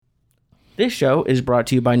This show is brought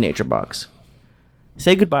to you by NatureBox.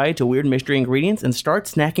 Say goodbye to weird mystery ingredients and start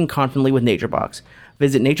snacking confidently with NatureBox.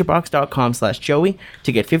 Visit naturebox.com/Joey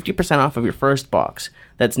to get 50% off of your first box.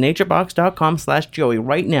 That's naturebox.com/Joey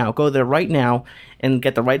right now. Go there right now and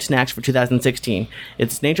get the right snacks for 2016.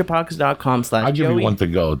 It's naturebox.com/Joey. I'll give you one to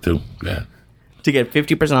go, too. Yeah. To get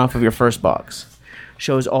 50% off of your first box.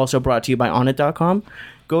 Show is also brought to you by Onnit.com.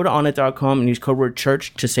 Go to Onnit.com and use code word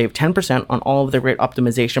CHURCH to save 10% on all of their great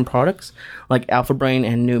optimization products like Alpha Brain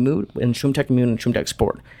and New Mood and ShroomTech Immune and ShroomTech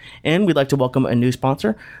Sport. And we'd like to welcome a new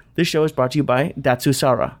sponsor. This show is brought to you by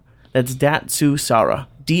Datsusara. That's Datsusara.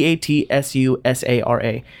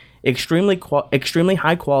 Datsusara. Extremely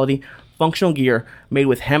high quality functional gear made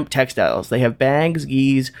with hemp textiles. They have bags,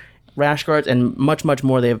 gis, rash guards, and much, much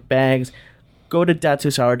more. They have bags. Go to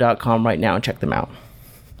Datsusara.com right now and check them out.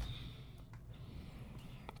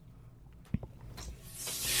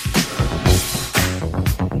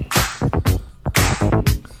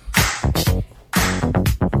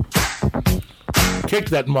 Kick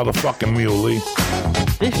that motherfucking muley.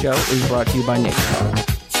 This show is brought to you by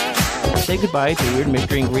NatureBox. Say goodbye to weird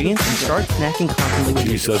mystery ingredients and start snacking confidently with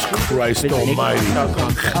Jesus NatureBox. Christ Visit almighty.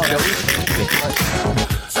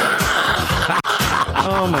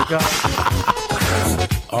 Oh my god.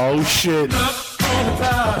 Oh shit.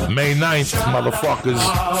 May 9th, motherfuckers.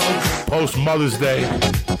 Post Mother's Day.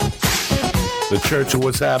 The Church of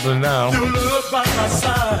What's Happening Now.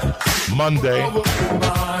 Monday.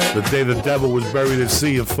 The day the devil was buried at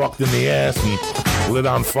sea and fucked in the ass and lit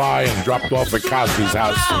on fire and dropped off at Cosby's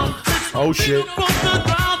house. Oh shit.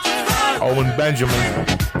 Owen Benjamin.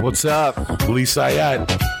 What's up? Lee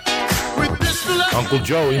Sayat. Uncle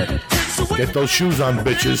Joey. Get those shoes on,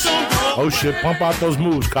 bitches. Oh shit, pump out those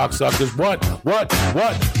moves, cocksuckers. What?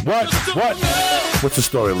 What's the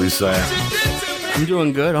story, Lee Sayat? I'm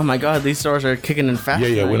doing good. Oh my god, these stores are kicking in fast.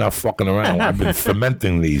 Yeah, we're not fucking around. I've been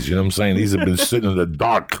fermenting these, you know what I'm saying? These have been sitting in the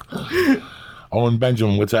dark. Owen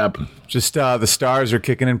Benjamin, what's happened? Just the stars are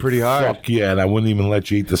kicking in pretty hard. Fuck yeah, and I wouldn't even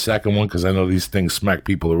let you eat the second one because I know these things smack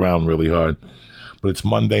people around really hard. But it's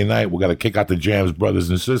Monday night. We got to kick out the jams, brothers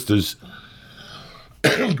and sisters.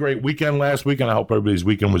 Great weekend last week, and I hope everybody's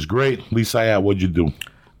weekend was great. Lisa, what'd you do?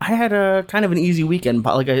 I had a kind of an easy weekend.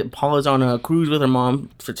 Paula's on a cruise with her mom.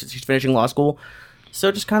 She's finishing law school. So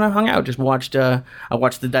just kind of hung out. Just watched. I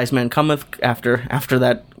watched The Dice Man Cometh after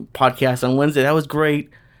that podcast on Wednesday. That was great.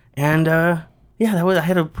 And I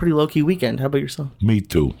had a pretty low key weekend. How about yourself? Me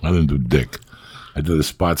too. I didn't do dick. I did a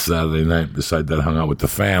spot Saturday night. Besides that, I hung out with the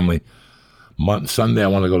family. Sunday, I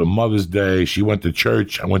want to go to Mother's Day. She went to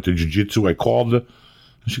church. I went to jiu-jitsu. I called her.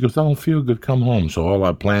 And she goes, I don't feel good. Come home. So all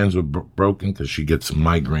our plans were broken because she gets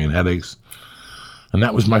migraine headaches. And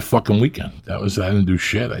that was my fucking weekend. I didn't do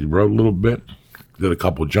shit. I rode a little bit. Did a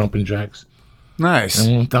couple jumping jacks. Nice.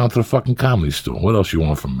 And went down to the fucking Comedy Store. What else you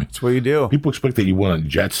want from me? That's what you do. People expect that you went on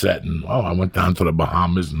jet set and, I went down to the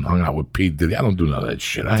Bahamas and hung out with Pete Diddy. I don't do none of that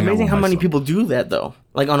shit. It's amazing how many people do that, though.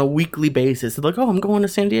 Like, on a weekly basis. They're like, I'm going to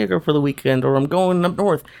San Diego for the weekend, or I'm going up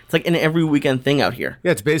north. It's like an every weekend thing out here.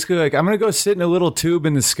 Yeah, it's basically like, I'm going to go sit in a little tube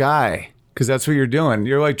in the sky, because that's what you're doing.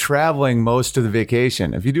 You're, like, traveling most of the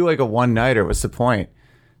vacation. If you do, like, a one-nighter, what's the point?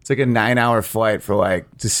 It's like a 9-hour flight for,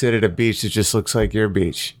 like, to sit at a beach that just looks like your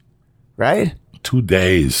beach. Right? 2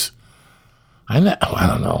 days. I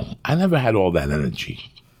don't know. I never had all that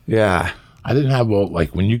energy. Yeah. I didn't have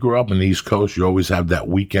when you grow up in the East Coast, you always have that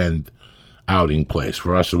weekend outing place.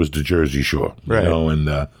 For us, it was the Jersey Shore. Right. You know, and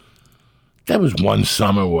there was one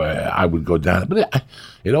summer where I would go down. But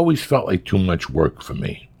it always felt like too much work for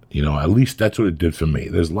me. You know, at least that's what it did for me.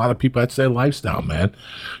 There's a lot of people that say lifestyle, man.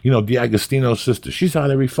 You know, D'Agostino's sister, she's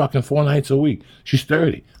out every fucking 4 nights a week. She's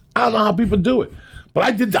 30. I don't know how people do it. But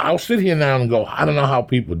I did. I'll sit here now and go, I don't know how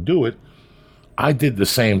people do it. I did the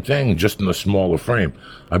same thing, just in a smaller frame.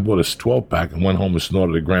 I bought a 12-pack and went home and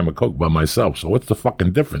snorted a gram of coke by myself. So what's the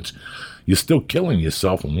fucking difference? You're still killing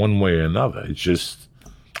yourself in one way or another. It's just,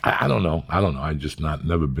 I don't know. I just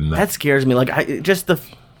never been that. That scares me. Like,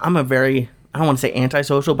 I'm a very, I don't want to say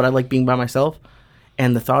antisocial, but I like being by myself.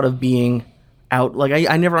 And the thought of being out, like,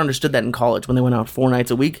 I never understood that in college when they went out 4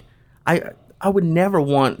 nights a week. I would never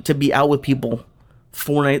want to be out with people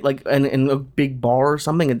 4 nights, like, in a big bar or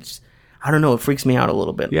something. It's, I don't know, it freaks me out a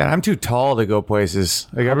little bit. Yeah, I'm too tall to go places.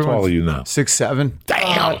 Like, how tall are you now? 6'7".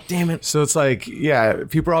 Damn! Damn it. So it's like, yeah,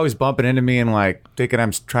 people are always bumping into me and like thinking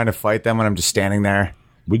I'm trying to fight them when I'm just standing there.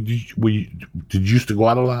 Did you used to go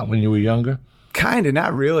out a lot when you were younger? Kind of,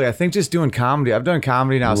 not really. I think just doing comedy. I've done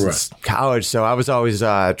comedy now since college, so I was always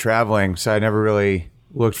traveling, so I never really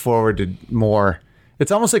looked forward to more.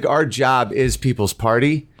 It's almost like our job is people's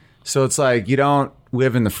party, so it's like you don't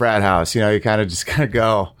live in the frat house, you know, you kind of just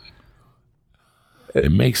go.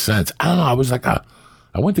 It makes sense. I don't know. I was like, I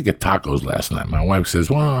went to get tacos last night. My wife says,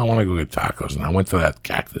 well, I want to go get tacos. And I went to that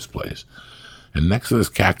cactus place. And next to this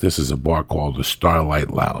cactus is a bar called the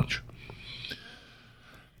Starlight Lounge.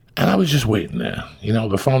 And I was just waiting there. You know,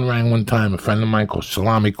 the phone rang one time. A friend of mine called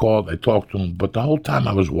Salami called. I talked to him. But the whole time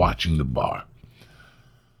I was watching the bar.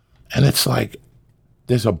 And it's like,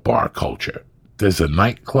 there's a bar culture. There's a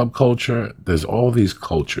nightclub culture. There's all these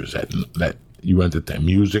cultures that you entertain.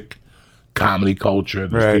 Music, comedy culture.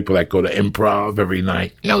 There's people that go to improv every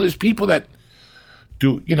night. You know, there's people that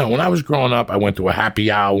do, you know, when I was growing up, I went to a happy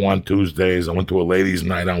hour on Tuesdays. I went to a ladies'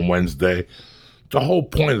 night on Wednesday. The whole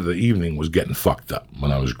point of the evening was getting fucked up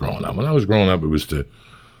when I was growing up. When I was growing up, it was to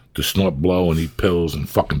snort blow and eat pills and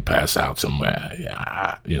fucking pass out somewhere.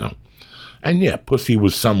 Yeah, you know. And yeah, pussy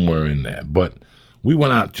was somewhere in there. But we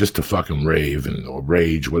went out just to fucking rave or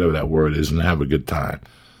rage, whatever that word is, and have a good time.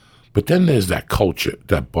 But then there's that culture,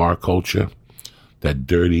 that bar culture, that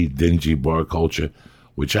dirty, dingy bar culture,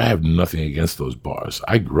 which I have nothing against those bars.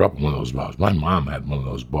 I grew up in one of those bars. My mom had one of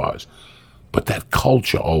those bars. But that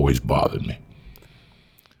culture always bothered me.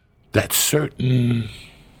 That certain...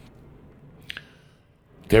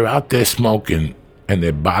 They're out there smoking, and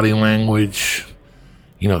their body language...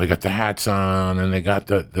 You know, they got the hats on, and they got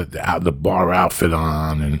the bar outfit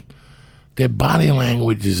on, and their body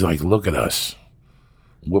language is like, look at us.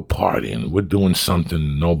 We're partying. We're doing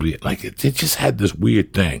something nobody... Like, it just had this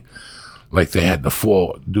weird thing. Like, they had the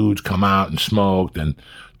 4 dudes come out and smoked, and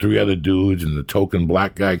 3 other dudes, and the token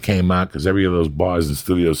black guy came out, because every of those bars in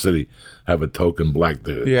Studio City have a token black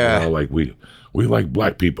dude. Yeah. You know, like, we like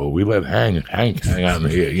black people. We let Hank hang out in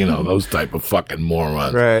here. You know, those type of fucking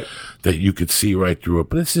morons. Right. That you could see right through it.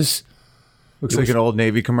 But it's just... Looks like an Old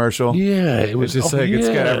Navy commercial. Yeah. It was just like, it's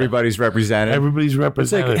got everybody's represented. Everybody's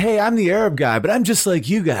represented. It's like, hey, I'm the Arab guy, but I'm just like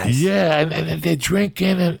you guys. Yeah, and they're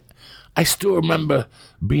drinking, and I still remember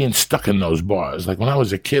being stuck in those bars. Like when I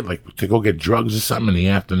was a kid, like to go get drugs or something in the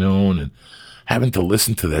afternoon, and having to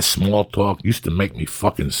listen to their small talk used to make me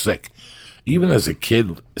fucking sick. Even as a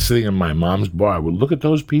kid, sitting in my mom's bar, I would look at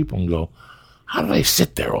those people and go, how do they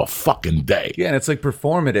sit there all fucking day? Yeah, and it's like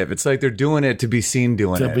performative. It's like they're doing it to be seen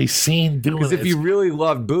doing it. To be seen doing it. Because if you really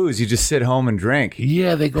love booze, you just sit home and drink.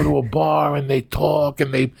 Yeah, they go to a bar and they talk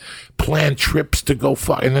and they plan trips to go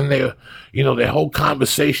fuck. And then they, you know, their whole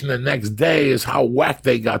conversation the next day is how whacked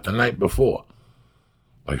they got the night before.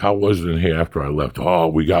 Like, how was it in here after I left? Oh,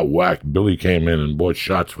 we got whacked. Billy came in and bought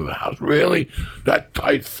shots for the house. Really? That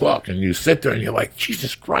tight fuck. And you sit there and you're like,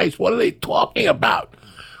 Jesus Christ, what are they talking about?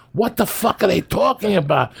 What the fuck are they talking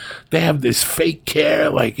about? They have this fake care,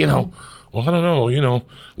 like, you know, well, I don't know, you know,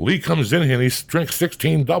 Lee comes in here and he drinks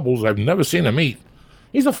 16 doubles. I've never seen him eat.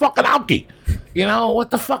 He's a fucking alkie. You know,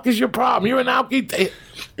 what the fuck is your problem? You're an alkie.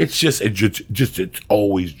 It's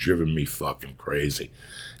always driven me fucking crazy.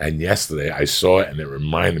 And yesterday I saw it and it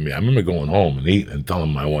reminded me. I remember going home and eating and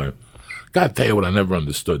telling my wife, gotta tell you what, I never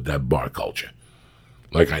understood that bar culture.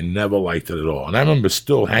 Like, I never liked it at all. And I remember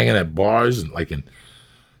still hanging at bars and like in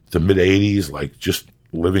the mid 80s, like just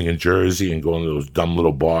living in Jersey and going to those dumb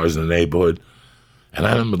little bars in the neighborhood. And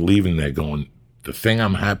I remember leaving there going, the thing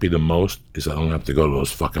I'm happy the most is I don't have to go to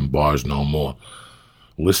those fucking bars no more.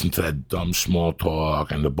 Listen to that dumb small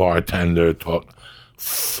talk and the bartender talk.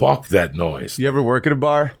 Fuck that noise. You ever work at a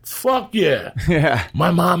bar? Fuck yeah. Yeah.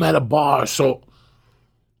 My mom had a bar, so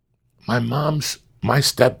my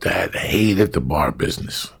stepdad hated the bar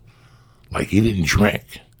business. Like, he didn't drink.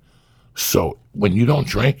 So when you don't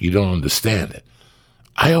drink, you don't understand it.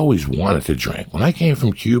 I always wanted to drink. When I came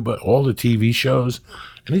from Cuba, all the TV shows,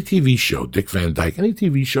 any TV show, Dick Van Dyke, any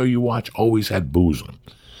TV show you watch always had booze in them.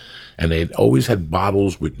 And they always had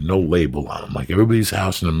bottles with no label on them. Like everybody's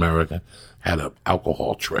house in America had an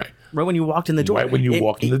alcohol tray. Right when you walked in the door. Right when you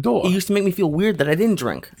walked in the door. It used to make me feel weird that I didn't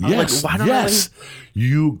drink. Yes, Like, why don't yes.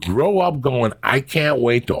 You grow up going, I can't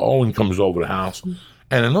wait till Owen comes over the house.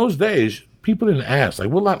 And in those days, people didn't ask. Like,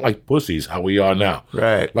 we're not like pussies how we are now.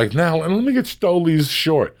 Right. Like now, and let me get Stoley's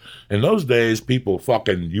short. In those days, people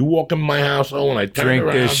fucking, you walk in my house, Owen, I turn Drink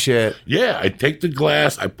around. this shit. Yeah, I take the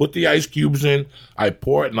glass, I put the ice cubes in, I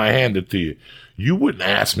pour it, and I hand it to you. You wouldn't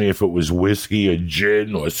ask me if it was whiskey or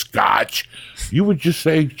gin or scotch. You would just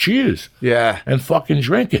say cheers. Yeah. And fucking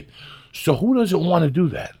drink it. So who doesn't want to do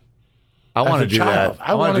that? I want to do that.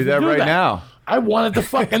 I want to do that right now. I wanted to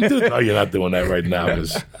fucking do that. No, you're not doing that right now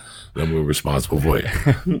because then we're responsible for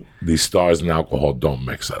you. These stars and alcohol don't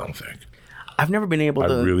mix, I don't think. I've never been able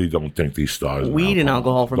to. I really don't think these stars Weed and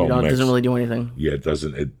alcohol for me doesn't really do anything. Yeah, it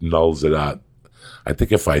doesn't. It nulls it out. I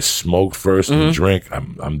think if I smoke first and drink,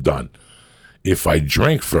 I'm done. If I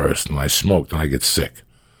drink first and I smoke, then I get sick.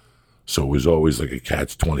 So it was always like a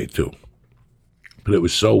catch-22. But it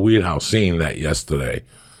was so weird how seeing that yesterday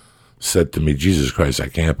said to me, Jesus Christ, I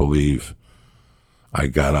can't believe I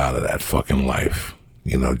got out of that fucking life.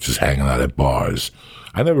 You know, just hanging out at bars.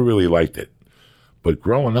 I never really liked it. But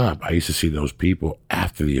growing up, I used to see those people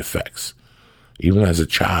after the effects. Even as a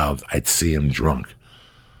child, I'd see them drunk.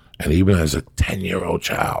 And even as a 10-year-old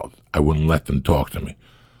child, I wouldn't let them talk to me.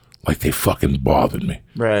 Like they fucking bothered me.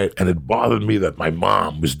 Right. And it bothered me that my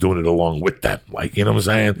mom was doing it along with them. Like, you know what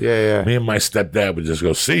I'm saying? Yeah. Me and my stepdad would just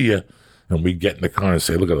go, see ya. And we'd get in the car and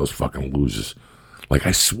say, look at those fucking losers. Like,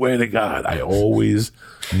 I swear to God, I always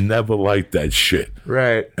never liked that shit.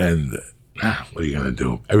 Right. And what are you going to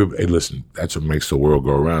do? Everybody, hey, listen, that's what makes the world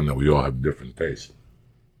go around, that we all have different tastes.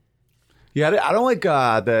 Yeah, I don't like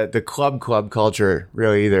the club culture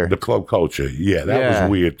really either. The club culture, yeah, that was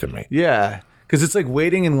weird to me. Yeah, because it's like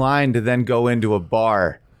waiting in line to then go into a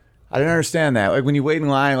bar. I didn't understand that. Like when you wait in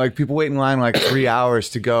line, like people wait in line like 3 hours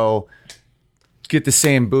to go get the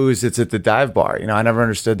same booze that's at the dive bar. You know, I never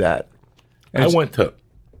understood that. And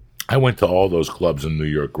I went to all those clubs in New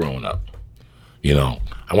York growing up. You know,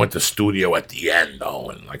 I went to Studio at the End, though,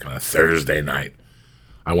 and like on a Thursday night.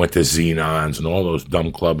 I went to Xenons and all those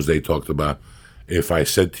dumb clubs they talked about. If I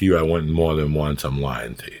said to you I went more than once, I'm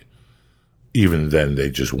lying to you. Even then, they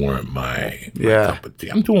just weren't my cup of tea.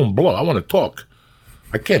 I'm doing blow. I want to talk.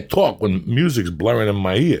 I can't talk when music's blaring in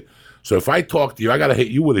my ear. So if I talk to you, I got to hit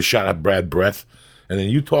you with a shot of bad breath. And then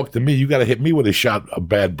you talk to me, you got to hit me with a shot of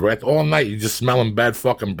bad breath. All night, you're just smelling bad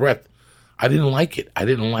fucking breath. I didn't like it. I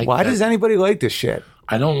didn't like Why that. does anybody like this shit?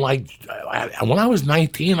 I don't like. When I was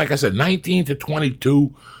 19, like I said, 19 to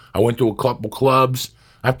 22, I went to a couple clubs.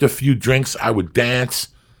 After a few drinks, I would dance,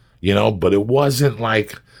 you know, but it wasn't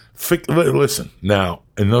like. Listen, now,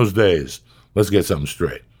 in those days, let's get something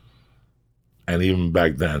straight. And even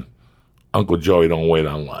back then, Uncle Joey don't wait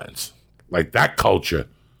on lines. Like, that culture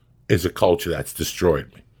is a culture that's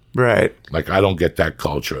destroyed me. Right. Like, I don't get that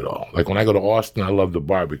culture at all. Like, when I go to Austin, I love the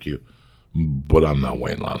barbecue, but I'm not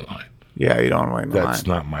waiting online. Yeah, you don't wait in line. That's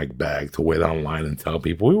not my bag to wait online and tell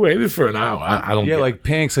people we waited for an hour. I don't. Yeah, get like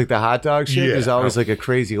Pink's, like the hot dog shit. Yeah, there's always like a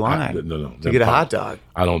crazy line. No. To get a hot dog.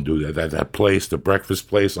 I don't do that. That place, the breakfast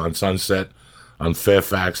place on Sunset, on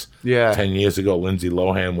Fairfax. Yeah. 10 years ago, Lindsay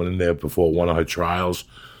Lohan went in there before one of her trials.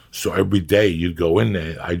 So every day you'd go in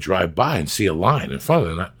there, I'd drive by and see a line in front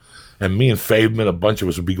of it. And me and Faveman, a bunch of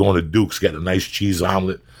us would be going to Duke's, getting a nice cheese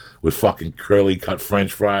omelet with fucking curly cut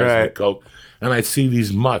French fries and Coke. And I'd see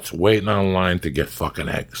these mutts waiting online to get fucking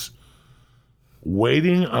eggs.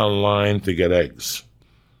 Waiting online to get eggs.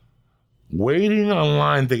 Waiting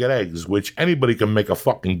online to get eggs, which anybody can make a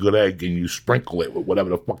fucking good egg and you sprinkle it with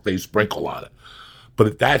whatever the fuck they sprinkle on it.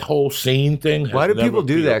 But that whole scene thing. Why do people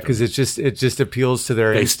do that? Because it just appeals to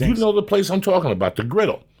their instincts. You know the place I'm talking about, the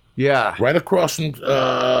Griddle. Yeah. Right across from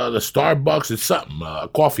the Starbucks. It's something,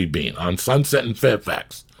 Coffee Bean on Sunset and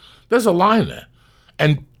Fairfax. There's a line there.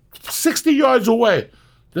 And 60 yards away,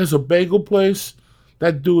 there's a bagel place.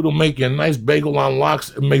 That dude will make you a nice bagel on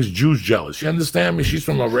lox. It makes Jews jealous. You understand me? She's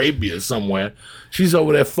from Arabia somewhere. She's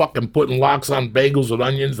over there fucking putting lox on bagels with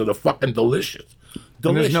onions that are fucking delicious.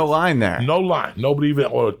 And there's no line there. No line. Nobody even,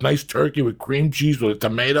 or a nice turkey with cream cheese with a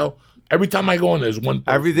tomato. Every time I go in, there's one.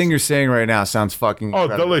 Everything you're saying right now sounds fucking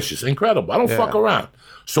incredible. Oh, delicious. Incredible. I don't fuck around.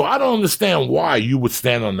 So I don't understand why you would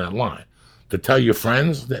stand on that line to tell your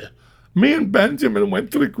friends that me and Benjamin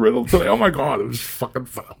went to the Griddle today. Oh, my God. It was fucking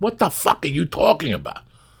fun. What the fuck are you talking about?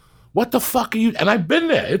 What the fuck are you? And I've been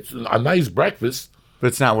there. It's a nice breakfast. But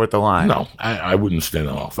it's not worth the line. No, I wouldn't stand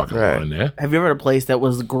on a fucking line there. Have you ever had a place that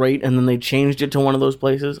was great and then they changed it to one of those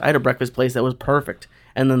places? I had a breakfast place that was perfect.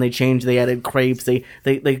 And then they changed, they added crepes, they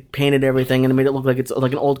painted everything and it made it look like it's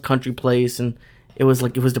like an old country place. And it was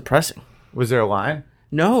depressing. Was there a line?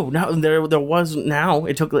 No, there was now.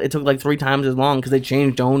 It took like 3 times as long because they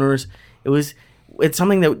changed owners. It's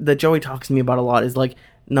something that Joey talks to me about a lot is like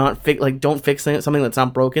don't fix something that's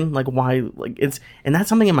not broken. Like why, like and that's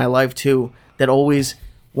something in my life too that always,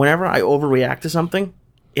 whenever I overreact to something,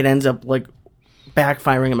 it ends up like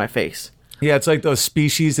backfiring in my face. Yeah, it's like those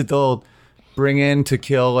species that they'll bring in to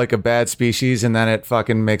kill like a bad species and then it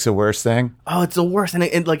fucking makes a worse thing. Oh, it's the worst. And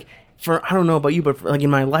it like, I don't know about you, but like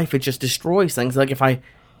in my life, it just destroys things. Like if I'm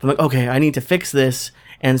like, okay, I need to fix this.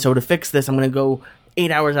 And so to fix this, I'm going to go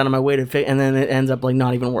 8 hours out of my way to fix, and then it ends up like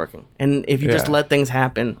not even working. And if you just let things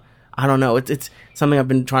happen, I don't know. It's something I've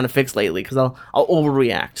been trying to fix lately because I'll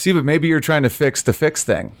overreact. See, but maybe you're trying to fix the fix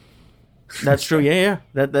thing. That's true. Yeah.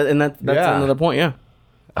 That's another point. Yeah.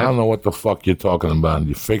 I don't know what the fuck you're talking about.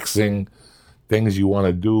 You're fixing things you want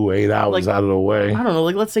to do 8 hours out of the way. I don't know.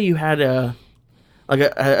 Like let's say you had a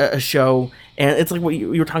show, and it's like what you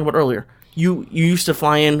were talking about earlier. You used to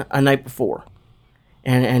fly in a night before,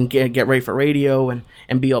 and get ready for radio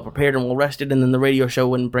and be all prepared and well rested, and then the radio show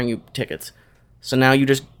wouldn't bring you tickets. So now you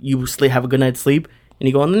have a good night's sleep, and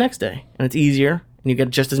you go on the next day, and it's easier, and you get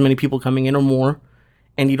just as many people coming in or more,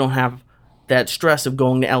 and you don't have that stress of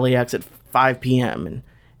going to LAX at 5 p.m.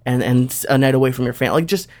 and a night away from your family. Like,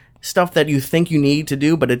 just stuff that you think you need to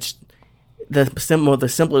do, but it's the simpler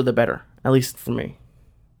the better, at least for me.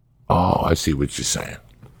 Oh, I see what you're saying.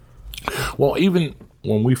 Well, even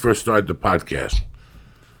when we first started the podcast,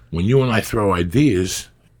 when you and I throw ideas,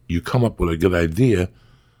 you come up with a good idea,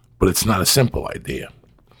 but it's not a simple idea.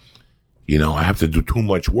 You know, I have to do too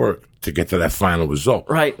much work to get to that final result.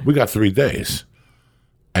 Right. We got 3 days.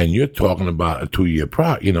 And you're talking about a 2-year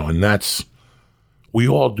project, you know, and we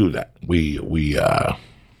all do that. We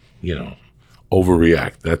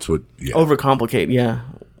overreact. That's what, yeah. Overcomplicate, yeah.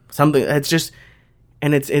 Something that's just,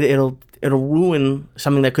 and it'll ruin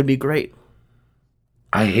something that could be great.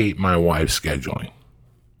 I hate my wife's scheduling.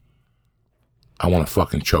 I want to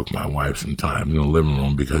fucking choke my wife sometime in the living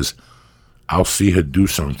room because I'll see her do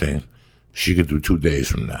something she could do 2 days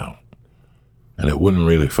from now. And it wouldn't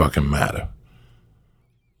really fucking matter.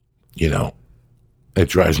 You know, it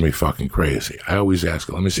drives me fucking crazy. I always ask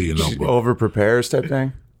her, let me see your notebook. Over prepares type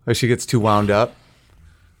thing? Like she gets too wound up?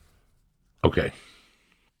 Okay.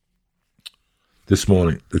 This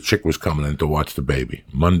morning, the chick was coming in to watch the baby.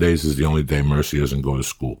 Mondays is the only day Mercy doesn't go to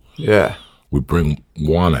school. Yeah. We bring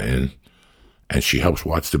Juana in, and she helps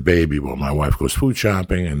watch the baby while my wife goes food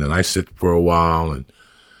shopping, and then I sit for a while, and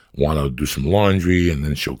Juana will do some laundry, and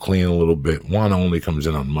then she'll clean a little bit. Juana only comes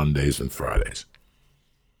in on Mondays and Fridays.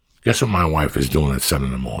 Guess what my wife is doing at 7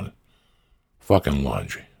 in the morning? Fucking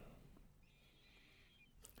laundry.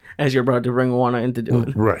 As you're about to bring Juana in to do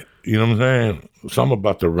it. Right. You know what I'm saying? So I'm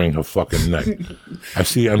about to wring her fucking neck. I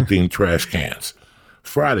see emptying trash cans.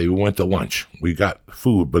 Friday, we went to lunch. We got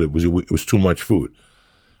food, but it was too much food.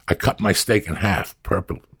 I cut my steak in half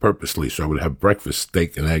purposely so I would have breakfast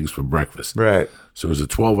steak and eggs for breakfast. Right. So it was a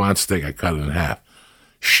 12-ounce steak. I cut it in half.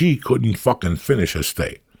 She couldn't fucking finish her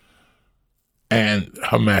steak. And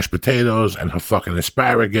her mashed potatoes and her fucking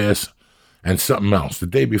asparagus and something else. The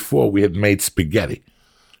day before, we had made spaghetti.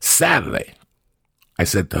 Saturday, I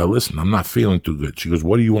said to her, listen, I'm not feeling too good. She goes,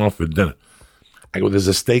 what do you want for dinner? I go, there's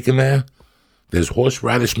a steak in there. There's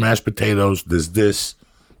horseradish mashed potatoes. There's this.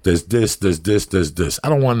 There's this. There's this. There's this. I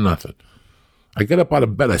don't want nothing. I get up out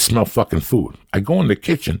of bed. I smell fucking food. I go in the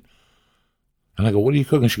kitchen, and I go, what are you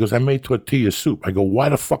cooking? She goes, I made tortilla soup. I go, why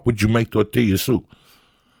the fuck would you make tortilla soup?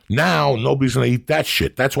 Now, nobody's going to eat that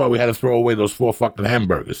shit. That's why we had to throw away those 4 fucking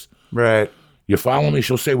hamburgers. Right. You follow me?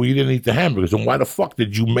 She'll say, well, you didn't eat the hamburgers. And why the fuck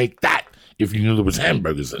did you make that if you knew there was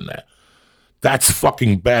hamburgers in there? That's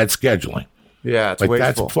fucking bad scheduling. Yeah, it's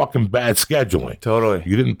wasteful. That's fucking bad scheduling. Totally.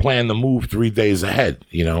 You didn't plan the move 3 days ahead,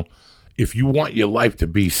 you know? If you want your life to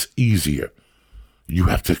be easier, you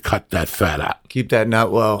have to cut that fat out. Keep that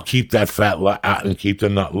nut low. Keep that fat out and keep the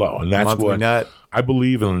nut low. And that's Monthly what nut. I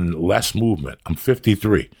believe in. Less movement. I'm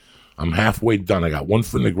 53. I'm halfway done. I got 1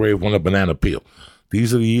 foot in the grave, 1 a banana peel.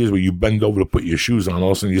 These are the years where you bend over to put your shoes on.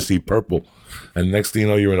 All of a sudden you see purple. And next thing you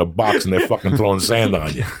know, you're in a box and they're fucking throwing sand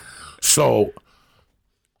on you. So,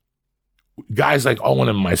 guys like Owen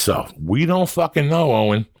and myself, we don't fucking know,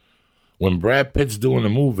 Owen. When Brad Pitt's doing a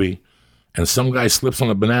movie and some guy slips on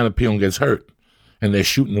a banana peel and gets hurt, and they're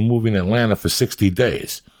shooting the movie in Atlanta for 60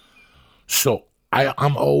 days. So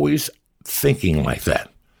I'm always thinking like that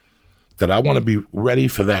I want to be ready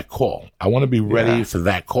for that call. I want to be ready for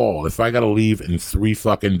that call if I got to leave in 3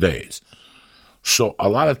 fucking days. So a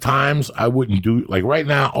lot of times I wouldn't do, like right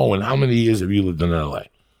now, Owen, how many years have you lived in LA?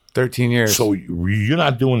 13 years. So you're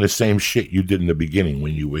not doing the same shit you did in the beginning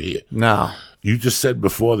when you were here. No. You just said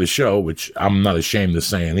before the show, which I'm not ashamed of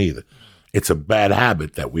saying either, it's a bad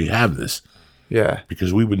habit that we have this. Yeah.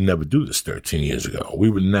 Because we would never do this 13 years ago.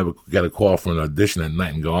 We would never get a call for an audition at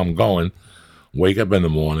night and go, I'm going. Wake up in the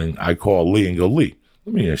morning. I call Lee and go, Lee,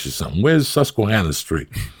 let me ask you something. Where's Susquehanna Street?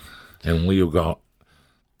 And Lee will go,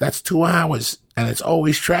 that's 2 hours. And it's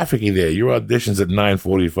always trafficy there. Your audition's at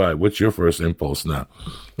 9:45. What's your first impulse now?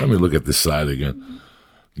 Let me look at this side again.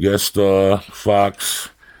 Guest star, Fox.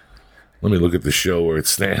 Let me look at the show where it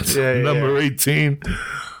stands. Number 18.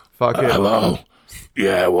 Fuck it. Hello.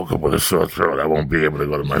 Yeah, I woke up with a sore throat. I won't be able to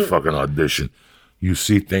go to my fucking audition. You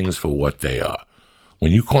see things for what they are.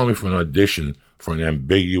 When you call me for an audition for an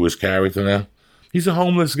ambiguous character now, he's a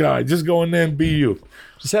homeless guy. Just go in there and be you.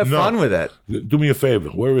 Just have fun with it. Do me a favor.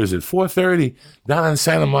 Where is it? 4:30 down in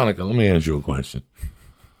Santa Monica. Let me ask you a question.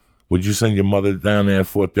 Would you send your mother down there at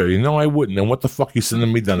 4:30? No, I wouldn't. And what the fuck you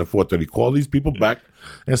sending me down at 4:30? Call these people back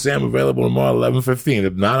and say I'm available tomorrow at 11:15.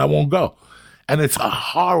 If not, I won't go. And it's a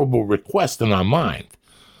horrible request in our mind.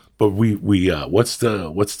 but we what's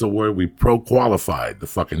the word? We pro-qualified the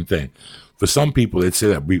fucking thing. For some people, they'd say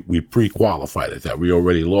that we pre-qualified it, that we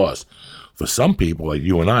already lost. For some people, like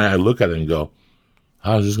you and I look at it and go,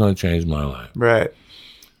 how's this going to change my life? Right.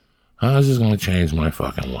 How's this going to change my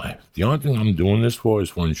fucking life? The only thing I'm doing this for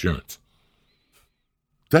is for insurance.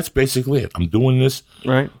 That's basically it. I'm doing this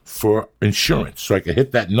for insurance, so I can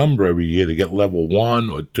hit that number every year to get level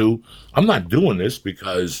 1 or 2. I'm not doing this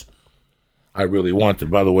because I really want to.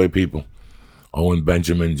 By the way, people, Owen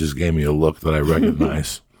Benjamin just gave me a look that I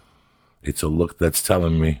recognize. It's a look that's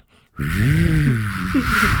telling me,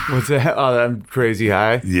 what's that? Oh, I'm crazy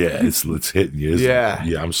high. yeah, it's hitting you. Yeah.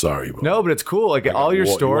 Yeah, I'm sorry, bro. No, but it's cool. Like all your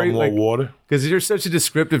story. You want more water? Because you're such a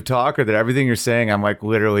descriptive talker that everything you're saying, I'm like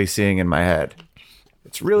literally seeing in my head.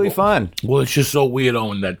 It's really fun. Well, it's just so weird,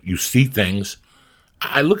 Owen, that you see things.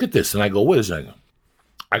 I look at this and I go, wait a second.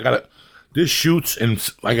 This shoots and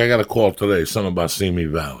like I got a call today, something about Simi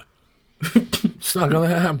Valley. It's not going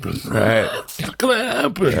to happen. Right. It's not going to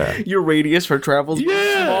happen. Yeah. Your radius for travel is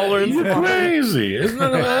smaller and you're smaller. crazy. It's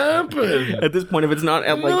not going to happen. At this point, if it's not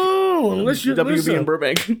at like No, unless you're WB in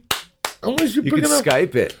Burbank. Unless you're You can picking up,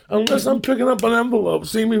 Skype it. unless I'm picking up an envelope,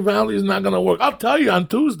 Simi Valley is not going to work. I'll tell you on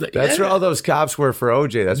Tuesday. That's Yeah. where all those cops were for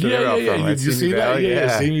OJ. That's where they're all from. Right? You Simi see that? Valley?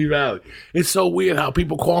 Yeah, Simi Valley. It's so weird how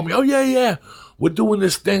people call me. Oh, yeah. We're doing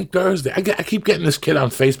this thing Thursday. I keep getting this kid on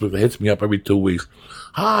Facebook that hits me up every 2 weeks.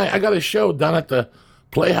 Hi, I got a show down at the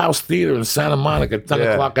Playhouse Theater in Santa Monica at 10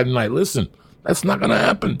 o'clock at night. Listen, that's not going to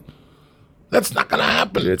happen. That's not going to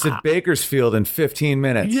happen. It's at Bakersfield in 15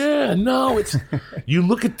 minutes. Yeah, no, it's you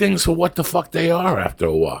look at things for what the fuck they are after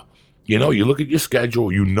a while. You know, you look at your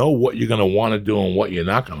schedule, you know what you're going to want to do and what you're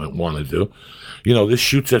not going to want to do. You know, this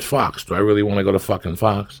shoots at Fox. Do I really want to go to fucking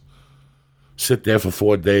Fox? Sit there for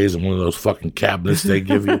 4 days in one of those fucking cabinets they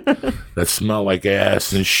give you that smell like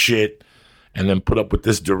ass and shit, and then put up with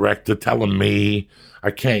this director telling me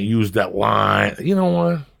I can't use that line. You know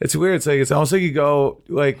what? It's weird. It's almost like you go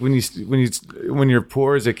like when you're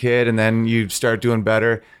poor as a kid and then you start doing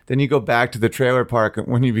better. Then you go back to the trailer park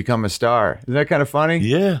when you become a star. Isn't that kind of funny?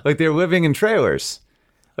 Yeah. Like they're living in trailers.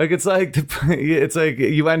 Like it's like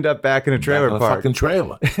you end up back in a trailer Back in a park. fucking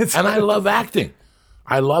trailer. And I love acting.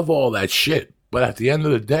 I love all that shit. But at the end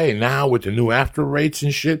of the day, now with the new after rates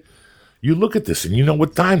and shit, you look at this and you know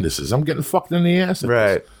what time this is. I'm getting fucked in the ass at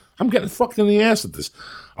Right. this. I'm getting fucked in the ass at this.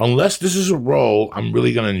 Unless this is a role I'm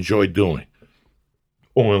really going to enjoy doing.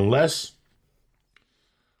 Or unless,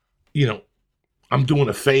 you know, I'm doing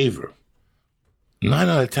a favor. 9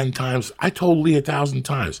 out of 10 times, I told Lee 1,000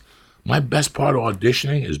 times, my best part of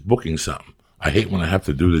auditioning is booking something. I hate when I have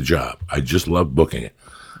to do the job. I just love booking it.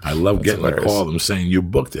 I love getting a call them saying you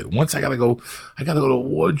booked it. Once I gotta go to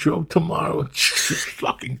wardrobe tomorrow. Jesus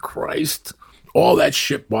fucking Christ. All that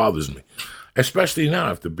shit bothers me. Especially now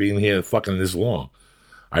after being here fucking this long.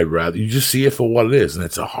 I'd rather you just see it for what it is, and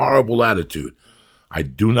it's a horrible attitude. I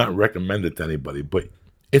do not recommend it to anybody, but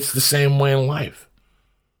it's the same way in life.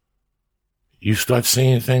 You start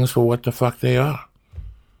seeing things for what the fuck they are.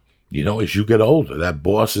 You know, as you get older, that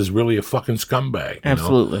boss is really a fucking scumbag. You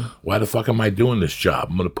Absolutely. know? Why the fuck am I doing this job?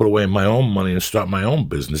 I'm going to put away my own money and start my own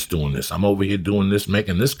business doing this. I'm over here doing this,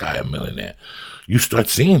 making this guy a millionaire. You start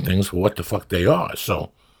seeing things for what the fuck they are.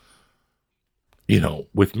 So, you know,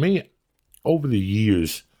 with me, over the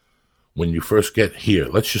years, when you first get here,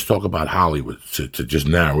 let's just talk about Hollywood to just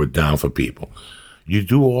narrow it down for people. You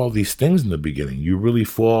do all these things in the beginning. You really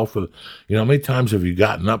fall for, you know, how many times have you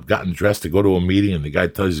gotten dressed to go to a meeting and the guy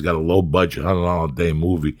tells you he's got a low budget, $100 a day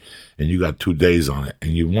movie and you got 2 days on it.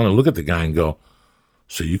 And you want to look at the guy and go,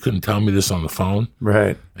 so you couldn't tell me this on the phone?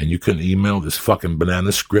 Right. And you couldn't email this fucking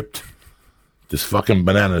banana script? This fucking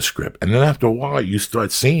banana script. And then after a while, you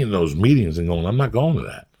start seeing those meetings and going, I'm not going to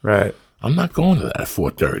that. Right. I'm not going to that at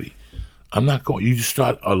 4:30. I'm not going. You just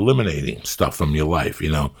start eliminating stuff from your life,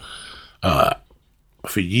 you know.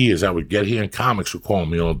 For years, I would get here and comics would call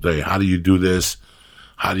me all day. How do you do this?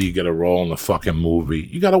 How do you get a role in a fucking movie?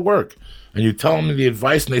 You got to work. And you tell them the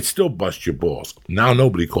advice and they'd still bust your balls. Now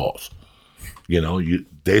nobody calls. You know,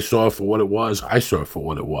 they saw it for what it was. I saw it for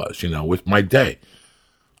what it was, you know, with my day.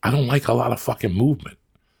 I don't like a lot of fucking movement.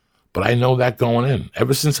 But I know that going in.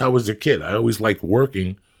 Ever since I was a kid, I always liked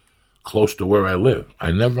working close to where I live. I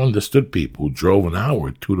never understood people who drove an hour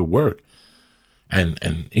or two to work. And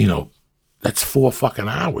you know, that's 4 fucking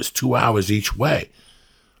hours, 2 hours each way.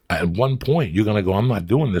 At one point, you're going to go, I'm not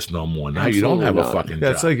doing this no more. Now you don't have a fucking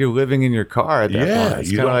job. It's like you're living in your car at that point.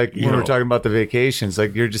 It's you kind of don't- like you when we know. were talking about the vacations.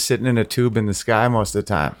 Like you're just sitting in a tube in the sky most of the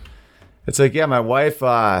time. It's like, yeah, my wife,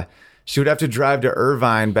 she would have to drive to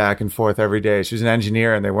Irvine back and forth every day. She was an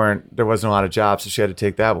engineer and there wasn't a lot of jobs, so she had to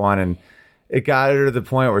take that one. And it got her to the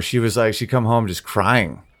point where she was like, she'd come home just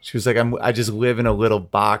crying. She was like, I just live in a little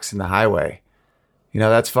box in the highway. You know,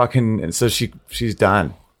 that's fucking, and so she's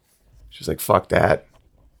done. She's like, fuck that.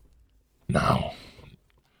 No.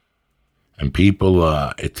 And people,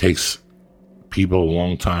 it takes people a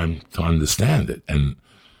long time to understand it, and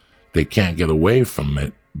they can't get away from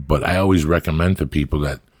it. But I always recommend to people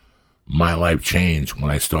that my life changed when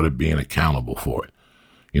I started being accountable for it.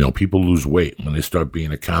 You know, people lose weight when they start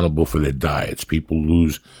being accountable for their diets. People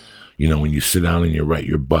lose, you know, when you sit down and you write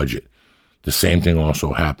your budget. The same thing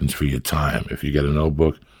also happens for your time. If you get a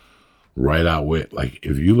notebook, write out with, like,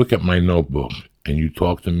 if you look at my notebook and you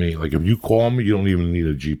talk to me, like if you call me, you don't even need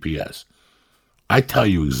a GPS. I tell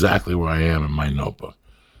you exactly where I am in my notebook.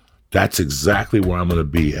 That's exactly where I'm going to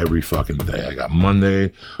be every fucking day. I got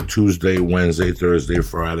Monday, Tuesday, Wednesday, Thursday,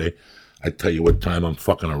 Friday. I tell you what time I'm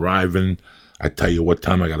fucking arriving. I tell you what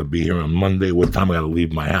time I got to be here on Monday, what time I got to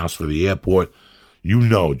leave my house for the airport. You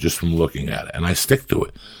know, just from looking at it. And I stick to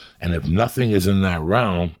it. And if nothing is in that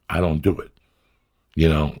realm, I don't do it. You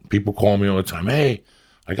know, people call me all the time. Hey,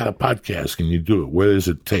 I got a podcast. Can you do it? Where is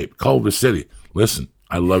it taped? Culver City. Listen,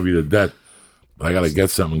 I love you to death, but I got to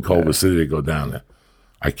get something in Culver City to go down there.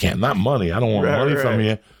 I can't, not money. I don't want money from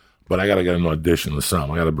you, but I got to get an audition or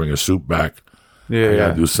something. I got to bring a suit back. I got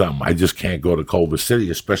to do something. I just can't go to Culver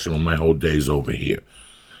City, especially when my whole day's over here.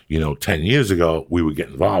 You know, 10 years ago, we would get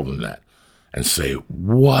involved in that and say,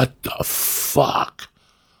 what the fuck?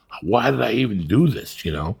 Why did I even do this,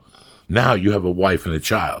 you know? Now you have a wife and a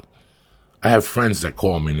child. I have friends that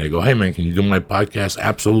call me and they go, hey, man, can you do my podcast?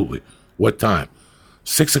 Absolutely. What time?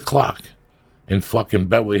 6 o'clock in fucking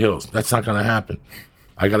Beverly Hills. That's not going to happen.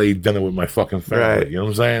 I got to eat dinner with my fucking family. Right. You know what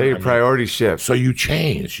I'm saying? Take a priority shift. So you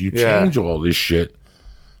change. You change all this shit,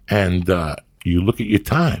 and you look at your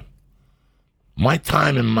time. My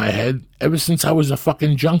time in my head, ever since I was a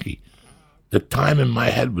fucking junkie, the time in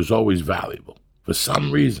my head was always valuable. For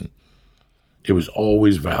some reason, it was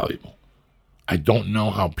always valuable. I don't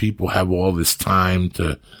know how people have all this time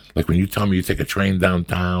to, like when you tell me you take a train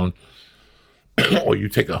downtown or you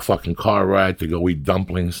take a fucking car ride to go eat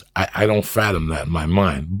dumplings, I don't fathom that in my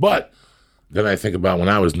mind. But then I think about when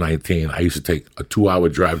I was 19, I used to take a 2-hour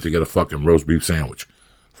drive to get a fucking roast beef sandwich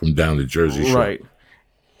from down the Jersey Shore. Right.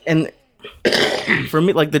 And for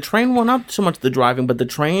me, like the train, well, not so much the driving, but the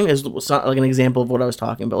train is like an example of what I was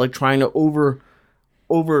talking about, like trying to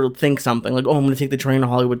overthink something. Like, oh, I'm going to take the train to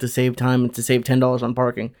Hollywood to save time and to save $10 on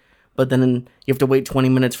parking. But then you have to wait 20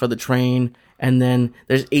 minutes for the train, and then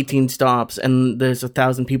there's 18 stops, and there's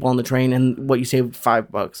 1,000 people on the train, and what you saved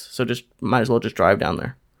 $5. So just might as well just drive down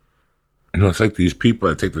there. You know, it's like these people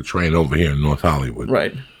that take the train over here in North Hollywood.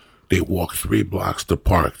 Right. They walk 3 blocks to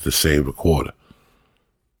park to save a quarter.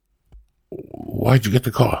 Why'd you get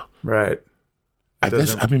the car? Right.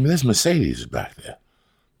 There's Mercedes back there.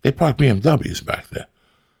 They park BMWs back there.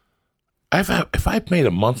 If I made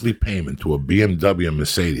a monthly payment to a BMW and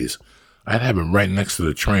Mercedes, I'd have it right next to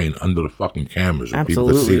the train under the fucking cameras and people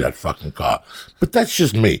could see that fucking car. But that's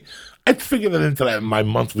just me. I'd figure that into my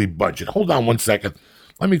monthly budget. Hold on one second.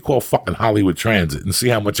 Let me call fucking Hollywood Transit and see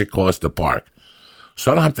how much it costs to park.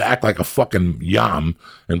 So I don't have to act like a fucking yam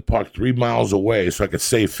and park 3 miles away so I could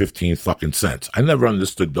save 15 fucking cents. I never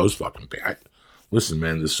understood those fucking things. Listen,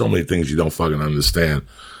 man, there's so many things you don't fucking understand.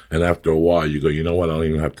 And after a while, you go, you know what? I don't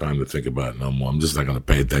even have time to think about it no more. I'm just not going to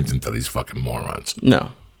pay attention to these fucking morons.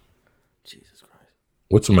 No. Jesus Christ.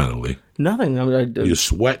 What's the matter, Lee? Nothing. You're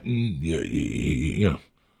sweating. You know.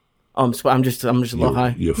 I'm just a little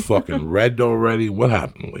high. You're fucking red already. What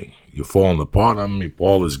happened, Lee? You're falling apart on me.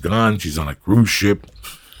 Paul is gone. She's on a cruise ship,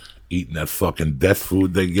 eating that fucking death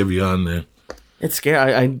food they give you on there. It's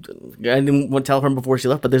scary. I didn't want to tell her before she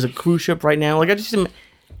left, but there's a cruise ship right now. Like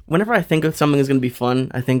whenever I think of something is going to be fun,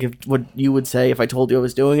 I think of what you would say if I told you I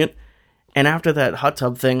was doing it. And after that hot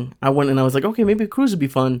tub thing, I went and I was like, okay, maybe a cruise would be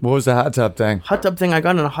fun. What was the hot tub thing? Hot tub thing. I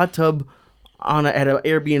got in a hot tub at an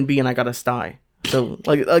Airbnb and I got a sty. So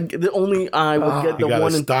like the only I would get the he got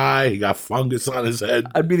one a sty. He got fungus on his head.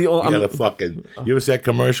 I'd be the only. You ever see that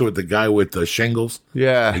commercial with the guy with the shingles?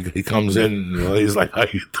 Yeah. He comes in and he's like, "How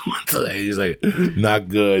you doing today?" He's like, "Not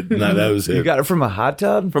good." No, that was it. You got it from a hot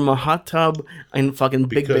tub? From a hot tub in fucking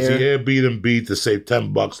Big Bear. Because he Airbnb to save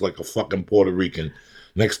 $10 like a fucking Puerto Rican.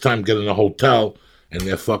 Next time, get in a hotel and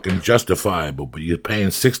they're fucking justifiable, but you're paying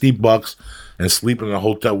 $60 and sleeping in a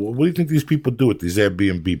hotel. Well, what do you think these people do with these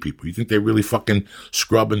Airbnb people? You think they really fucking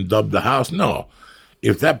scrub and dub the house? No.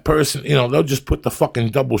 If that person, they'll just put the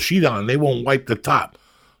fucking double sheet on and they won't wipe the top.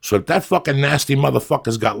 So if that fucking nasty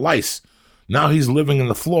motherfucker's got lice, now he's living in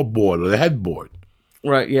the floorboard or the headboard.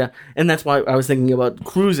 Right, yeah. And that's why I was thinking about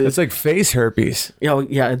cruises. It's like face herpes.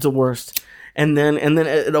 Yeah, it's the worst. And then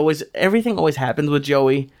it always, everything always happens with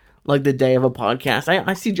Joey like the day of a podcast.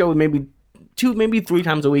 I see Joey maybe 2, maybe 3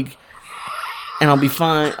 times a week, and I'll be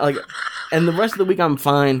fine. Like, and the rest of the week I'm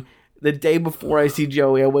fine. The day before I see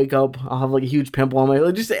Joey, I wake up, I'll have like a huge pimple on my,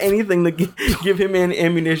 like, just anything to give him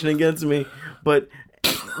ammunition against me. But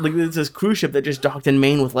like, there's this cruise ship that just docked in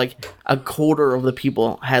Maine with like a quarter of the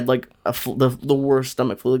people had like the worst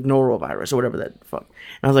stomach flu, like norovirus or whatever that fuck.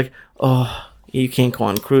 And I was like, oh, you can't go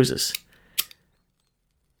on cruises.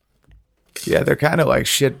 Yeah, they're kind of like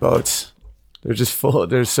shit boats. They're just full.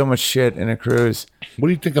 There's so much shit in a cruise. What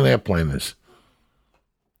do you think an airplane is?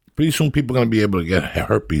 Pretty soon people are going to be able to get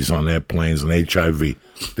herpes on airplanes and HIV.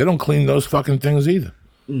 They don't clean those fucking things either.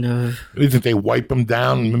 No. You think they wipe them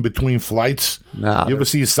down in between flights? No. You ever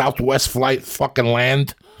see a Southwest flight fucking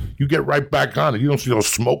land? You get right back on it. You don't see no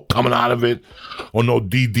smoke coming out of it or no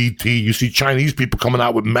DDT. You see Chinese people coming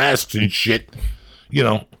out with masks and shit. You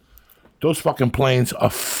know, those fucking planes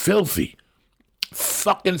are filthy.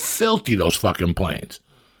 Fucking filthy, those fucking planes.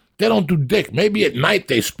 They don't do dick. Maybe at night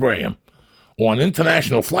they spray them. Or on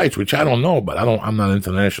international flights, which I don't know, but I'm not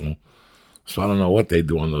international. So I don't know what they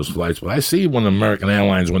do on those flights. But I see when American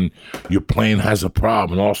Airlines, when your plane has a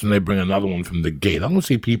problem, and all of a sudden they bring another one from the gate. I don't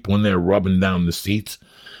see people in there rubbing down the seats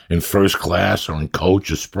in first class or in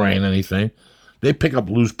coach or spraying anything. They pick up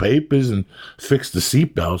loose papers and fix the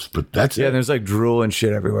seatbelts, but that's it. Yeah, there's like drool and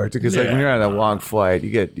shit everywhere. Because like when you're on a long flight,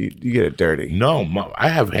 you get it dirty. No, I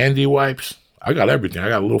have handy wipes. I got everything. I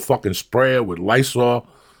got a little fucking sprayer with Lysol.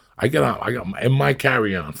 I got in my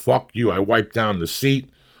carry-on. Fuck you. I wipe down the seat.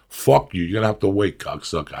 Fuck you. You're going to have to wait,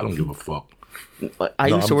 cocksucker. I don't give a fuck. I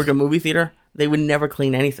used to work in a movie theater. They would never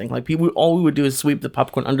clean anything. Like, all we would do is sweep the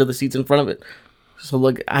popcorn under the seats in front of it. So,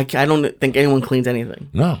 like, I don't think anyone cleans anything.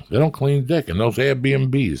 No, they don't clean dick. And those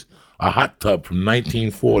Airbnbs, a hot tub from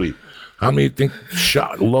 1940. How many think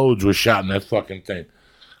loads were shot in that fucking thing?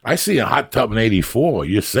 I see a hot tub in 84.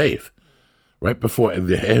 You're safe. Right before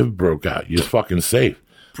the HIV broke out, you're fucking safe.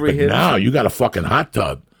 But now you got a fucking hot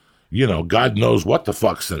tub. You know, God knows what the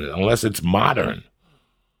fuck's in it, unless it's modern.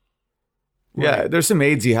 Yeah, there's some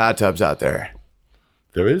AIDSy hot tubs out there.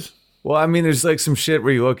 There is? Well, I mean, there's like some shit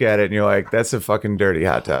where you look at it and you're like, that's a fucking dirty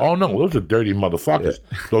hot tub. Oh, no, those are dirty motherfuckers.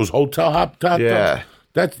 Yeah. Those hotel hot tubs. Yeah.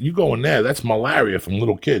 You go in there, that's malaria from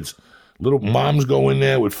little kids. Little moms go in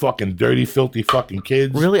there with fucking dirty, filthy fucking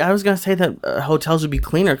kids. Really? I was going to say that hotels would be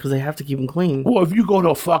cleaner because they have to keep them clean. Well, if you go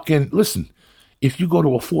to a fucking... Listen... If you go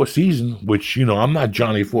to a Four Seasons, which, you know, I'm not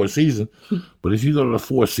Johnny Four Seasons, but if you go to the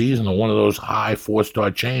Four Seasons or one of those high 4-star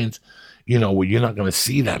chains, you know, where you're not going to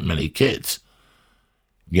see that many kids.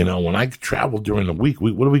 You know, when I travel during the week,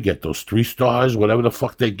 what do we get? Those 3 stars, whatever the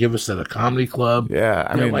fuck they give us at a comedy club? Yeah,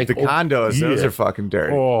 I mean, like, the condos, those are fucking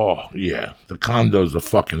dirty. Oh, yeah, the condos are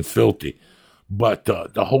fucking filthy. But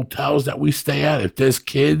the hotels that we stay at, if there's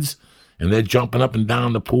kids and they're jumping up and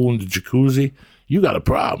down the pool and the jacuzzi, you got a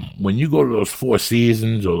problem. When you go to those Four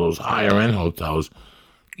Seasons or those higher-end hotels,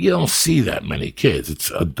 you don't see that many kids.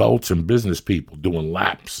 It's adults and business people doing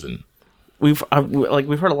laps. And we've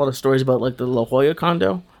heard a lot of stories about like the La Jolla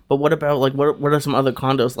condo, but what about like what are some other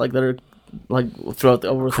condos like that are like throughout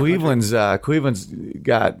the Cleveland's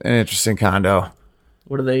got an interesting condo.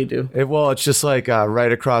 What do they do? It's just like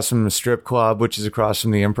right across from the strip club, which is across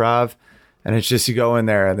from the Improv, and it's just you go in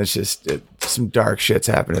there and there's just some dark shit's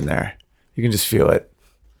happening there. You can just feel it.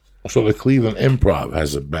 So the Cleveland Improv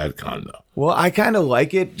has a bad condo. Well, I kind of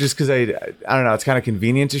like it just because I don't know, it's kind of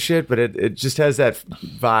convenient to shit, but it just has that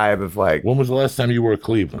vibe of like. When was the last time you were at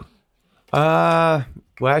Cleveland?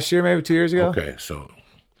 Last year, maybe 2 years ago.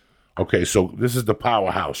 Okay, so this is the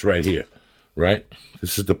powerhouse right here, right?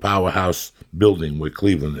 This is the powerhouse building where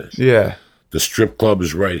Cleveland is. Yeah. The strip club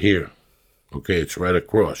is right here. Okay, it's right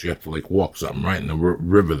across. You have to like walk something right in the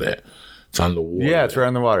river there. It's on the water. Yeah, it's right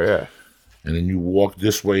on the water, yeah. And then you walk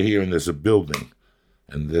this way here, and there's a building.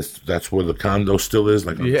 And that's where the condo still is,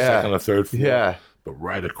 like on the second or third floor. Yeah. But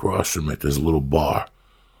right across from it, there's a little bar.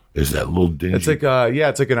 There's that little dingy... It's like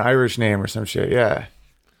it's like an Irish name or some shit, yeah.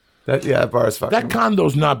 That bar is fucking... That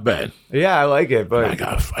condo's not bad. Yeah, I like it, but...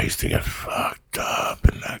 I used to get fucked up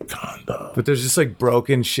in that condo. But there's just like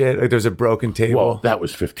broken shit. Like there's a broken table. Well, that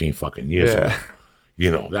was 15 fucking years ago. You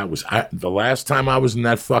know, that was... the last time I was in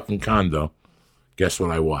that fucking condo, guess what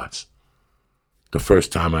I watched? The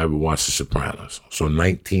first time I ever watched The Sopranos. So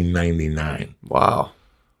 1999. Wow.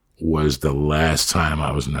 Was the last time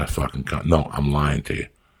I was in that fucking condo. No, I'm lying to you.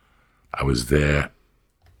 I was there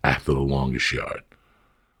after The Longest Yard.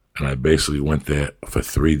 And I basically went there for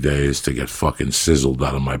 3 days to get fucking sizzled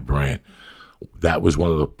out of my brain. That was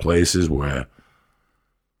one of the places where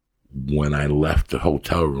when I left the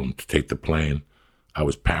hotel room to take the plane, I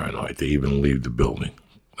was paranoid to even leave the building.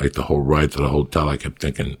 Like the whole ride to the hotel, I kept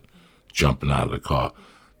thinking, jumping out of the car.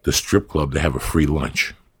 The strip club, they have a free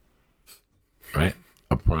lunch, right?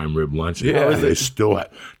 A prime rib lunch. Yeah, they still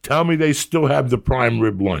have, tell me they still have the prime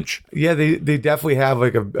rib lunch. Yeah, they definitely have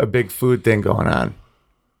like a big food thing going on.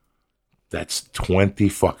 That's 20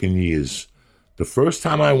 fucking years. The first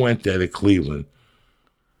time I went there to Cleveland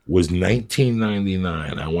was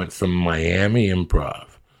 1999. I went from Miami Improv,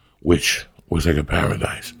 which was like a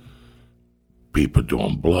paradise. People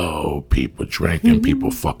doing blow, people drinking,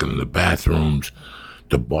 people fucking in the bathrooms.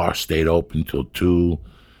 The bar stayed open till 2.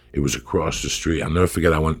 It was across the street. I'll never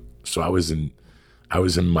forget. I was in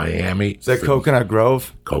Miami. Is that Coconut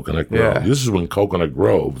Grove? Coconut Grove. Yeah. This is when Coconut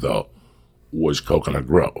Grove, though, was Coconut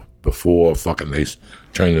Grove. Before fucking they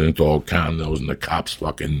turned it into all condos and the cops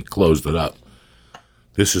fucking closed it up.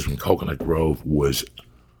 This is when Coconut Grove was,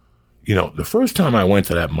 the first time I went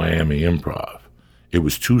to that Miami Improv, it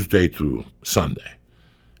was Tuesday through Sunday.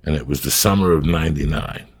 And it was the summer of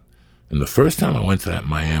 99. And the first time I went to that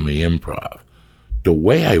Miami Improv, the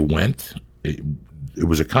way I went, it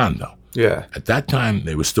was a condo. Yeah. At that time,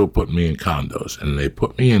 they were still putting me in condos. And they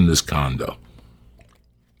put me in this condo.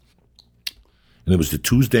 And it was the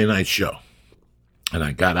Tuesday night show. And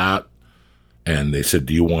I got out, and they said,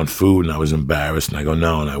 "Do you want food?" And I was embarrassed. And I go,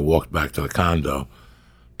 "No." And I walked back to the condo.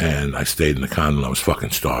 And I stayed in the condo, and I was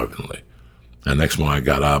fucking starving. And next morning, I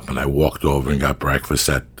got up, and I walked over and got breakfast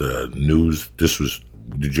at the News.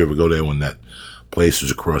 Did you ever go there when that place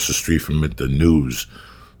was across the street from it? The News.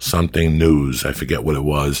 Something News. I forget what it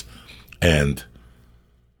was. And,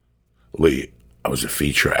 Lee, I was a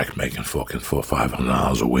feature act making fucking $400 or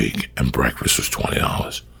 $500 a week, and breakfast was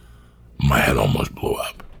 $20. My head almost blew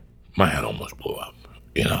up.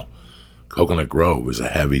 Coconut Grove was a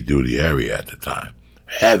heavy-duty area at the time.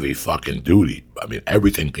 Heavy fucking duty. I mean,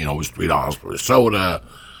 everything, was $3 for a soda.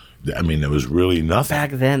 I mean, there was really nothing.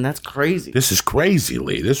 Back then, that's crazy. This is crazy,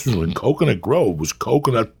 Lee. This was when Coconut Grove was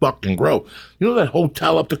Coconut fucking Grove. You know that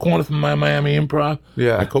hotel up the corner from my Miami Improv?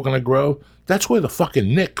 Yeah. At Coconut Grove? That's where the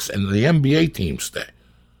fucking Knicks and the NBA teams stay.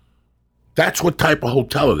 That's what type of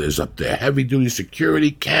hotel it is up there. Heavy-duty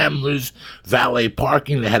security, cameras, valet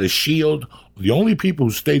parking. They had a shield. The only people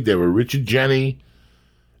who stayed there were Richard Jenny.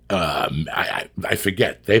 I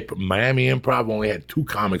forget. Miami Improv only had 2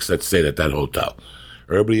 comics that stayed at that hotel.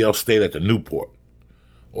 Everybody else stayed at the Newport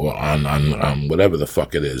or on whatever the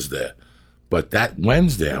fuck it is there. But that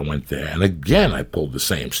Wednesday I went there, and again I pulled the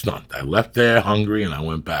same stunt. I left there hungry, and I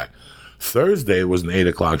went back. Thursday was an 8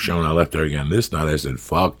 o'clock show, and I left there again. This night I said,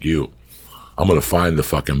 "Fuck you. I'm going to find the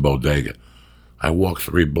fucking bodega." I walked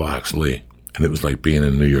 3 blocks, Lee, and it was like being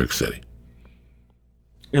in New York City.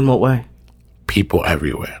 In what way? People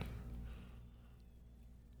everywhere.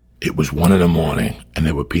 It was 1 a.m, and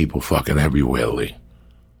there were people fucking everywhere, Lee.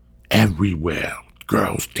 Everywhere.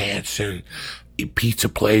 Girls dancing, pizza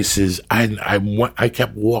places. I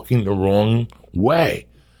kept walking the wrong way.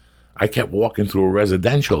 I kept walking through a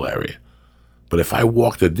residential area. But if I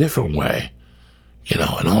walked a different way, and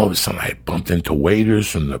all of a sudden I bumped into waiters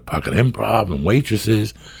from the fucking Improv and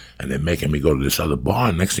waitresses, and they're making me go to this other bar.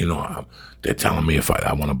 And next thing you know, they're telling me if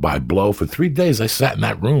I want to buy blow. For 3 days, I sat in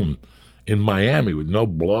that room in Miami with no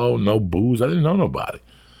blow, no booze. I didn't know nobody.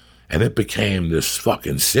 And it became this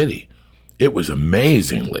fucking city. It was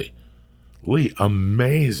amazing, Lee,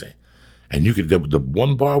 amazing. And you could, the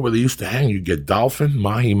one bar where they used to hang, you'd get dolphin,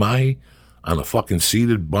 mahi-mahi, on a fucking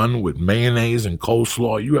seeded bun with mayonnaise and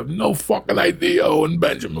coleslaw. You have no fucking idea, Owen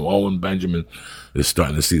Benjamin. Owen Benjamin is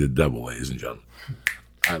starting to see the devil, ladies and gentlemen.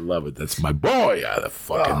 I love it. That's my boy out of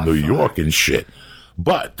fucking New York and shit.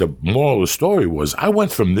 But the moral of the story was I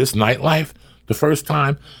went from this nightlife the first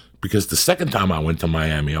time, because the second time I went to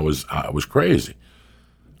Miami, I was crazy.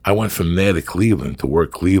 I went from there to Cleveland, to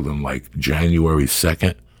work Cleveland like January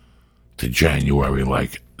 2nd to January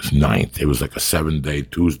 9th. It was like a 7-day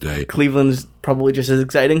Tuesday. Cleveland is probably just as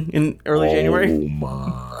exciting in early January. Oh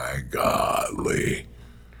my God, Lee.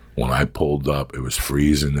 When I pulled up, it was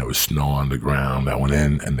freezing. There was snow on the ground. I went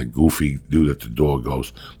in, and the goofy dude at the door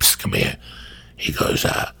goes, "Psst, come here." He goes,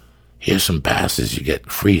 "Here's some passes. You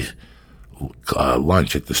get free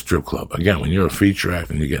lunch at the strip club." Again, when you're a feature act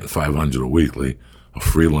and you're getting $500 a weekly, a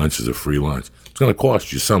free lunch is a free lunch. It's going to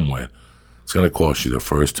cost you somewhere. It's going to cost you. The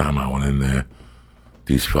first time I went in there,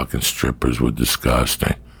 these fucking strippers were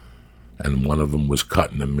disgusting. And one of them was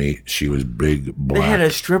cutting the meat. She was big, black. They had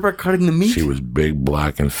a stripper cutting the meat? She was big,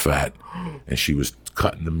 black, and fat. And she was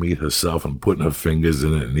cutting the meat herself and putting her fingers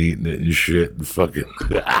in it and eating it and shit. And fucking...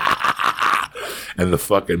 and the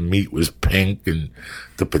fucking meat was pink. And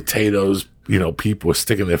the potatoes, people were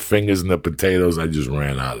sticking their fingers in the potatoes. I just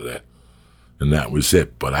ran out of there. and that was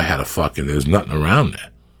it. But I had a fucking, there's nothing around there.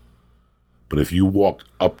 But if you walk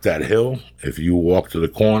up that hill, if you walk to the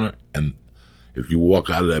corner, and if you walk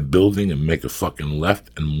out of that building and make a fucking left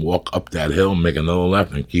and walk up that hill and make another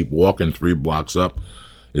left and keep walking 3 blocks up,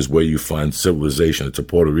 is where you find civilization. It's a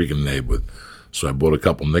Puerto Rican neighborhood. So I bought a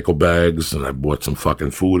couple nickel bags and I bought some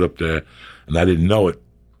fucking food up there. And I didn't know it.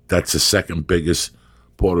 That's the second biggest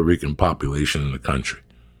Puerto Rican population in the country,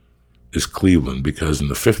 is Cleveland, because in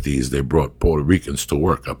the 50s they brought Puerto Ricans to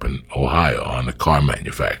work up in Ohio on the car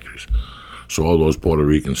manufacturers. So all those Puerto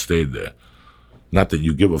Ricans stayed there. Not that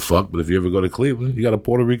you give a fuck, but if you ever go to Cleveland, you got a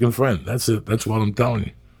Puerto Rican friend. That's it. That's what I'm telling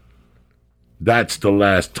you. That's the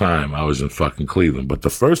last time I was in fucking Cleveland. But the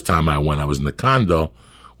first time I went, I was in the condo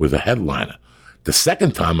with a headliner. The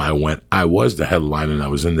second time I went, I was the headliner and I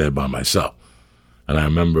was in there by myself. And I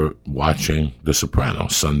remember watching The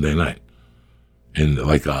Sopranos Sunday night. And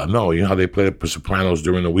like, no, you know how they play The Sopranos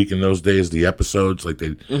during the week in those days, the episodes? Like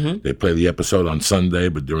they play the episode on Sunday,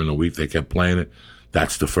 but during the week they kept playing it.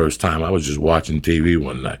 That's the first time. I was just watching TV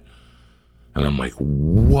one night. And I'm like,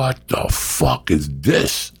 what the fuck is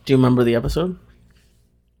this? Do you remember the episode?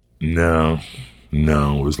 No.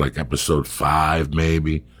 It was like episode 5,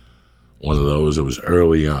 maybe. One of those. It was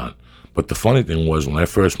early on. But the funny thing was, when I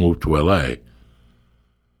first moved to L.A.,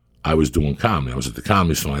 I was doing comedy. I was at the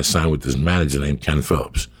Comedy Store, and I signed with this manager named Ken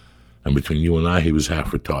Phillips. And between you and I, he was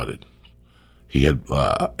half retarded. He had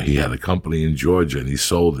a company in Georgia, and he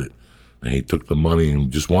sold it. And he took the money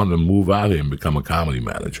and just wanted to move out here and become a comedy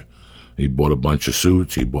manager. He bought a bunch of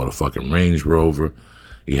suits. He bought a fucking Range Rover.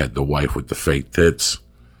 He had the wife with the fake tits.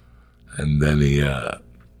 And then he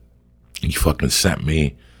fucking sent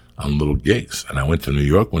me on little gigs. And I went to New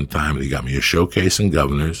York one time, and he got me a showcase in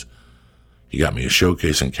Governors. He got me a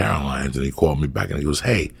showcase in Carolines, and he called me back, and he goes,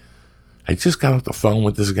 hey, I just got off the phone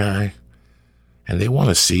with this guy, and they want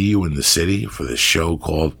to see you in the city for this show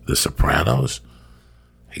called The Sopranos.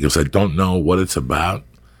 He goes, I don't know what it's about.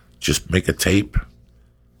 Just make a tape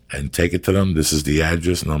and take it to them. This is the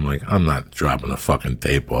address. And I'm like, I'm not dropping a fucking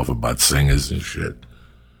tape off about singers and shit.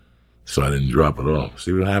 So I didn't drop it off.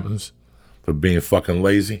 See what happens for being fucking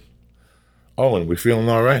lazy? Owen, we feeling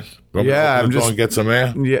all right? Yeah, I'm just going to get some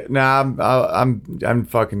air. Yeah, nah, I'm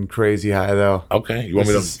fucking crazy high though. Okay,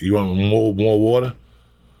 you want more water?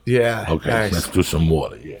 Yeah. Okay, thanks. let's do some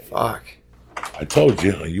water. Yeah. Fuck. I told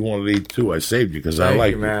you you wanted to eat too. I saved you because I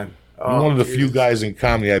like you, man. You're one of the few guys in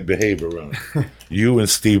comedy I behave around. You and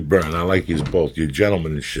Steve Byrne, I like you both. You're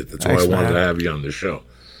gentlemen and shit. That's Thanks, why I wanted man. to have you on the show.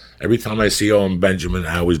 Every time I see Owen Benjamin,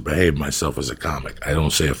 I always behave myself as a comic. I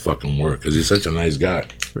don't say a fucking word because he's such a nice guy.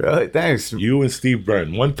 Really? Thanks. You and Steve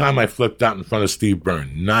Byrne. One time I flipped out in front of Steve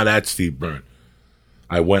Byrne, not at Steve Byrne.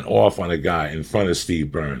 I went off on a guy in front of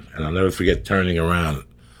Steve Byrne, and I'll never forget turning around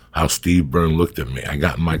how Steve Byrne looked at me. I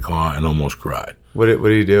got in my car and almost cried. What do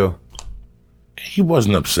you do? He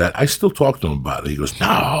wasn't upset. I still talked to him about it. He goes,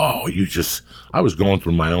 no, I was going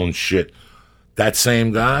through my own shit. That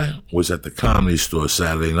same guy was at the Comedy Store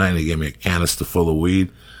Saturday night, and he gave me a canister full of weed,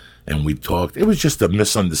 and we talked. It was just a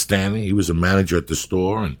misunderstanding. He was a manager at the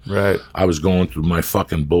store, and Right. I was going through my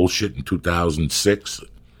fucking bullshit in 2006.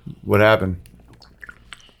 What happened?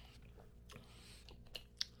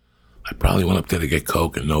 I probably went up there to get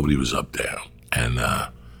coke, and nobody was up there. And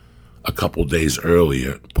a couple days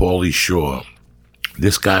earlier, Paulie Shore,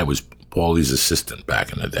 this guy was Paulie's assistant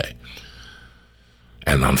back in the day.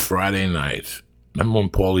 And on Friday night, remember when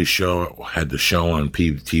Paulie Shore had the show on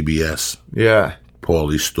TBS? Yeah.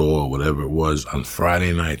 Paulie's Store, whatever it was. On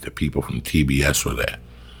Friday night, the people from TBS were there.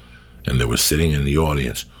 And they were sitting in the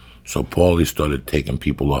audience. So Paulie started taking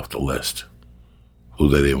people off the list who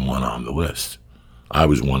they didn't want on the list. I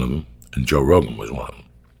was one of them, and Joe Rogan was one of them.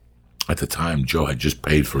 At the time, Joe had just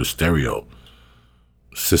paid for a stereo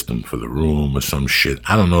system for the room or some shit.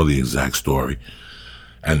 I don't know the exact story.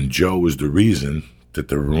 And Joe was the reason that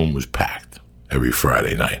the room was packed every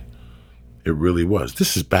Friday night. It really was.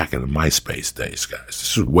 This is back in the MySpace days, guys.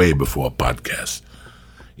 This was way before podcasts.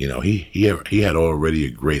 You know, he had already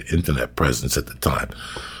a great internet presence at the time.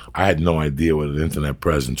 I had no idea what an internet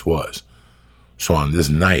presence was. So on this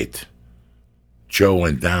night, Joe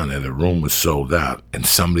went down there, the room was sold out, and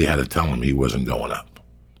somebody had to tell him he wasn't going up.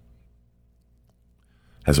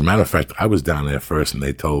 As a matter of fact, I was down there first, and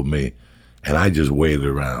they told me, and I just waited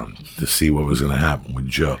around to see what was going to happen with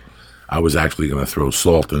Joe. I was actually going to throw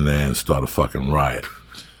salt in there and start a fucking riot.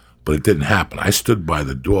 But it didn't happen. I stood by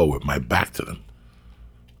the door with my back to them,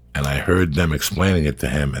 and I heard them explaining it to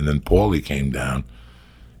him, and then Paulie came down,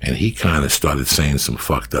 and he kind of started saying some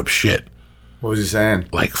fucked up shit. What was he saying?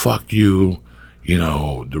 Like, fuck you. You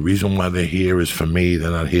know, the reason why they're here is for me. They're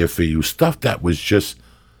not here for you. Stuff that was just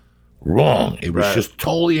wrong. It was Right. just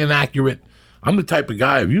totally inaccurate. I'm the type of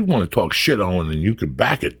guy, if you want to talk shit on and you can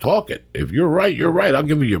back it, talk it. If you're right, you're right. I'll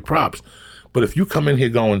give you your props. But if you come in here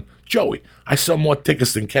going, Joey, I sell more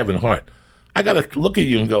tickets than Kevin Hart, I got to look at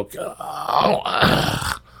you and go,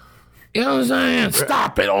 oh, you know what I'm saying?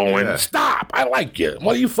 Stop it, Owen. Yeah. Stop. I like you.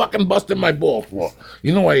 What are you fucking busting my ball for?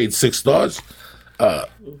 You know I ate 6 stars.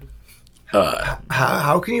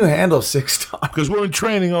 How can you handle 6 stars? Because we're in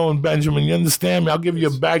training, Owen Benjamin. You understand me? I'll give you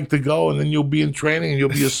a bag to go, and then you'll be in training, and you'll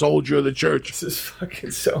be a soldier of the church. This is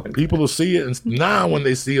fucking so. People will see it, and now when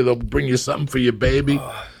they see you, they'll bring you something for your baby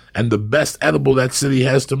and the best edible that city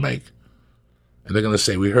has to make. And they're going to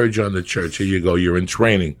say, we heard you on the church. Here you go. You're in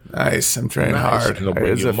training. Nice. I'm training Nice. hard. And they'll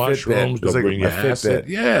bring It's you a mushrooms. Fitbit. It's They'll like bring you my acid. Fitbit.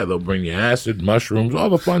 Yeah, they'll bring you acid, mushrooms, all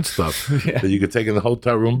the fun stuff that you can take in the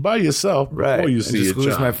hotel room by yourself Right. before you And see just your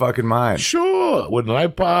lose child. my fucking mind. Sure, with an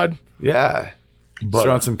iPod. Yeah. But,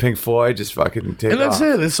 Throw on some Pink Floyd, just fucking take and that's off.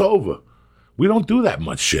 it. It's over. We don't do that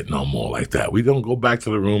much shit no more like that. We don't go back to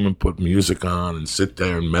the room and put music on and sit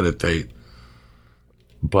there and meditate.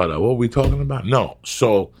 But what were we talking about? No.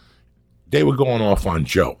 So they were going off on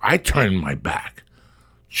Joe. I turned my back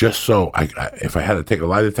just so if I had to take a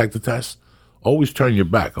lie detector test, always turn your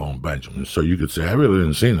back on Benjamin so you could say, I really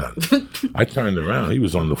didn't see nothing. I turned around. He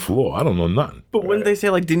was on the floor. I don't know nothing. But wouldn't they say,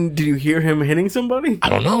 like, did you hear him hitting somebody? I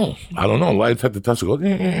don't know. Lie detector test will go,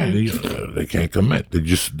 they can't commit. They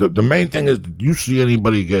just, the main thing is, did you see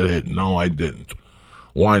anybody get hit? No, I didn't.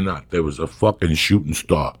 Why not? There was a fucking shooting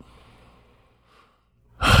star.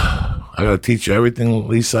 I got to teach you everything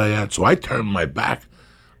Lisa I had. So I turned my back.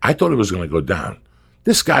 I thought it was going to go down.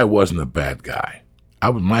 This guy wasn't a bad guy.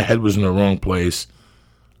 My head was in the wrong place.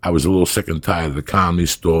 I was a little sick and tired of the Comedy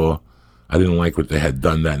Store. I didn't like what they had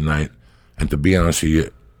done that night. And to be honest with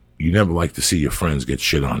you, you never like to see your friends get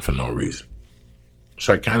shit on for no reason.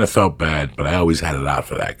 So I kind of felt bad, but I always had it out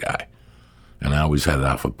for that guy. And I always had it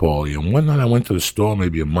out for Paulie. And one night I went to the store,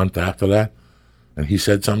 maybe a month after that, and he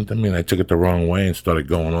said something to me, and I took it the wrong way and started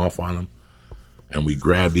going off on him. And we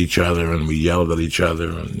grabbed each other, and we yelled at each other,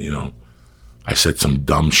 and, you know, I said some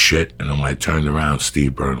dumb shit, and then when I turned around,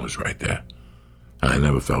 Steve Byrne was right there. And I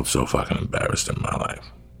never felt so fucking embarrassed in my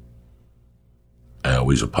life. I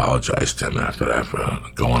always apologized to him after that for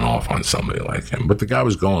going off on somebody like him. But the guy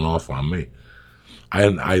was going off on me. I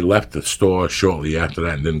left the store shortly after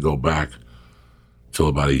that and didn't go back till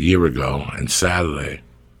about a year ago. And Saturday,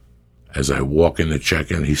 as I walk in to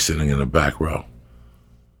check in, he's sitting in the back row.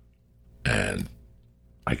 And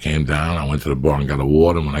I came down, I went to the bar and got a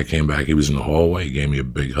water. When I came back, he was in the hallway. He gave me a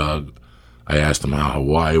big hug. I asked him how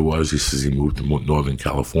Hawaii was. He says he moved to Northern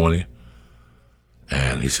California.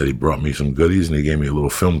 And he said he brought me some goodies, and he gave me a little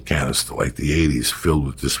film canister like the 80s filled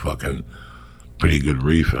with this fucking pretty good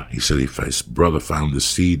reefer. He said his brother found the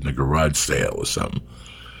seed in a garage sale or something.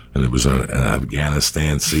 And it was an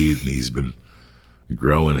Afghanistan seed, and he's been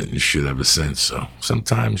growing it and shit ever since. So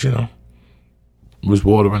sometimes, you know, it was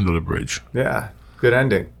water under the bridge. Yeah. Good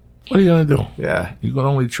ending. What are you going to do? Yeah. You can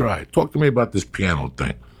only try. Talk to me about this piano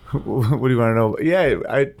thing. What do you want to know?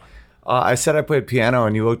 Yeah, I said I played piano,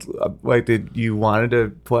 and you looked like you wanted to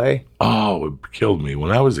play. Oh, it killed me.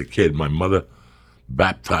 When I was a kid, my mother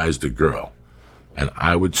baptized a girl, and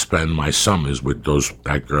I would spend my summers with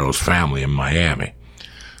that girl's family in Miami.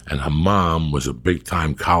 And her mom was a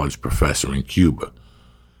big-time college professor in Cuba.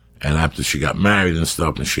 And after she got married and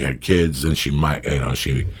stuff, and she had kids, then she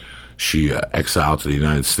exiled to the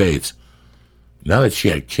United States. Now that she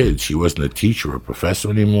had kids, she wasn't a teacher or a professor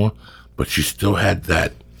anymore, but she still had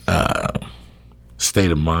that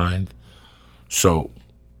state of mind. So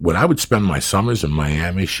when I would spend my summers in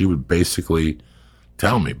Miami, she would basically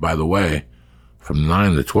tell me, by the way, from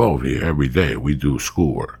 9 to 12 here every day, we do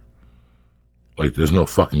schoolwork. Like, there's no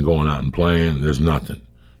fucking going out and playing. There's nothing.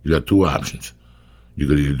 You got 2 options. You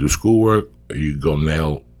could either do schoolwork or you could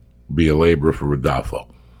go be a laborer for Rodolfo.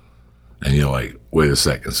 And you're like, wait a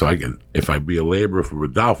second. So if I be a laborer for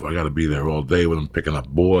Rodolfo, I got to be there all day with him picking up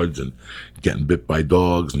boards and getting bit by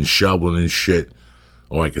dogs and shoveling and shit.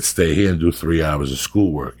 Or I could stay here and do 3 hours of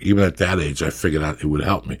schoolwork. Even at that age, I figured out it would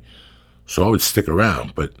help me. So I would stick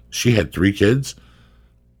around. But she had 3 kids.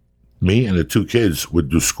 Me and the 2 kids would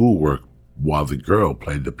do schoolwork while the girl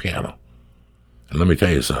played the piano. And let me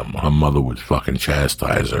tell you something. Her mother would fucking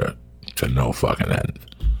chastise her to no fucking end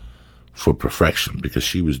for perfection, because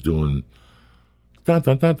she was doing dun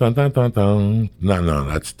dun dun dun dun dun dun. No,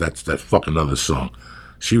 that's that fucking other song.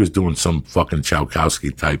 She was doing some fucking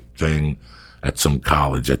Tchaikovsky type thing at some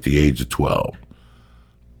college at the age of 12.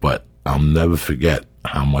 But I'll never forget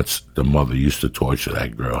how much the mother used to torture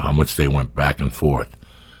that girl, how much they went back and forth.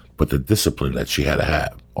 But the discipline that she had to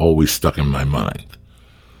have always stuck in my mind.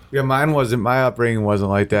 Yeah, mine wasn't. My upbringing wasn't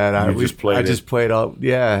like that. I just played I it? just played all.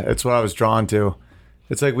 Yeah, it's what I was drawn to.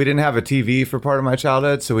 It's like we didn't have a TV for part of my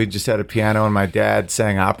childhood, so we just had a piano, and my dad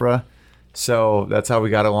sang opera. So that's how we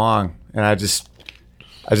got along, and I just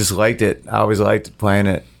liked it. I always liked playing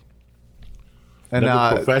it. And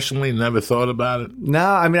Never professionally, never thought about it. no,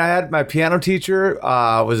 I mean, I had my piano teacher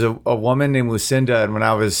was a woman named Lucinda, and when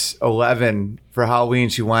I was 11 for Halloween,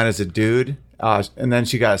 she went as a dude, and then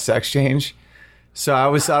she got a sex change. So I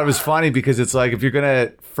always thought it was funny because it's like if you're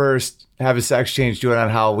gonna first have a sex change, do it on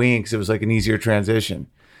Halloween because it was like an easier transition.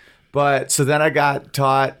 But so then I got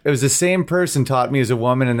taught. It was the same person taught me as a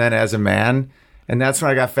woman and then as a man, and that's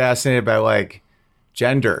when I got fascinated by like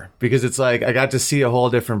gender because it's like I got to see a whole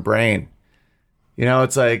different brain. You know,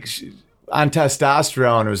 it's like on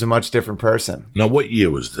testosterone, it was a much different person. Now, what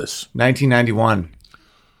year was this? 1991.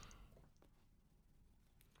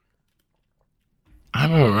 I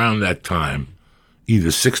remember around that time,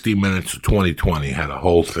 either 60 Minutes or 2020 had a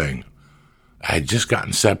whole thing. I had just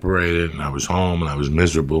gotten separated, and I was home, and I was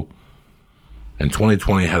miserable. And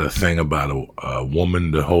 2020 had a thing about a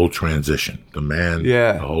woman, the whole transition, the man,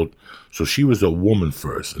 Yeah. the whole. So she was a woman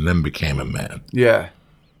first, and then became a man. Yeah.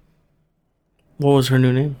 What was her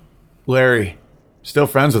new name? Larry. Still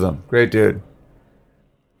friends with him. Great dude.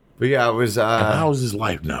 But yeah, it was. And how is his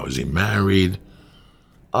life now? Is he married?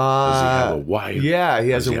 Does he have a wife? Yeah, he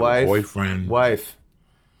has Does he a have wife. boyfriend. Wife.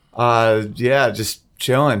 Yeah, just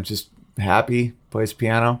chilling, just happy. Plays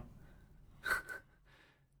piano.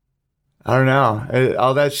 I don't know.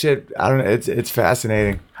 All that shit. I don't know. It's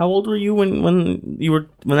fascinating. How old were you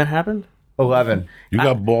when that happened? 11. You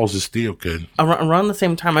got balls of steel, kid. Around the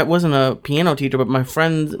same time, I wasn't a piano teacher, but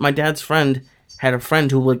my dad's friend had a friend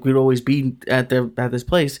who like we'd always be at this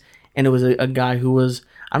place, and it was a guy who was,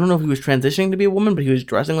 I don't know if he was transitioning to be a woman, but he was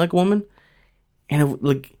dressing like a woman, and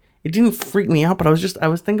it didn't freak me out, but I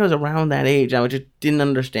think I was around that age. I just didn't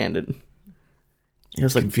understand it. It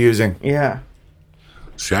was like, Confusing. yeah.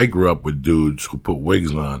 See, I grew up with dudes who put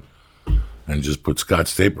wigs on and just put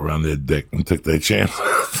Scotch tape around their dick and took their chance.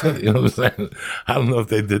 You know what I'm saying? I don't know if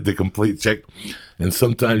they did the complete check. And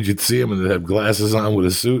sometimes you'd see them and they'd have glasses on with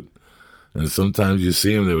a suit. And sometimes you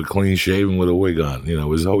see them, they were clean shaven with a wig on. You know, it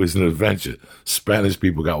was always an adventure. Spanish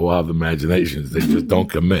people got wild imaginations. They just don't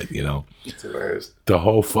commit, you know. It's hilarious. The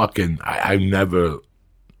whole fucking, I've never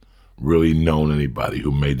really known anybody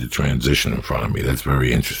who made the transition in front of me. That's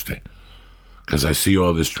very interesting. Because I see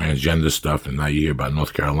all this transgender stuff, and now you hear about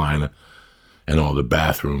North Carolina and all the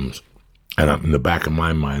bathrooms. And in the back of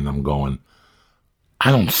my mind, I'm going,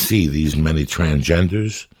 I don't see these many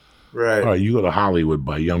transgenders. Right. All right, you go to Hollywood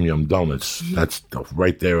by Yum Yum Donuts. That's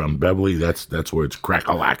right there on Beverly. That's where it's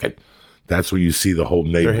crack-a-lackin'. That's where you see the whole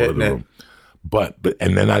neighborhood of hitting it. them. But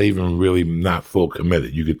and they're not even really not full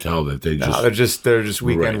committed. You could tell that they just They're just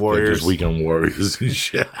weekend warriors. They're just weekend warriors and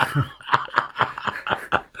shit.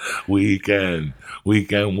 weekend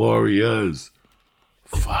warriors.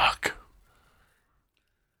 Fuck.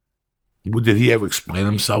 Did he ever explain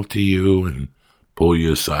himself to you and pull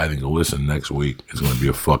you aside and go, listen, next week is going to be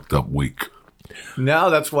a fucked up week?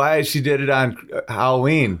 No, that's why she did it on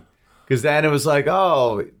Halloween. Because then it was like,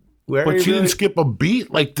 oh, where are But you she really? didn't skip a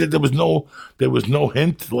beat. Like there was no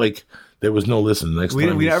hint. Like there was no listen. Next We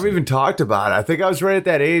time never even talked about it. I think I was right at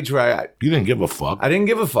that age where you didn't give a fuck. I didn't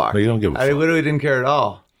give a fuck. No, you don't give a I fuck. literally didn't care at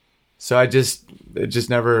all. So it just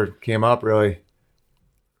never came up really.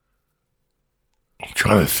 I'm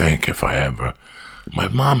trying to think if I ever. My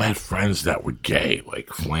mom had friends that were gay, like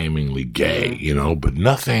flamingly gay, you know, but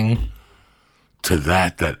nothing to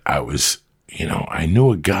that I was, you know, I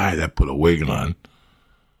knew a guy that put a wig on.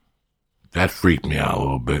 That freaked me out a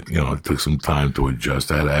little bit. You know, it took some time to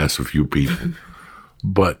adjust. I had to ask a few people.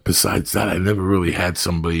 But besides that, I never really had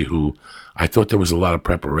somebody who, I thought there was a lot of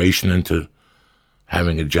preparation into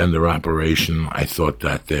having a gender operation. I thought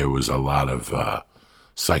that there was a lot of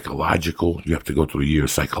psychological. You have to go through a year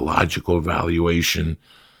of psychological evaluation.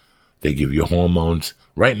 They give you hormones.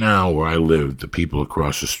 Right now, where I live, the people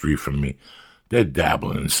across the street from me, they're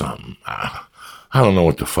dabbling in something. I don't know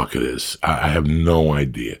what the fuck it is. I have no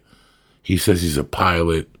idea. He says he's a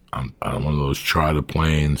pilot on one of those charter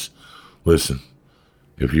planes. Listen,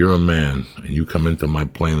 if you're a man and you come into my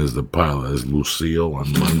plane as the pilot, as Lucille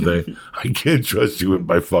on Monday, I can't trust you with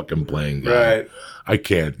my fucking plane, guy. Right. I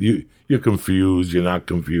can't. You're confused. You're not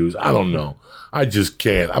confused. I don't know. I just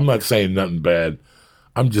can't. I'm not saying nothing bad.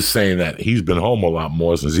 I'm just saying that he's been home a lot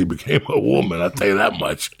more since he became a woman. I'll tell you that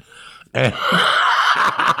much.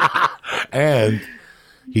 And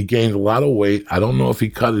he gained a lot of weight. I don't know if he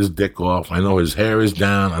cut his dick off. I know his hair is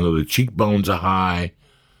down. I know the cheekbones are high.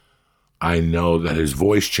 I know that his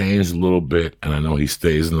voice changed a little bit, and I know he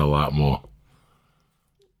stays in a lot more.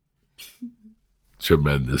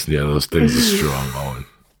 Tremendous. Yeah, those things are strong, Owen.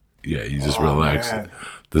 Yeah, you just relax. Man.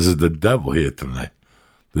 This is the devil here tonight.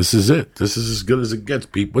 This is it. This is as good as it gets,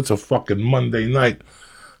 people. It's a fucking Monday night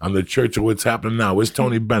on the Church of What's Happening Now. Where's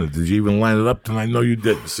Tony Bennett? Did you even line it up tonight? No, you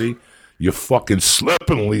didn't. See? You're fucking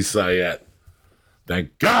slipping, Lisa Ayette.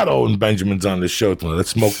 Thank God Owen Benjamin's on the show tonight.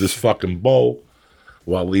 Let's smoke this fucking bowl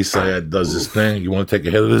while Lisa Ayette does this thing. You want to take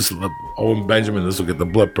a hit of this? Owen Benjamin, this will get the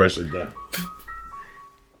blood pressure down.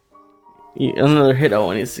 Another hit,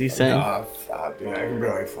 Owen, he's saying. Oh, fuck, dude, I can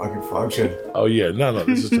barely fucking function. Oh, yeah. No.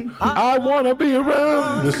 This is... I want to be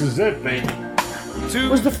around. This is it, man.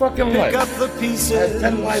 Where's the fucking light? Pick up the pieces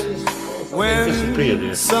 10 lighters.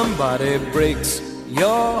 when somebody breaks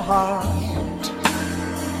your heart.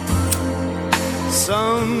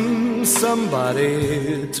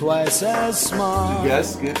 Somebody twice as smart. You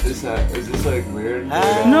guys get this? Is this like weird?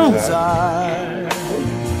 No.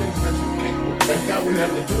 Thank God we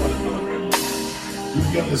have the door. You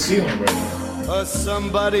get the ceiling right now.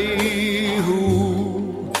 Somebody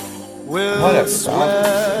who will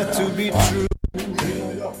swear to be true.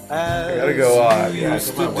 I gotta go on.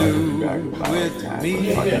 Used to do with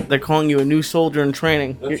me. They're calling you a new soldier in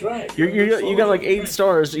training. That's right. You got like 8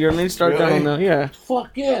 stars. You're an 8-star Really? down now. Yeah.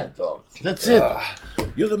 Fuck yeah, dog. That's it.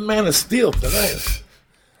 You're the man of steel tonight.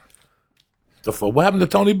 What happened to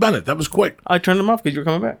Tony Bennett? That was quick. I turned him off because you were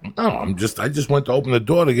coming back. No, I just went to open the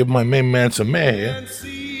door to give my main man some air here.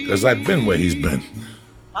 Because I've been where he's been.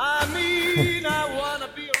 I mean, I wanna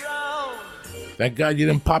be around. Thank God you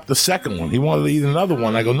didn't pop the second one. He wanted to eat another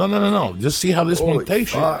one. I go, no. Just see how this one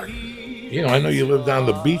takes you. You know, I know you live down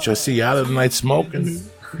the beach. I see you out of the night smoking.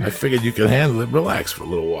 I figured you could handle it. Relax for a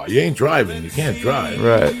little while. You ain't driving. You can't drive.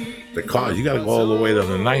 Right. The car, you got to go all the way to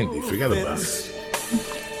the 90. Forget about it.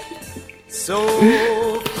 So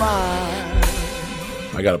fine.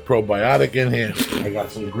 I got a probiotic in here. I got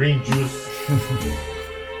some green juice.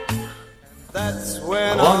 That's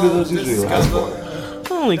when How long do those usually last for?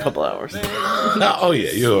 Only a couple hours. Oh,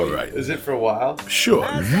 yeah, you're all right. Is it for a while? Sure.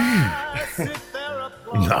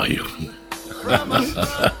 No, you.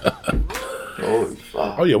 Holy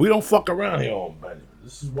fuck. Oh, yeah, we don't fuck around here, old man.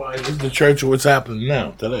 This is the Church of What's Happening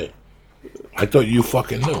Now, today. I thought you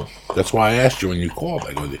fucking knew. That's why I asked you when you called.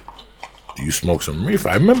 I go, do you smoke some reefer?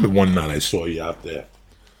 I remember one night I saw you out there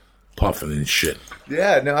puffing and shit.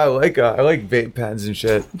 Yeah, no, I like vape pens and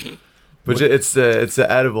shit. But it's the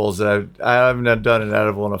edibles that I haven't done an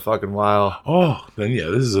edible in a fucking while. Oh, then yeah,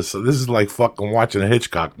 this is like fucking watching a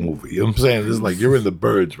Hitchcock movie. You know what I'm saying? This is like you're in the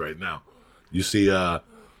birds right now. You see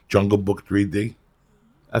Jungle Book 3D?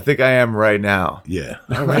 I think I am right now. Yeah.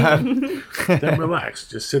 All right. Then relax.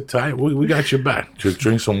 Just sit tight. We got your back. Just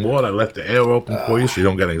drink some water. Let the air open for you so you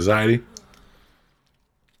don't get anxiety.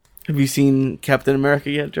 Have you seen Captain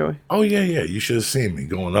America yet, Joey? Oh, yeah. You should have seen me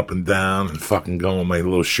going up and down and fucking going with my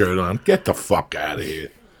little shirt on. Get the fuck out of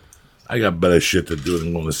here. I got better shit to do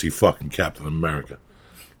than going to see fucking Captain America.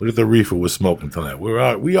 Look at the reefer we're smoking tonight.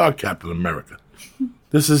 We are Captain America.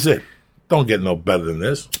 This is it. Don't get no better than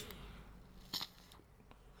this.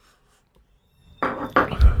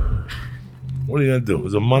 What are you going to do?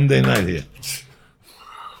 It's a Monday night here.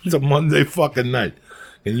 It's a Monday fucking night.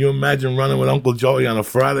 Can you imagine running with Uncle Joey on a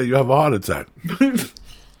Friday? You have a heart attack.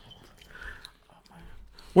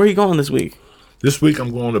 Where are you going this week? This week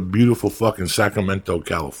I'm going to beautiful fucking Sacramento,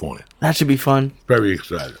 California. That should be fun. Very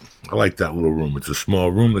excited. I like that little room. It's a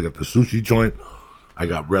small room. They got the sushi joint. I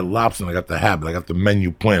got Red Lobster and I got the Habit. I got the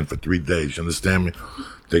menu planned for 3 days. You understand me?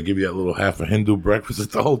 They give you that little half a Hindu breakfast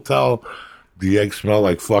at the hotel. The eggs smell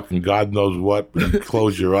like fucking God knows what. But you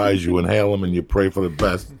close your eyes, you inhale them, and you pray for the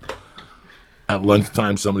best. At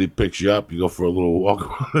lunchtime, somebody picks you up. You go for a little walk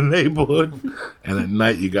around the neighborhood. And at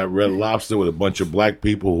night, you got Red Lobster with a bunch of black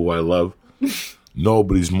people who I love.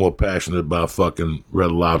 Nobody's more passionate about fucking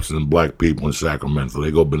Red Lobster than black people in Sacramento.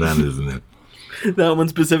 They go bananas in it. That one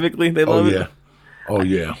specifically, they love it. Oh,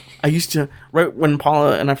 yeah. I used to, right when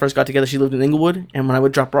Paula and I first got together, she lived in Inglewood. And when I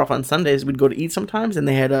would drop her off on Sundays, we'd go to eat sometimes. And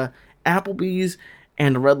they had Applebee's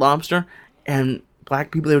and a Red Lobster. And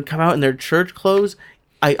black people, they would come out in their church clothes.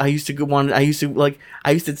 I used to go on. I used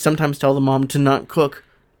to sometimes tell the mom to not cook,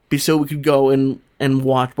 so we could go and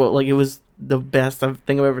watch. But like it was the best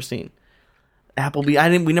thing I've ever seen.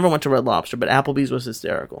 Applebee. We never went to Red Lobster, but Applebee's was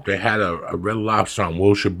hysterical. They had a Red Lobster on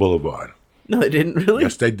Wilshire Boulevard. No, they didn't really.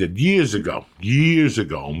 Yes, they did years ago.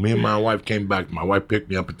 Me and my wife came back. My wife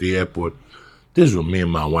picked me up at the airport. This is when me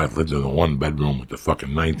and my wife lived in a 1-bedroom with the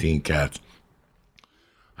fucking 19 cats.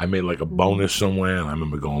 I made like a bonus somewhere, and I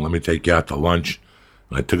remember going, "Let me take you out to lunch."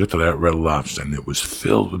 I took it to that Red Lobster, and it was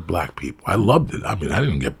filled with black people. I loved it. I mean, I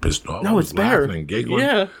didn't get pissed off. No, I was it's better. laughing and giggling.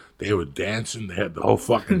 Yeah. They were dancing. They had the whole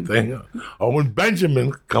fucking thing. Owen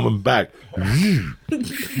Benjamin coming back.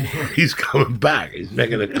 He's coming back. He's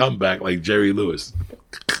making a comeback like Jerry Lewis.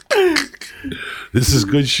 This is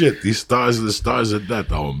good shit. These stars are the stars of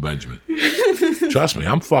death, Owen Benjamin. Trust me,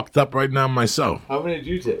 I'm fucked up right now myself. How many did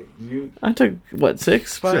you take? I took, what,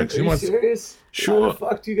 6? 5? 6. You want- serious? Sure. How the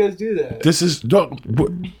fuck do you guys do that? This is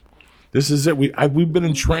this is it. We've been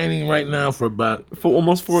in training right now for about For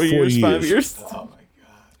almost 4 years, 5 years. Oh my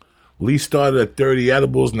god. Lee started at 30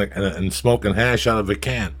 edibles and smoking hash out of a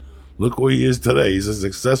can. Look where he is today. He's a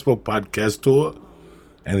successful podcaster,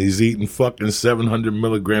 and he's eating fucking 700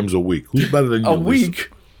 milligrams a week. Who's better than you? A Lisa?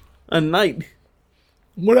 week. A night.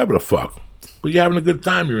 Whatever the fuck. But you're having a good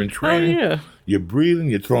time. You're in training. yeah. You're breathing.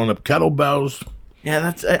 You're throwing up kettlebells.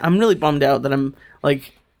 Yeah, I'm really bummed out that I'm,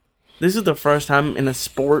 like, this is the first time in a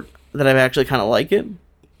sport that I've actually kind of like it.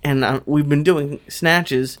 And we've been doing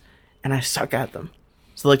snatches, and I suck at them.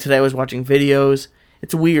 So, like, today I was watching videos.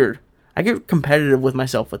 It's weird. I get competitive with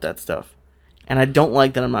myself with that stuff. And I don't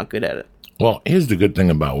like that I'm not good at it. Well, here's the good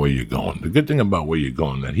thing about where you're going. The good thing about where you're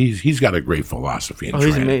going, that he's got a great philosophy in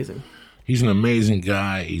training. He's amazing. He's an amazing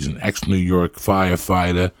guy. He's an ex-New York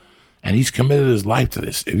firefighter, and he's committed his life to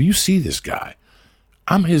this. If you see this guy,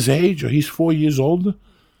 I'm his age, or he's 4 years older,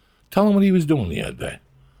 tell him what he was doing the other day.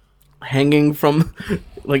 Hanging from,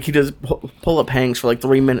 like, he does pull-up hangs for, like,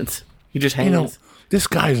 3 minutes. He just hangs. You know, this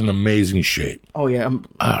guy's in amazing shape. Oh, yeah.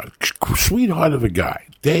 Sweetheart of a guy.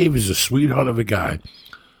 Dave is a sweetheart of a guy,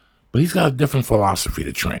 but he's got a different philosophy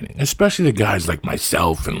to training, especially the guys like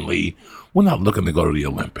myself and Lee. We're not looking to go to the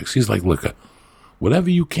Olympics. He's like, look, whatever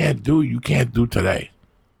you can't do today.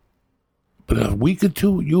 But in a week or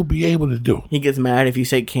two, you'll be able to do. He gets mad if you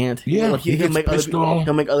say can't. Yeah, Like, he gets pissed off.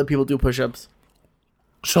 He'll make other people do push-ups.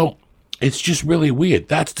 So it's just really weird.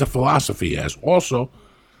 That's the philosophy he has. Also,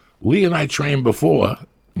 Lee and I trained before.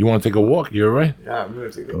 You want to take a walk? You all right? Yeah, I'm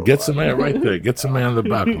going to go. Get some air right there. Get some air on the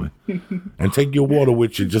balcony. And take your water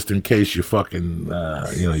with you just in case you fucking,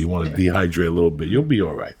 you want to dehydrate a little bit. You'll be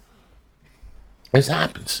all right. This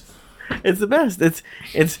happens. It's the best.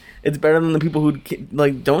 It's better than the people who,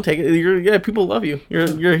 like, don't take it. People love you.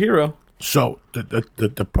 You're a hero. So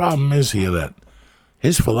the problem is here that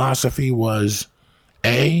his philosophy was,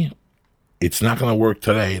 A, it's not going to work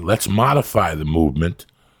today. Let's modify the movement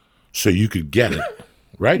so you could get it.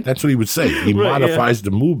 Right? That's what he would say. He modifies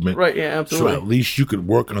the movement. Right, yeah, absolutely. So at least you could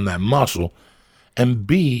work on that muscle. And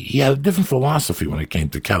B, he had a different philosophy when it came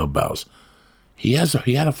to kettlebells. He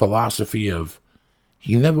had a philosophy of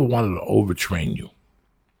he never wanted to overtrain you.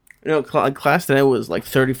 You know, class today was like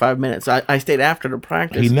 35 minutes. I stayed after the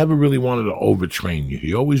practice. He never really wanted to overtrain you.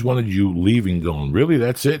 He always wanted you leaving going, really,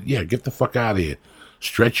 that's it? Yeah, get the fuck out of here.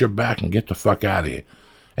 Stretch your back and get the fuck out of here.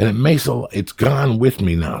 And it's gone with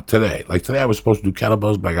me now today. Like today I was supposed to do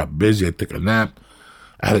kettlebells, but I got busy. I took a nap.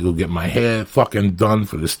 I had to go get my hair fucking done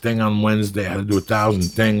for this thing on Wednesday. I had to do 1,000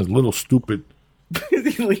 things. Little stupid.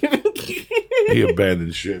 Is he leaving? He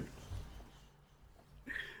abandoned shit.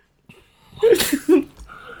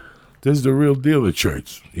 This is the real deal at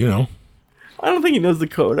church, you know. I don't think he knows the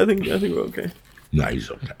code. I think we're okay. Nah, he's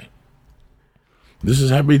okay. This is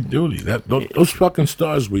heavy duty. Those fucking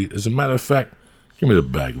stars, as a matter of fact, give me the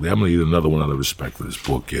bag. I'm going to eat another one out of respect for this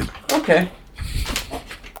poor kid. Okay.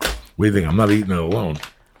 What do you think? I'm not eating it alone.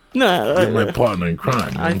 No, You're my partner in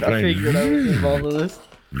crime. I figured I was involved in this.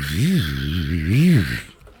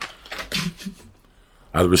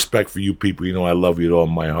 Out of respect for you people, you know I love you with all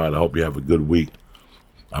my heart. I hope you have a good week.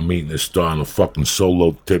 I'm eating this star on a fucking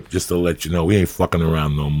solo tip just to let you know we ain't fucking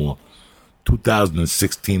around no more.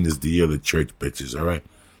 2016 is the year of the church, bitches, all right?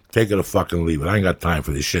 Take it or fucking leave it. I ain't got time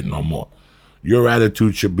for this shit no more. Your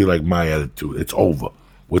attitude should be like my attitude. It's over.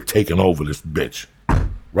 We're taking over this bitch.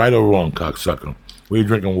 Right or wrong, cocksucker? What are you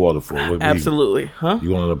drinking water for? Absolutely. Huh?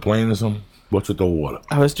 You on a plane or something? What's with the water?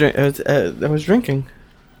 I was drinking.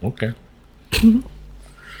 Okay.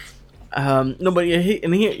 No, but yeah,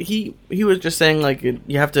 he was just saying like you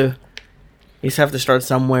just have to start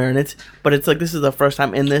somewhere, and it's like this is the first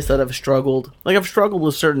time in this that I've struggled. Like I've struggled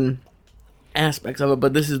with certain aspects of it,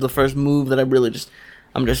 but this is the first move that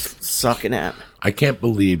I'm just sucking at. I can't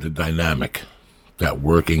believe the dynamic that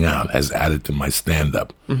working out has added to my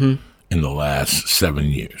stand-up in the last 7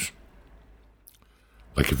 years.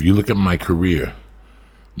 Like if you look at my career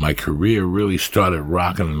really started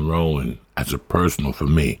rocking and rolling as a personal for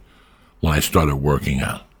me when I started working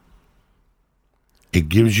out. It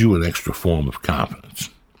gives you an extra form of confidence.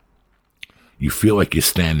 You feel like you're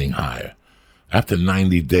standing higher. After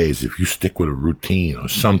 90 days, if you stick with a routine or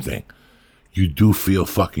something, you do feel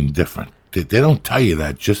fucking different. They don't tell you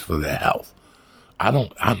that just for their health.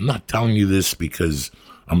 I'm not telling you this because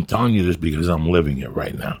I'm telling you this because I'm living it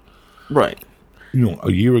right now. Right. You know,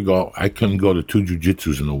 a year ago, I couldn't go to 2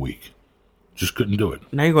 jujitsus in a week. Just couldn't do it.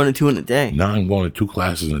 Now you're going to 2 in a day. Now I'm going to 2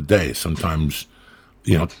 classes in a day. Sometimes,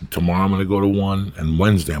 you know, tomorrow I'm going to go to 1, and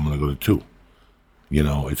Wednesday I'm going to go to 2. You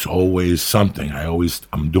know, it's always something.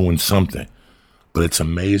 I'm doing something. But it's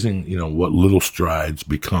amazing, you know, what little strides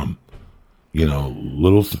become. You know,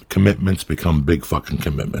 little commitments become big fucking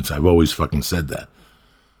commitments. I've always fucking said that.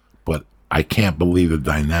 But I can't believe the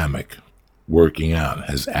dynamic working out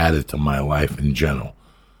has added to my life in general.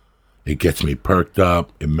 It gets me perked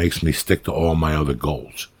up. It makes me stick to all my other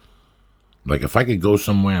goals. Like if I could go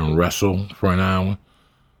somewhere and wrestle for an hour,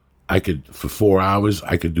 for 4 hours,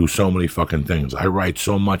 I could do so many fucking things. I write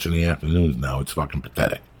so much in the afternoons now, it's fucking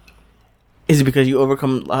pathetic. Is it because you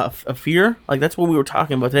overcome a fear? Like that's what we were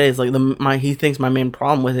talking about today. Is like he thinks my main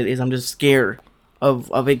problem with it is I'm just scared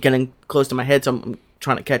of it getting close to my head, so I'm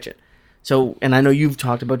trying to catch it. So, and I know you've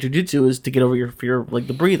talked about jujitsu is to get over your fear of like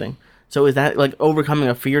the breathing. So is that like overcoming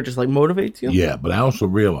a fear just like motivates you? Yeah, but I also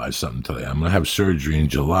realized something today. I'm gonna have surgery in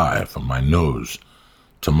July for my nose.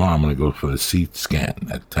 Tomorrow I'm gonna go for a CT scan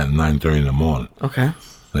at 9:30 in the morning. Okay.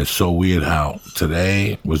 And it's so weird how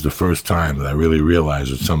today was the first time that I really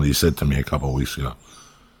realized what somebody said to me a couple of weeks ago,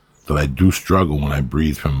 that I do struggle when I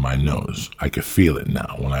breathe from my nose. I can feel it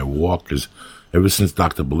now. When I walk, because ever since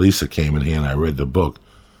Dr. Belisa came in here and I read the book,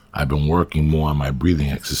 I've been working more on my breathing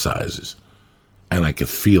exercises. And I can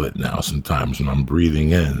feel it now sometimes when I'm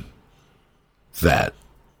breathing in that,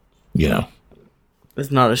 you know.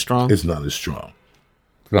 It's not as strong. It's not as strong.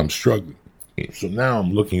 But I'm struggling. So now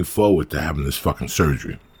I'm looking forward to having this fucking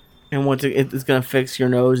surgery. And once it's going to fix your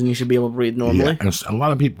nose and you should be able to breathe normally? Yeah, and a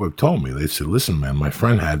lot of people have told me, they said, listen, man, my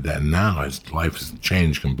friend had that and now his life has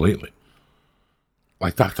changed completely.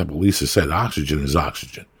 Like Dr. Belisa said, oxygen is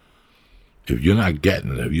oxygen. If you're not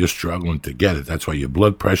getting it, if you're struggling to get it, that's why your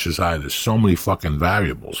blood pressure's high. There's so many fucking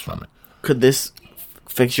variables from it. Could this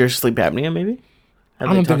fix your sleep apnea, maybe? I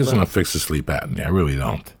don't think it's going to fix the sleep apnea. I really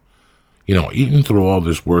don't. You know, even through all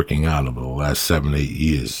this working out over the last 7-8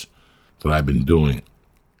 years that I've been doing,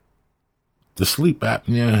 the sleep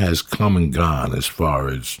apnea has come and gone as far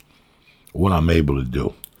as what I'm able to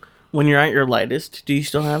do. When you're at your lightest, do you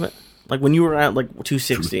still have it? Like when you were at like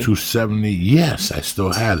 260? 270, yes, I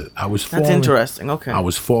still had it. That's interesting, okay. I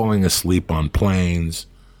was falling asleep on planes.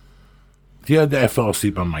 The other day I fell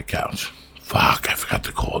asleep on my couch. Fuck, I forgot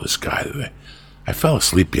to call this guy today. I fell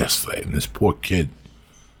asleep yesterday, and this poor kid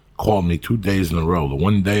called me 2 days in a row. The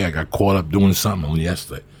one day I got caught up doing something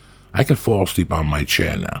yesterday. I can fall asleep on my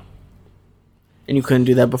chair now. And you couldn't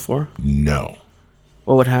do that before? No.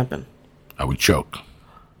 What would happen? I would choke.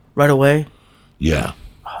 Right away? Yeah.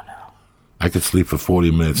 Oh, no. I could sleep for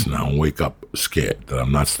 40 minutes now and wake up scared that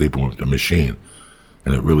I'm not sleeping with the machine.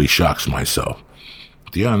 And it really shocks myself.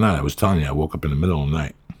 The other night, I was telling you, I woke up in the middle of the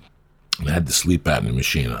night and I had the sleep apnea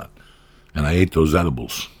machine on. And I ate those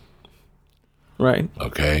edibles. Right.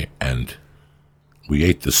 Okay? And we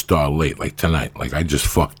ate the star late, like tonight. Like I just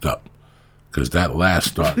fucked up. Because that last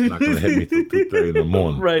star is not going to hit me till 2:30 in the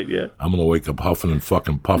morning. Right, yeah. I'm going to wake up huffing and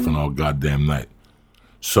fucking puffing all goddamn night.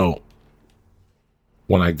 So,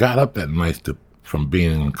 when I got up that night from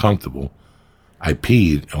being uncomfortable, I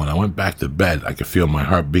peed, and when I went back to bed, I could feel my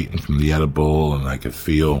heart beating from the edible, and I could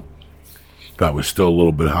feel that I was still a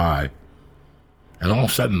little bit high. And all of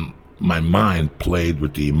a sudden, my mind played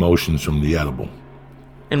with the emotions from the edible.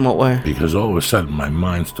 In what way? Because all of a sudden, my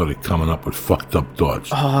mind started coming up with fucked up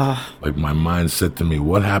thoughts. Like my mind said to me,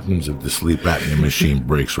 what happens if the sleep apnea machine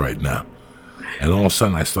breaks right now? And all of a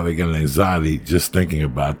sudden, I started getting anxiety just thinking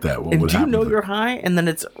about that. What and would do you happen know you're high and then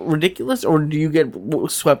it's ridiculous, or do you get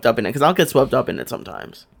swept up in it? Because I'll get swept up in it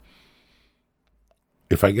sometimes.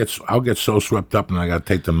 I'll get so swept up and I got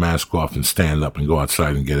to take the mask off and stand up and go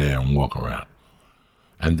outside and get air and walk around.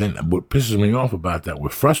 And then what pisses me off about that,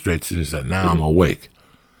 what frustrates me is that now I'm awake.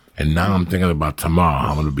 And now I'm thinking about tomorrow.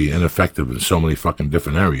 I'm going to be ineffective in so many fucking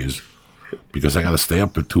different areas because I got to stay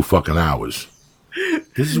up for 2 fucking hours.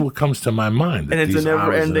 This is what comes to my mind. And it's a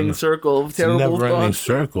never-ending circle of terrible thoughts. It's a never-ending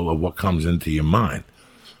circle of what comes into your mind.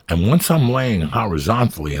 And once I'm laying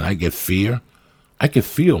horizontally and I get fear, I can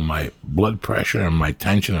feel my blood pressure and my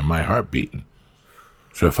tension and my heart beating.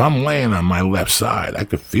 So if I'm laying on my left side, I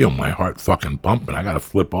could feel my heart fucking pumping. I got to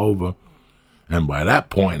flip over. And by that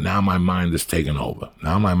point, now my mind is taking over.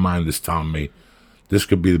 Now my mind is telling me this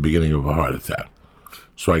could be the beginning of a heart attack.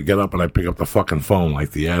 So I get up and I pick up the fucking phone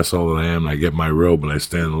like the asshole that I am. And I get my robe and I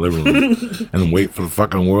stand in the living room and wait for the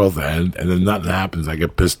fucking world to end. And then nothing happens. I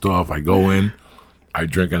get pissed off. I go in. I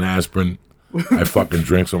drink an aspirin. I fucking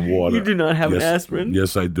drink some water. You do not have an Yes, aspirin?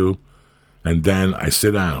 Yes, I do. And then I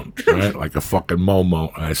sit down, right, like a fucking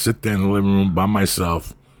Momo. And I sit there in the living room by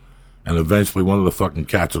myself. And eventually one of the fucking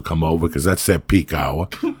cats will come over because that's their peak hour.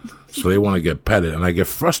 So they want to get petted. And I get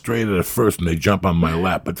frustrated at first when they jump on my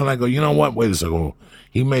lap. But then I go, you know what? Wait a second.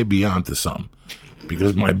 He may be onto something.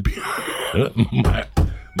 Because by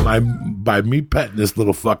me petting this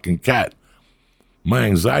little fucking cat, my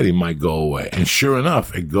anxiety might go away. And sure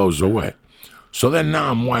enough, it goes away. So then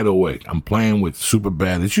now I'm wide awake. I'm playing with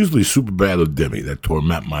Superbad. It's usually Superbad or Dimmy that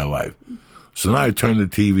torment my life. So now I turn the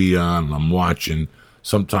TV on and I'm watching.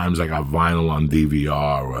 Sometimes I got vinyl on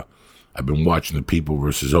DVR. Or I've been watching The People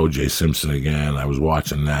versus O.J. Simpson again. I was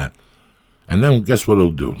watching that. And then guess what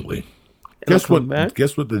it'll do, Lee? Guess what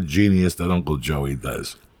the genius that Uncle Joey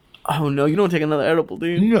does? Oh, no, you don't take another edible, do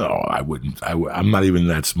you? No, I wouldn't. I'm not even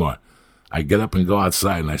that smart. I get up and go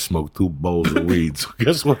outside and I smoke 2 bowls of weed. So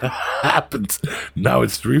guess what happens? Now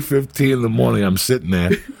it's 3:15 in the morning. I'm sitting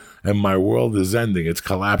there and my world is ending. It's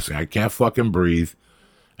collapsing. I can't fucking breathe.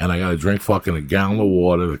 And I got to drink fucking a gallon of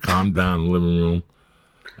water to calm down in the living room.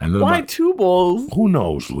 And then Why 2 bowls? Who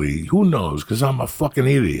knows, Lee? Who knows? Because I'm a fucking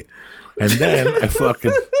idiot. And then I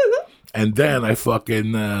fucking... I think 3 in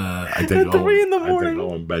the morning. I think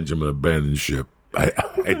Owen Benjamin abandoned ship. I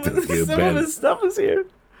think he Some of his stuff is here.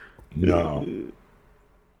 No,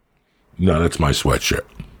 that's my sweatshirt.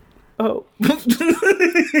 Oh.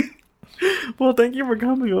 Well, thank you for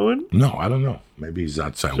coming, Owen. No, I don't know. Maybe he's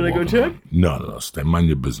outside. Should I go walking check? around. No. Stay, mind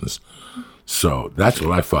your business. So that's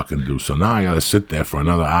what I fucking do. So now I got to sit there for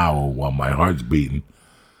another hour while my heart's beating.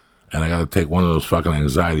 And I got to take one of those fucking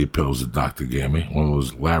anxiety pills the doctor gave me, one of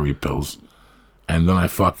those Larry pills. And then I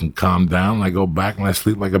fucking calm down, and I go back, and I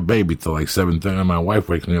sleep like a baby till like 7:30, and my wife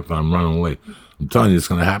wakes me up, and I'm running late. I'm telling you, it's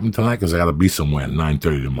going to happen tonight because I got to be somewhere at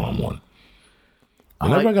 9:30 tomorrow morning.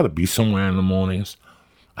 Whenever I got to be somewhere in the mornings,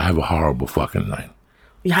 I have a horrible fucking night.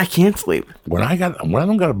 Yeah, I can't sleep. When I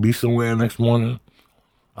don't got to be somewhere next morning,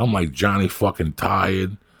 I'm like Johnny fucking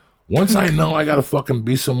tired. Once I know I got to fucking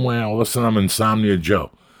be somewhere, all of a sudden I'm Insomnia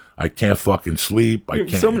Joe. I can't fucking sleep. I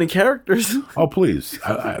can't. So many characters. Oh, please.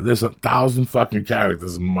 There's 1,000 fucking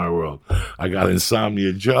characters in my world. I got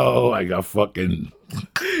Insomnia Joe. I got fucking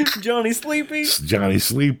Johnny Sleepy. Johnny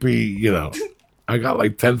Sleepy. You know, I got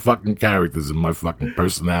like 10 fucking characters in my fucking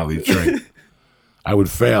personality trait. I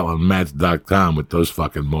would fail on Match.com with those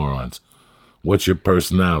fucking morons. What's your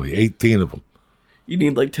personality? 18 of them. You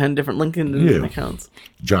need like 10 different LinkedIn accounts.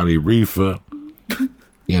 Johnny Reefer.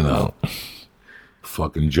 You know.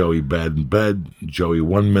 Fucking Joey Bad in Bed, Joey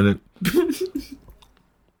 1 minute.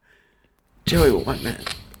 Joey 1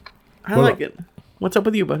 minute. I like it. What's up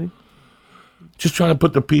with you, buddy? Just trying to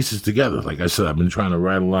put the pieces together. Like I said, I've been trying to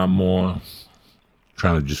write a lot more.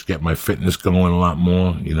 Trying to just get my fitness going a lot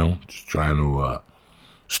more, you know. Just trying to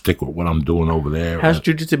stick with what I'm doing over there. How's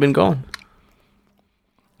jiu-jitsu been going?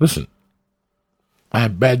 Listen, I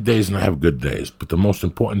have bad days and I have good days. But the most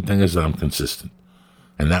important thing is that I'm consistent.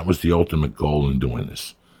 And that was the ultimate goal in doing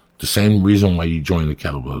this. The same reason why you joined the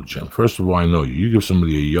kettlebell gym. First of all, I know you. You give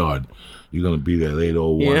somebody a yard, you're going to be there at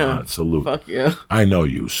 8:01. Yeah. Salute. Fuck yeah. I know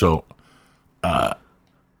you. So,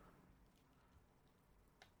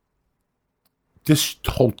 this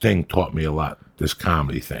whole thing taught me a lot, this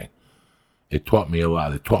comedy thing. It taught me a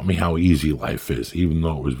lot. It taught me how easy life is, even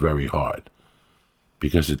though it was very hard.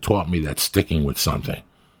 Because it taught me that sticking with something.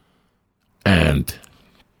 And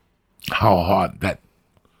how hard that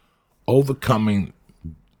overcoming,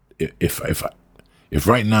 if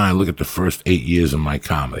right now I look at the first 8 years of my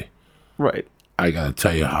comedy, Right. I got to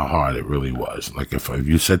tell you how hard it really was. Like if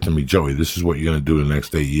you said to me, Joey, this is what you're going to do the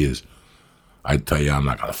next 8 years, I'd tell you I'm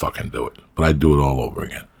not going to fucking do it. But I'd do it all over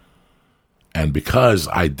again. And because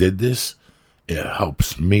I did this, it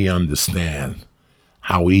helps me understand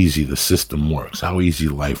how easy the system works, how easy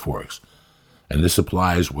life works. And this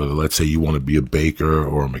applies whether, let's say, you want to be a baker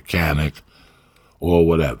or a mechanic or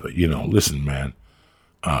whatever. You know, listen, man.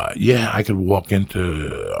 I could walk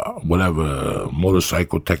into whatever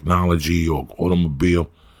motorcycle technology or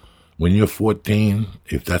automobile. When you're 14,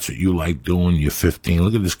 if that's what you like doing, you're 15.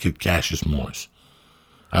 Look at this kid, Cassius Morris.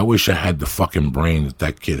 I wish I had the fucking brain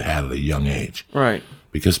that kid had at a young age. Right.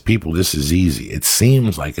 Because people, this is easy. It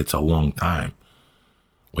seems like it's a long time.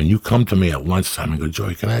 When you come to me at lunchtime and go,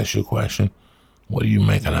 Joey, can I ask you a question? What do you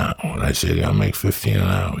make an hour? And I say, I make 15 an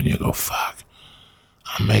hour. And you go, fuck,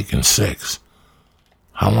 I'm making 6.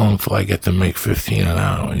 How long till I get to make 15 an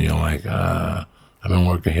hour? And you're like, I've been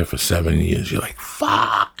working here for 7 years. You're like,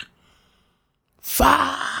 fuck.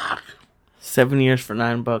 7 years for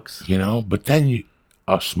 $9. You know, but then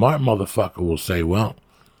a smart motherfucker will say, well,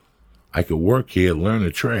 I could work here, learn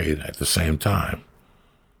a trade at the same time.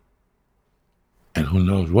 And who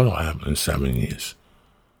knows what will happen in 7 years.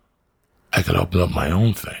 I could open up my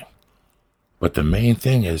own thing. But the main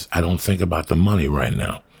thing is I don't think about the money right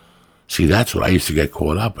now. See, that's what I used to get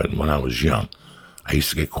caught up in when I was young. I used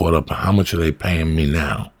to get caught up in how much are they paying me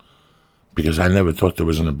now? Because I never thought there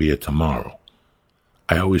was going to be a tomorrow.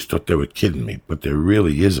 I always thought they were kidding me, but there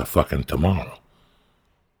really is a fucking tomorrow.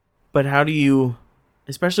 But how do you,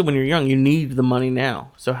 especially when you're young, you need the money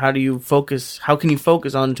now. So how can you focus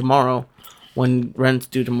on tomorrow when rent's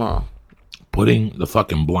due tomorrow? Putting the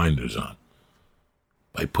fucking blinders on.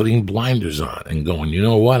 By putting blinders on and going, you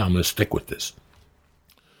know what, I'm going to stick with this.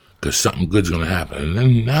 Because something good's going to happen. And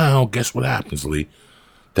then now, guess what happens, Lee?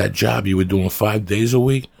 That job you were doing 5 days a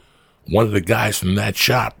week, one of the guys from that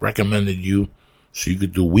shop recommended you so you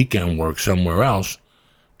could do weekend work somewhere else,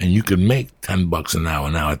 and you could make $10 an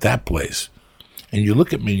hour now at that place. And you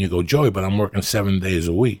look at me and you go, Joey, but I'm working 7 days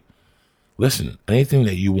a week. Listen, anything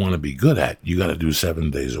that you want to be good at, you got to do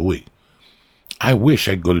 7 days a week. I wish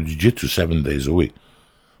I'd go to jiu-jitsu 7 days a week.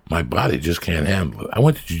 My body just can't handle it. I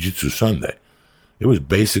went to jiu-jitsu Sunday. It was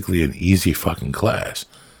basically an easy fucking class.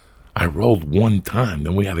 I rolled one time,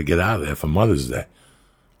 then we had to get out of there for Mother's Day.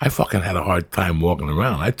 I fucking had a hard time walking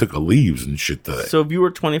around. I took a leaves and shit today. So if you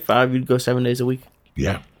were 25, you'd go 7 days a week?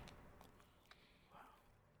 Yeah.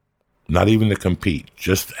 Not even to compete,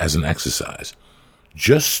 just as an exercise.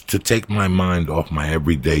 Just to take my mind off my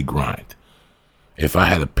everyday grind. If I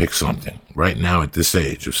had to pick something right now at this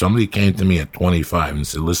age, if somebody came to me at 25 and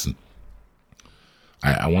said, listen,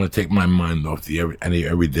 I want to take my mind off any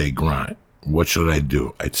everyday grind, what should I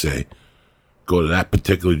do? I'd say, go to that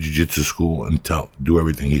particular jiu-jitsu school and do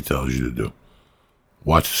everything he tells you to do.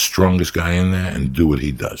 Watch the strongest guy in there and do what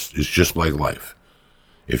he does. It's just like life.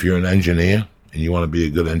 If you're an engineer and you want to be a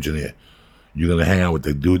good engineer, you're going to hang out with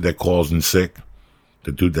the dude that calls in sick,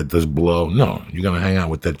 the dude that does blow. No, you're going to hang out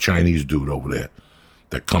with that Chinese dude over there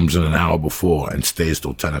that comes in an hour before and stays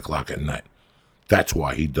till 10 o'clock at night. That's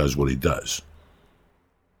why he does what he does.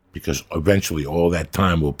 Because eventually all that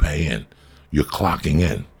time will pay in. You're clocking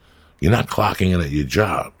in. You're not clocking in at your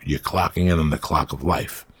job. You're clocking in on the clock of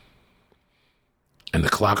life. And the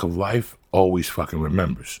clock of life always fucking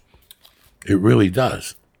remembers. It really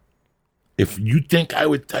does. If you think I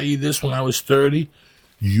would tell you this when I was 30,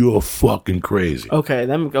 you're fucking crazy. Okay,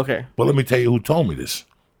 okay. But let me tell you who told me this.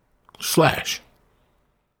 Slash.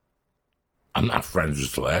 I'm not friends with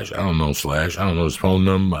Slash. I don't know Slash. I don't know his phone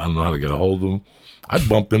number. I don't know how to get a hold of him. I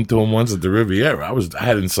bumped into him once at the Riviera. I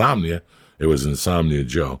had insomnia. It was Insomnia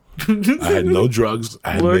Joe. I had no drugs.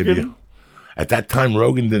 I had maybe at that time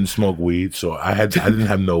Rogan didn't smoke weed, so I didn't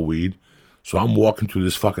have no weed. So I'm walking through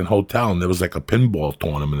this fucking hotel and there was like a pinball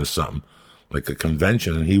tournament or something, like a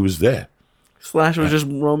convention, and he was there. Slash was just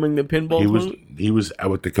roaming the pinball. He was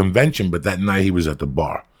out at the convention, but that night he was at the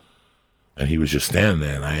bar, and he was just standing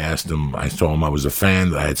there. And I asked him. I told him I was a fan.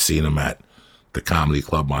 That I had seen him at the comedy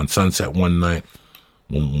club on Sunset one night.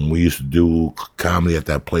 When we used to do comedy at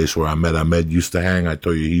that place where Ahmed used to hang. I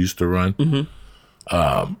told you he used to run.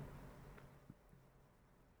 Mm-hmm.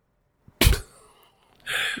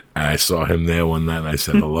 And I saw him there one night, and I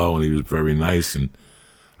said hello, and he was very nice. And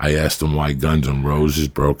I asked him why Guns N' Roses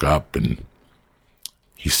broke up, and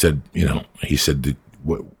he said,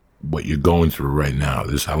 what you're going through right now,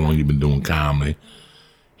 this is how long you've been doing comedy.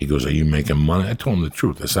 He goes, are you making money? I told him the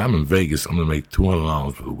truth. I said, I'm in Vegas. I'm going to make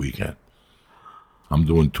 $200 for the weekend. I'm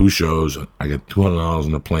doing 2 shows. I got $200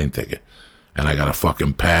 in the plane ticket. And I got a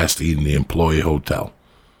fucking pass to eat in the employee hotel.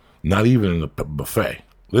 Not even in the buffet.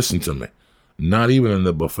 Listen to me. Not even in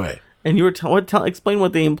the buffet. And you were explain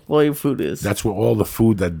what the employee food is. That's where all the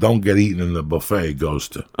food that don't get eaten in the buffet goes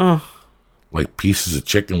to. Oh. Like pieces of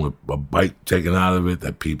chicken with a bite taken out of it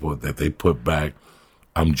that they put back.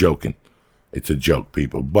 I'm joking. It's a joke,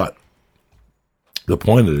 people. But the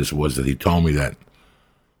point of this was that he told me that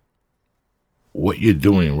what you're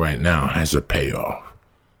doing right now has a payoff.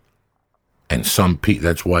 And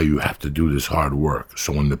that's why you have to do this hard work.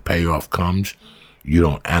 So when the payoff comes, you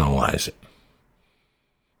don't analyze it.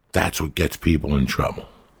 That's what gets people in trouble.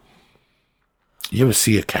 You ever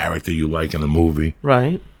see a character you like in a movie?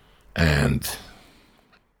 Right. And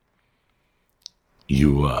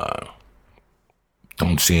you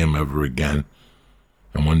don't see him ever again.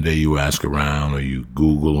 And one day you ask around or you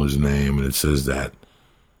Google his name and it says that,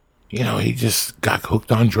 he just got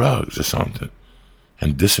hooked on drugs or something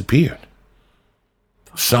and disappeared.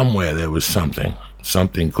 Somewhere there was something.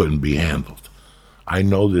 Something couldn't be handled. I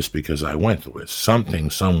know this because I went through it. Something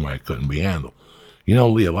somewhere couldn't be handled.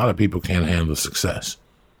 Lee, a lot of people can't handle success.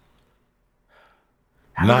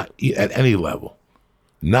 Not at any level.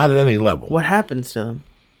 Not at any level. What happens to them?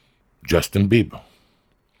 Justin Bieber,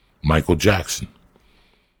 Michael Jackson,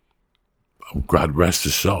 God rest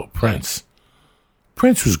his soul, Prince.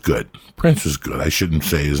 Prince was good. I shouldn't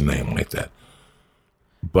say his name like that.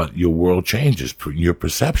 But your world changes, your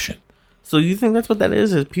perception. So you think that's what that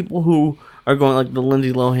is? Is people who are going like the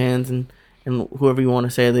Lindsay Lohans and whoever you want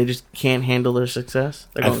to say, they just can't handle their success?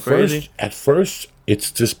 They're going crazy? At first,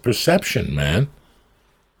 it's just perception, man.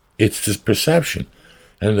 It's just perception.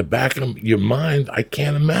 And in the back of your mind, I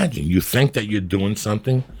can't imagine. You think that you're doing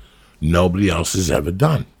something nobody else has ever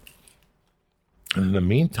done. And in the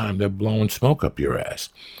meantime, they're blowing smoke up your ass.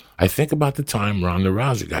 I think about the time Ronda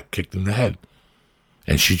Rousey got kicked in the head.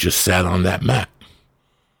 And she just sat on that mat.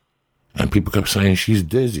 And people kept saying she's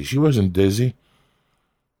dizzy. She wasn't dizzy.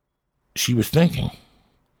 She was thinking.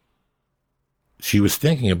 She was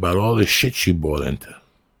thinking about all the shit she bought into.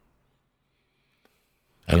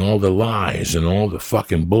 And all the lies and all the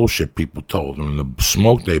fucking bullshit people told her and the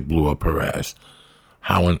smoke they blew up her ass.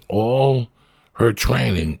 How in all her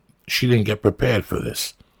training, she didn't get prepared for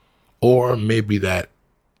this. Or maybe that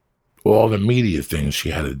all the media things she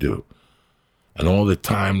had to do. And all the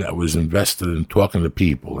time that was invested in talking to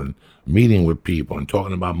people and meeting with people and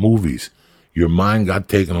talking about movies. Your mind got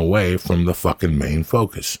taken away from the fucking main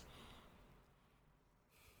focus.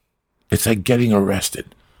 It's like getting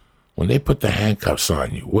arrested. When they put the handcuffs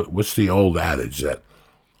on you, what's the old adage that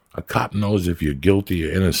a cop knows if you're guilty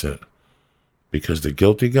or innocent? Because the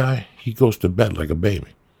guilty guy, he goes to bed like a baby.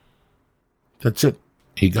 That's it.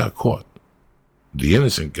 He got caught. The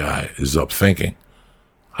innocent guy is up thinking,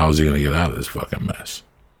 how's he going to get out of this fucking mess?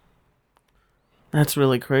 That's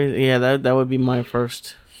really crazy. Yeah, that would be my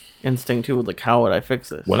first instinct too. Like, how would I fix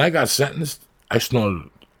this? When I got sentenced, I snorted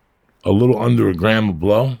a little under a gram of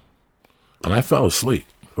blow, and I fell asleep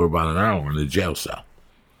for about an hour in the jail cell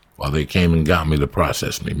while they came and got me to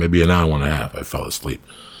process me. Maybe an hour and a half, I fell asleep.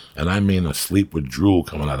 And I mean asleep with drool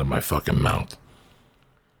coming out of my fucking mouth.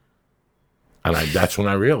 And that's when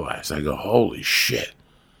I realized. I go, holy shit.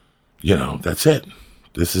 You know, that's it.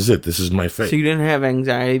 This is it. This is my fate. So you didn't have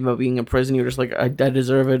anxiety about being in prison? You were just like, I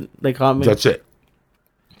deserve it. They caught me? That's it.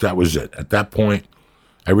 That was it. At that point,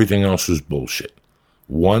 everything else was bullshit.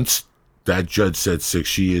 Once that judge said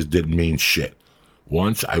 6 years, didn't mean shit.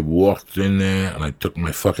 Once I walked in there and I took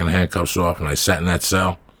my fucking handcuffs off and I sat in that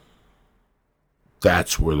cell,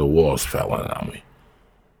 that's where the walls fell in on me.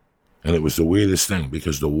 And it was the weirdest thing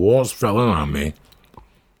because the walls fell in on me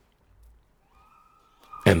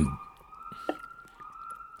and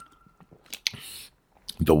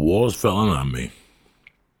the walls fell in on me.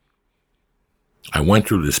 I went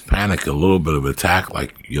through this panic, a little bit of attack,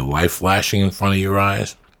 like your life flashing in front of your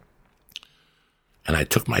eyes. And I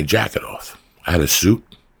took my jacket off. I had a suit,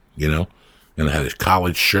 you know, and I had a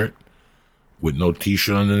collared shirt with no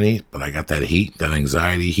t-shirt underneath, but I got that heat, that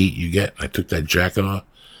anxiety heat you get. I took that jacket off,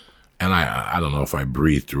 and I don't know if I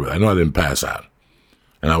breathed through it. I know I didn't pass out.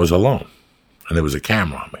 And I was alone, and there was a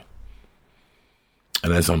camera on me.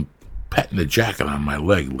 And as I'm petting the jacket on my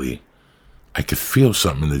leg, Lee, I could feel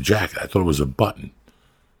something in the jacket. I thought it was a button.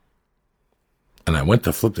 And I went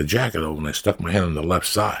to flip the jacket over, and I stuck my hand on the left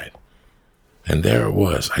side. And there it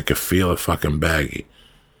was. I could feel it fucking baggy.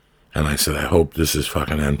 And I said, I hope this is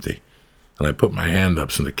fucking empty. And I put my hand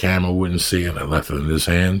up so the camera wouldn't see it. I left it in his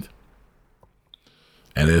hand.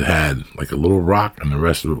 And it had like a little rock, and the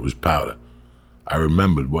rest of it was powder. I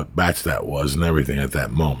remembered what batch that was and everything at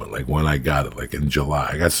that moment, like when I got it, like in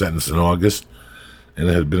July. I got sentenced in August, and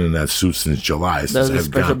it had been in that suit since July. That was a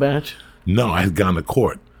special batch? No, I had gone to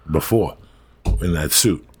court before in that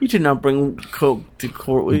suit. You did not bring coke to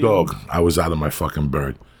court with you. Dog, I was out of my fucking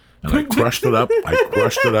bird. And I crushed it up.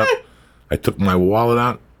 I took my wallet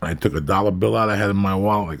out. I took a dollar bill out I had in my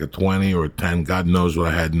wallet, like a 20 or a 10. God knows what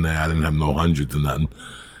I had in there. I didn't have no hundreds or nothing.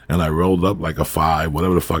 And I rolled up like a 5,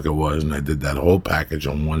 whatever the fuck it was, and I did that whole package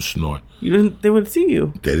on one snort. They would see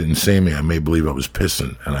you. They didn't see me. I made believe I was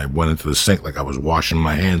pissing. And I went into the sink like I was washing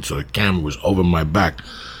my hands, so the camera was over my back.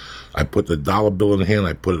 I put the dollar bill in the hand.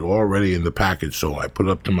 I put it already in the package, so I put it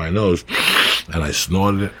up to my nose, and I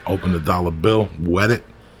snorted it, opened the dollar bill, wet it,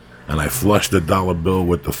 and I flushed the dollar bill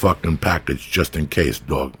with the fucking package just in case,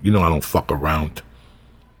 dog. You know I don't fuck around.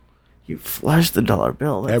 You flushed the dollar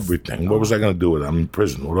bill. Everything. What was I going to do with it? I'm in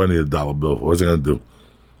prison. What do I need a dollar bill for? What's it going to do?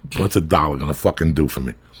 What's a dollar going to fucking do for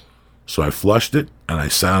me? So I flushed it, and I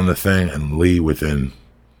sat on the thing, and Lee, within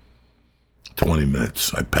 20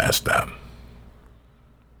 minutes, I passed out.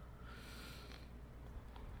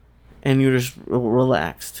 And you just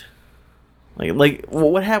relaxed. Like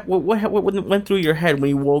what happened? What went through your head when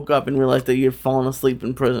you woke up and realized that you had fallen asleep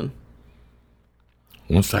in prison?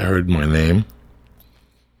 Once I heard my name,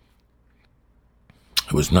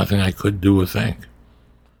 There was nothing I could do or think.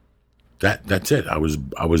 That's it. I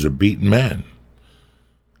was a beaten man.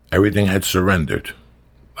 Everything had surrendered.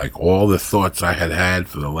 Like all the thoughts I had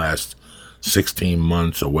for the last 16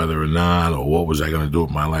 months, or whether or not, or what was I going to do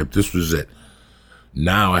with my life, this was it.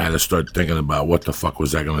 Now I had to start thinking about what the fuck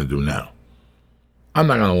was I going to do now. I'm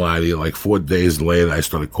not going to lie to you. Like 4 days later, I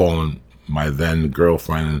started calling my then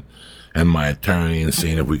girlfriend and my attorney and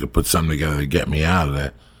seeing if we could put something together to get me out of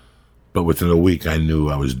there. But within a week, I knew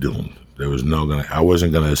I was doomed. I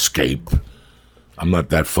wasn't going to escape. I'm not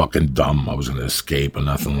that fucking dumb. I was going to escape or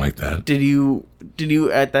nothing like that. Did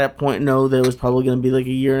you at that point know that it was probably going to be like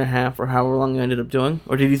a year and a half or however long you ended up doing?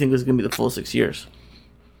 Or did you think it was going to be the full 6 years?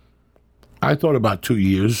 I thought about 2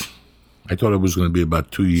 years. I thought it was going to be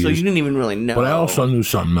about 2 years. So you didn't even really know. But I also knew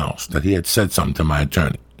something else, that he had said something to my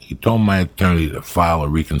attorney. He told my attorney to file a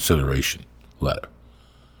reconsideration letter.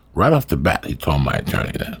 Right off the bat, he told my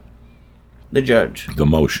attorney that. The judge. The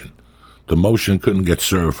motion. The motion couldn't get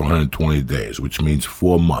served for 120 days, which means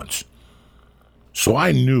 4 months. So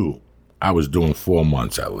I knew I was doing 4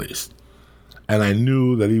 months at least. And I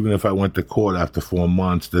knew that even if I went to court after 4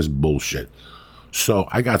 months, that's bullshit. So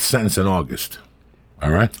I got sentenced in August.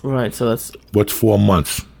 All right? Right, so What's 4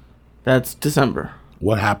 months? that's December.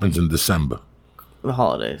 What happens in December? The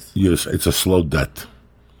holidays. Yes, it's a slow death.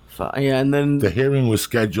 Yeah, and then The hearing was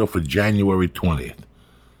scheduled for January 20th.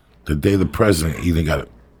 The day the president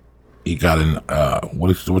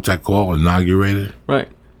what's that called? Inaugurated? right.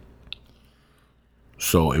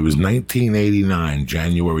 So it was 1989,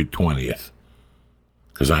 January 20th.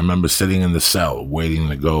 Because I remember sitting in the cell waiting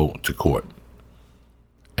to go to court.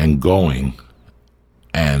 And going,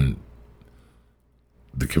 and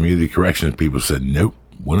the community corrections people said, nope,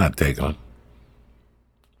 we're not taking them.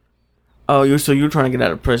 Oh, you were trying to get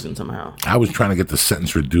out of prison somehow. I was trying to get the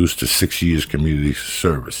sentence reduced to 6 years community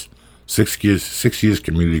service. 6 years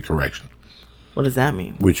community correction. What does that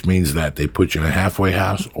mean? Which means that they put you in a halfway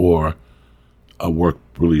house or a work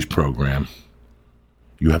release program.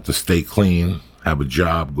 You have to stay clean, have a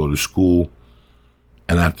job, go to school,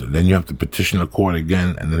 and then you have to petition the court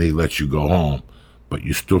again, and then they let you go home. But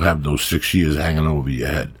you still have those 6 years hanging over your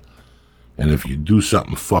head. And if you do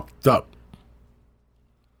something fucked up,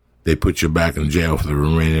 they put you back in jail for the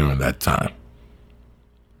remainder of that time.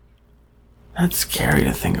 That's scary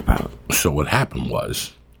to think about. So what happened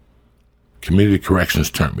was, community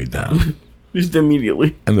corrections turned me down. Just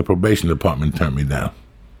immediately. And the probation department turned me down.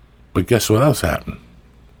 But guess what else happened?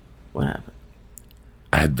 What happened?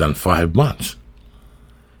 I had done 5 months.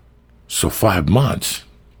 So 5 months.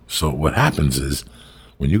 So what happens is,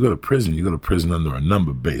 when you go to prison under a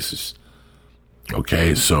number basis.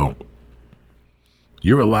 Okay, so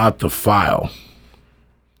you're allowed to file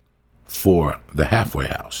for the halfway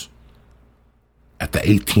house at the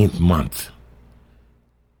 18th month.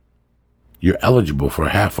 You're eligible for a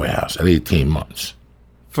halfway house at 18 months.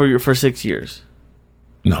 For 6 years.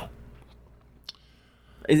 No.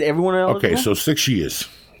 Is everyone eligible? Okay, so 6 years.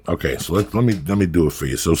 Okay, so let me do it for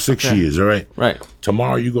you. So 6 years, all right? Right.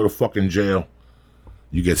 Tomorrow you go to fucking jail,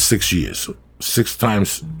 you get 6 years. 6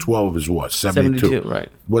 times 12 is what? 72. Right.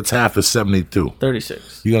 What's half of 72?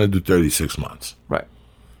 36. You're going to do 36 months. Right.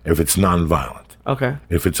 If it's nonviolent. Okay.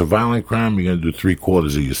 If it's a violent crime, you're going to do 3/4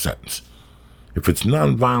 of your sentence. If it's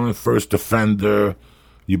nonviolent, first offender,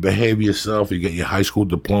 you behave yourself, you get your high school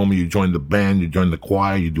diploma, you join the band, you join the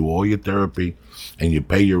choir, you do all your therapy, and you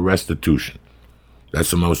pay your restitution. That's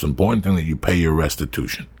the most important thing, that you pay your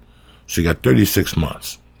restitution. So you got 36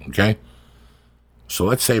 months, okay? So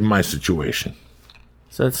let's say my situation.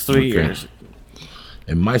 So that's 3 years.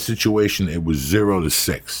 In my situation, it was 0 to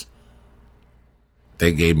 6.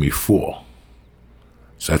 They gave me 4.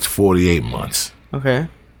 So that's 48 months. Okay.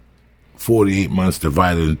 48 months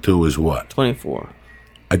divided in 2 is what? 24.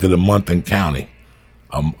 I did a month in county.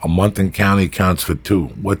 A month in county counts for 2.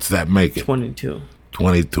 What's that make it? 22.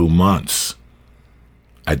 22 months.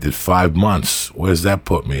 I did 5 months. Where's that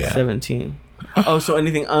put me at? 17. Oh, so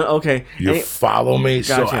anything... okay. You follow me?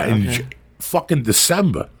 Gotcha, okay. Fucking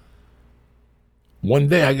December. One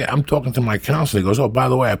day, I'm talking to my counselor. He goes, oh, by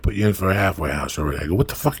the way, I put you in for a halfway house already. I go, what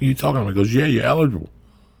the fuck are you talking about? He goes, yeah, you're eligible.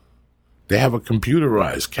 They have a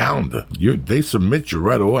computerized calendar. They submit you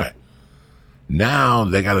right away. Now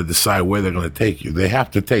they got to decide where they're going to take you. They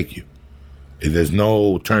have to take you. There's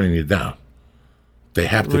no turning you down. They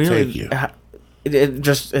have to take you. It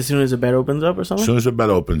just as soon as the bed opens up or something? As soon as the bed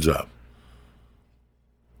opens up.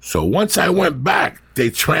 So once I went back, they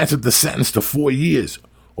transferred the sentence to 4 years.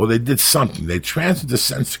 Or they did something. They transferred the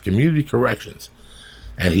sentence to community corrections.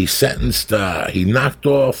 And he knocked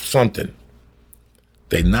off something.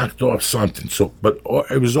 They knocked off something. But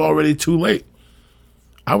it was already too late.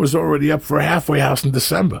 I was already up for a halfway house in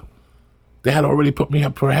December. They had already put me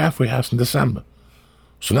up for a halfway house in December.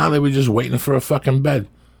 So now they were just waiting for a fucking bed.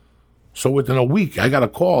 So within a week, I got a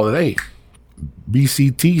call that, hey,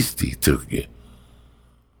 BCTC took you.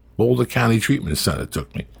 Boulder County Treatment Center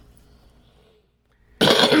took me.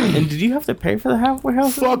 And did you have to pay for the halfway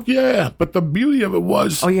house? Fuck yeah. But the beauty of it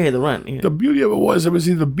was... Oh, yeah, the rent. Yeah. The beauty of it was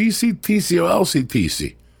either BCTC or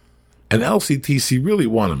LCTC. And LCTC really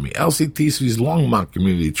wanted me. LCTC's Longmont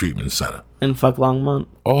Community Treatment Center. And fuck Longmont.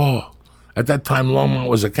 Oh, at that time, Longmont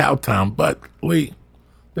was a cow town, but, Lee,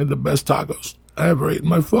 they're the best tacos I ever ate in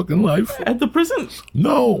my fucking life. At the prison?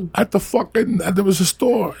 No, at the fucking... There was a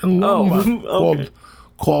store in Longmont okay.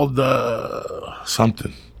 called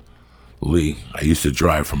something. Lee, I used to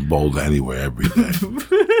drive from Boulder anywhere every day.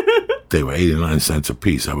 They were 89 cents a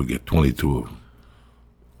piece. I would get 22 of them.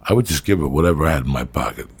 I would just give it whatever I had in my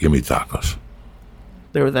pocket. Give me tacos.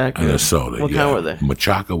 They were that good. And a soda. What kind were they?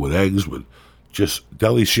 Machaca with eggs, with just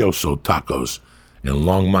delicioso tacos in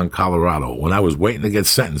Longmont, Colorado. When I was waiting to get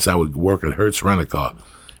sentenced, I would work at Hertz Rent-A-Car.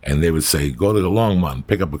 And they would say, go to the Longmont and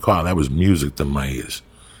pick up a car. That was music to my ears.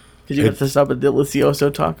 Did you get to stop at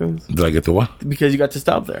Delicioso Tacos? Did I get to what? Because you got to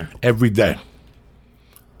stop there. Every day.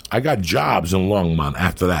 I got jobs in Longmont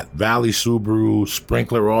after that. Valley Subaru,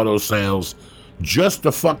 Sprinkler Auto Sales, just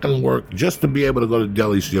to fucking work, just to be able to go to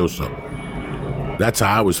Delicioso. That's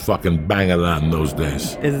how I was fucking banging it out in those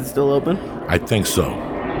days. Is it still open? I think so.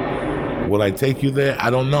 Would I take you there? I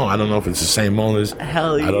don't know. I don't know if it's the same owners.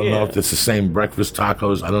 Hell yeah. I don't know if it's the same breakfast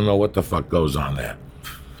tacos. I don't know what the fuck goes on there.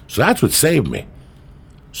 So that's what saved me.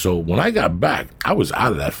 So when I got back, I was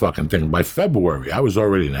out of that fucking thing. By February, I was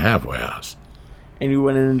already in the halfway house. And you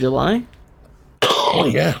went in July? Oh,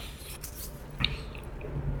 yeah.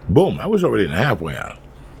 Boom, I was already in the halfway house.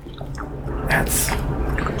 That's...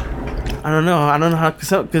 I don't know how...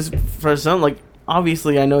 Because for some, like,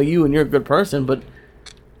 obviously I know you and you're a good person, but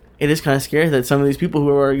it is kind of scary that some of these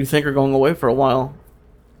people you think are going away for a while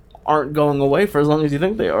aren't going away for as long as you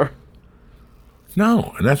think they are.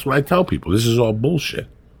 No, and that's what I tell people. This is all bullshit.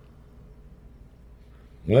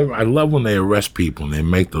 I love when they arrest people and they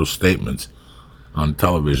make those statements on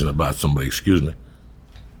television about somebody. Excuse me.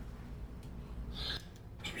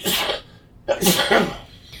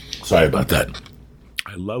 Sorry about that.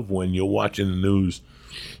 I love when you're watching the news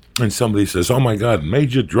and somebody says, oh my God,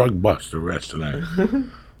 major drug bust arrest tonight.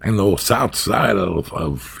 And the south side of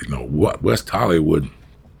West Hollywood,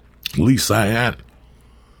 Lee Syatt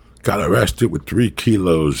got arrested with 3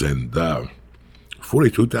 kilos and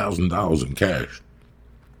 $42,000 in cash.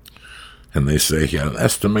 And they say he had an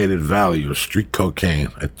estimated value of street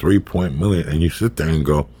cocaine at $3 million. And you sit there and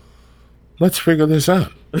go, let's figure this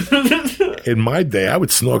out. In my day, I would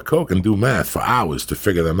snort coke and do math for hours to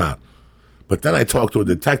figure them out. But then I talked to a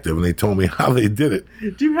detective and they told me how they did it.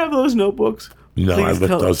 Do you have those notebooks? No, Please I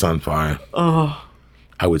lit those on fire. Oh.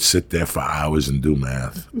 I would sit there for hours and do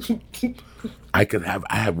math. I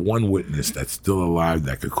have one witness that's still alive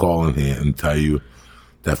that could call in here and tell you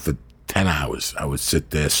that for 10 hours I would sit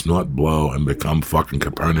there, snort blow, and become fucking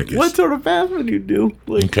Copernicus. What sort of math would you do?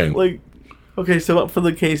 Okay, so up for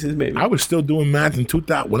the cases, maybe. I was still doing math in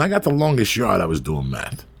 2000. When I got the longest yard, I was doing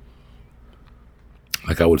math.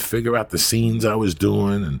 Like, I would figure out the scenes I was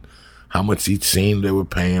doing and how much each scene they were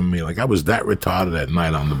paying me. Like, I was that retarded at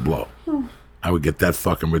night on the blow. I would get that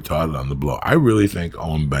fucking retarded on the blow. I really think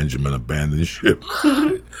Owen Benjamin abandoned ship.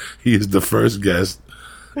 He is the first guest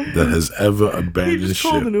that has ever abandoned He just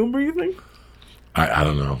ship. called an Uber, you think? I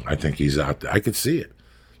don't know. I think he's out there. I could see it.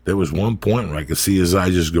 There was one point where I could see his eye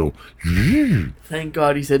just go, Thank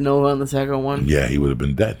God he said no on the second one. yeah, he would have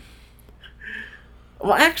been dead.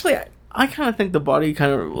 Well, actually, I kind of think the body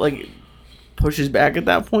kind of, like, pushes back at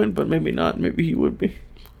that point, but maybe not. Maybe he would be.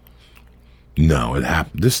 No, it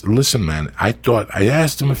happened. Listen, man, I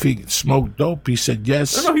asked him if he smoked dope. He said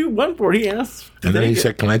yes. No, he went for it. He asked. And then he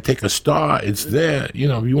said, can I take a star? It's there. You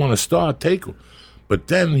know, if you want a star, take them. But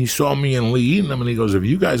then he saw me and Lee eating them, and he goes, if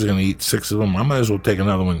you guys are going to eat 6 of them, I might as well take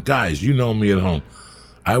another one. Guys, you know me at home.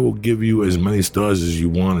 I will give you as many stars as you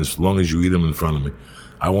want as long as you eat them in front of me.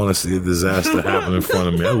 I want to see a disaster happen in front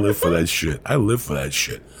of me. I live for that shit.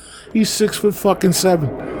 He's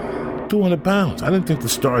 6'7", 200 pounds. I didn't think the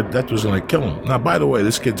star death was going to kill him. Now, by the way,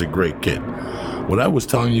 this kid's a great kid. What I was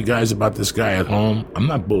telling you guys about this guy at home, I'm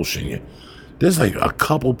not bullshitting you. There's like a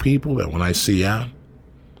couple people that when I see out,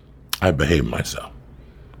 I behave myself.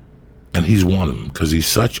 And he's one of them because he's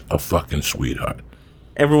such a fucking sweetheart.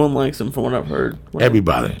 Everyone likes him from what I've heard. Like,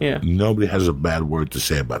 Everybody. Yeah. Nobody has a bad word to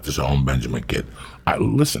say about this Owen Benjamin kid.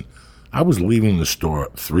 Listen, I was leaving the store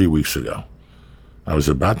 3 weeks ago. I was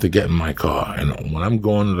about to get in my car, and when I'm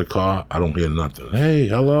going to the car, I don't hear nothing. Hey,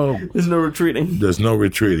 hello. There's no retreating. There's no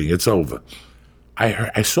retreating. It's over.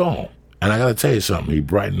 I saw him, and I got to tell you something. He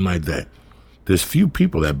brightened my day. There's few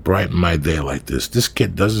people that brighten my day like this. This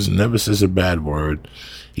kid never says a bad word.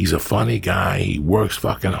 He's a funny guy. He works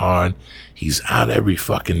fucking hard. He's out every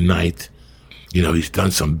fucking night. You know, he's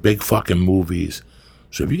done some big fucking movies.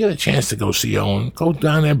 So if you get a chance to go see Owen, go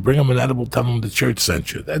down there, bring him an edible, tell him the church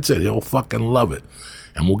sent you. That's it. He'll fucking love it.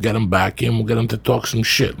 And we'll get him back in. We'll get him to talk some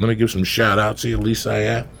shit. Let me give some shout-outs here, Lisa.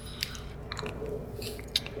 Yeah.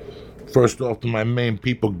 First off to my main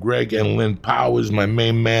people, Greg and Lynn Powers, my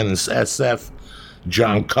main man in SF.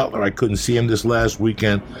 John Cutler, I couldn't see him this last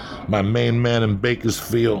weekend. My main man in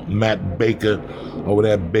Bakersfield, Matt Baker, over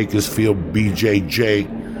there at Bakersfield,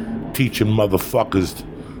 BJJ, teaching motherfuckers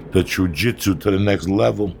the jiu-jitsu to the next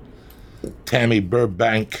level. Tammy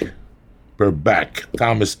Burback,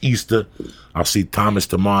 Thomas Easter. I'll see Thomas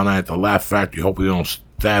tomorrow night at the Laugh Factory. Hopefully they don't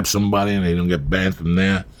stab somebody and they don't get banned from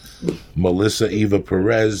there. Melissa Eva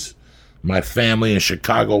Perez, my family in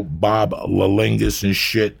Chicago, Bob Lalingus and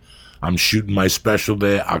shit. I'm shooting my special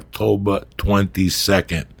there October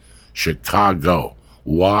 22nd, Chicago.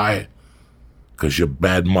 Why? Because you're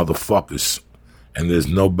bad motherfuckers. And there's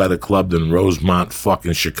no better club than Rosemont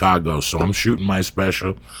fucking Chicago. So I'm shooting my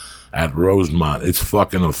special at Rosemont. It's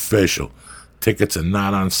fucking official. Tickets are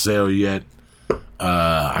not on sale yet.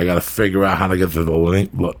 I got to figure out how to get to the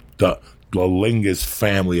Lingus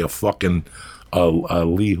family of fucking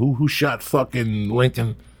Lee. Who shot fucking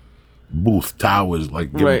Lincoln? Booth Towers.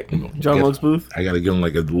 Right. John Wilkes Booth. I got to give him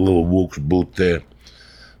like a little Wilkes Booth there.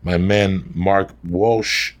 My man Mark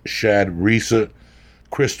Walsh, Shad Reeser,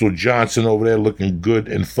 Crystal Johnson over there looking good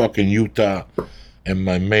in fucking Utah. And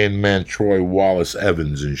my main man Troy Wallace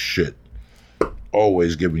Evans and shit.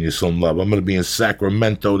 Always giving you some love. I'm going to be in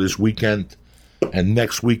Sacramento this weekend. And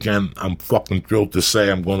next weekend, I'm fucking thrilled to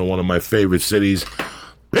say I'm going to one of my favorite cities,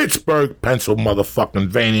 Pittsburgh,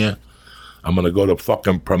 Pennsylvania. I'm going to go to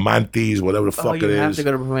fucking Primanti's, whatever the fuck it is. You have to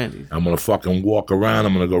go to Primanti's. I'm going to fucking walk around.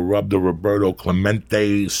 I'm going to go rub the Roberto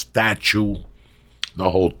Clemente statue. The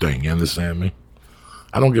whole thing. You understand me?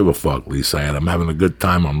 I don't give a fuck, Lisa. I'm having a good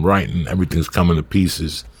time. I'm writing. Everything's coming to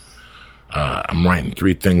pieces. I'm writing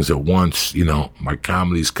 3 things at once. You know, my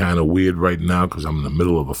comedy's kind of weird right now because I'm in the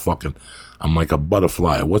middle of I'm like a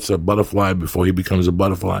butterfly. What's a butterfly before he becomes a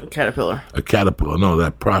butterfly? Caterpillar. A caterpillar. No,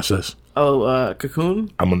 that process. Oh,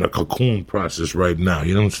 cocoon? I'm in the cocoon process right now.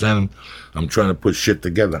 You know what I'm saying? I'm trying to put shit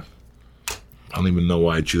together. I don't even know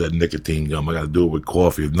why I chew that nicotine gum. I got to do it with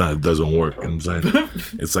coffee. If not, it doesn't work. You know what I'm saying?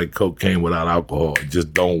 It's like cocaine without alcohol. It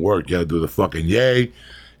just don't work. You got to do the fucking yay.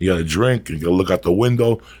 You got to drink. You got to look out the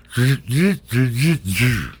window. You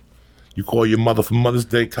call your mother for Mother's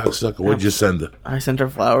Day, cocksucker. What'd you send her? I sent her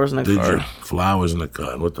flowers in a card. Did you? Flowers in a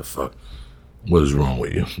card. What the fuck? What is wrong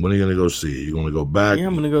with you? When are you going to go see it? You going to go back? Yeah,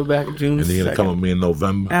 I'm going to go back June 2nd. And you're going to come with me in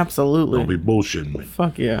November? Absolutely. Don't be bullshitting me.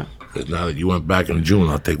 Fuck yeah. Because now that you went back in June,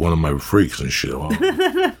 I'll take one of my freaks and shit. Well,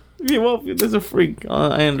 yeah, well, there's a freak.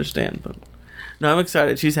 I understand. But no, I'm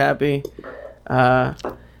excited. She's happy. Got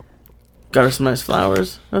her some nice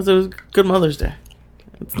flowers. It was a good Mother's Day.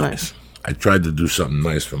 It's nice. I tried to do something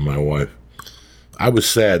nice for my wife. I was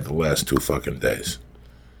sad the last 2 fucking days.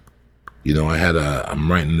 You know,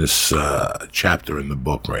 I'm writing this chapter in the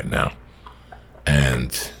book right now.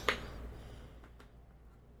 And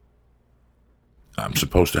I'm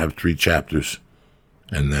supposed to have 3 chapters.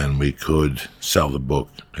 And then we could sell the book.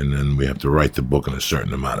 And then we have to write the book in a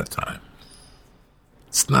certain amount of time.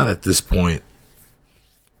 It's not at this point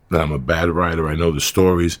that I'm a bad writer. I know the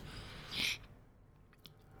stories.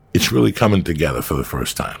 It's really coming together for the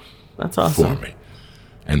first time. That's awesome. For me.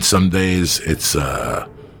 And some days it's, I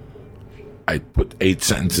put 8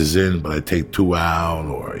 sentences in, but I take 2 out,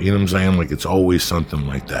 or, you know what I'm saying? Like, it's always something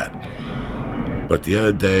like that. But the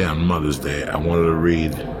other day, on Mother's Day, I wanted to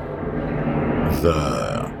read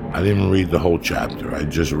I didn't read the whole chapter. I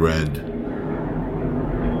just read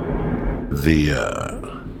the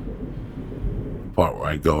part where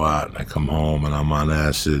I go out and I come home and I'm on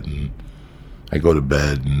acid and I go to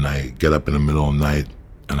bed and I get up in the middle of the night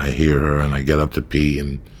and I hear her and I get up to pee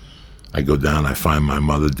and I go down, I find my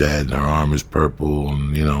mother dead and her arm is purple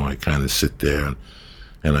and, you know, I kind of sit there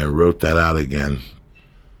and I wrote that out again.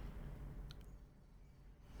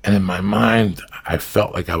 And in my mind, I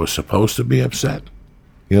felt like I was supposed to be upset.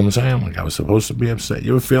 You know what I'm saying? Like I was supposed to be upset.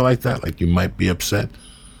 You ever feel like that? Like you might be upset?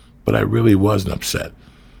 But I really wasn't upset.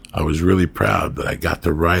 I was really proud that I got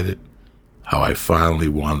to write it how I finally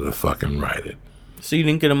wanted to fucking write it. So you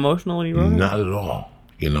didn't get emotional when you wrote it? Not at all.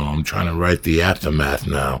 You know, I'm trying to write the aftermath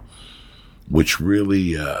now. which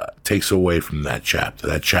really takes away from that chapter.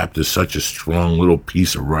 That chapter is such a strong little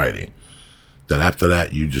piece of writing that after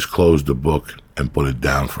that, you just close the book and put it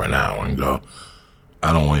down for an hour and go,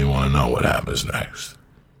 I don't even want to know what happens next.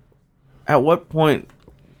 At what point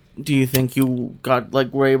do you think you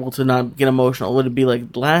were able to not get emotional? Would it be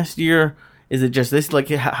like last year? Is it just this? Like,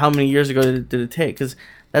 how many years ago did it take? Because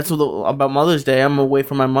that's about Mother's Day. I'm away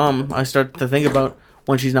from my mom. I start to think about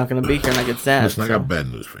when she's not going to be here, and I get sad. Listen, I got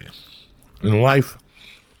bad news for you. In life,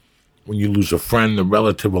 when you lose a friend, a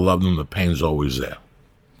relative, a loved one, the pain's always there.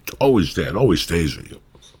 It's always there. It always stays with you.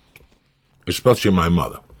 Especially my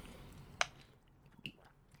mother.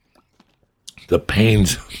 The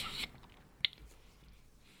pain's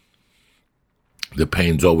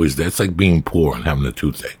always there. It's like being poor and having a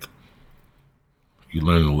toothache. You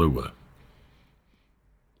learn to live with it.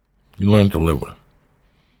 You learn to live with it.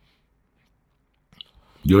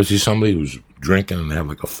 You ever see somebody who's drinking and they have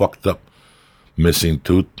like a fucked up missing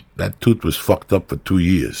tooth? That tooth was fucked up for 2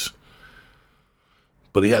 years.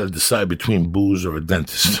 But he had to decide between booze or a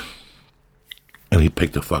dentist. And he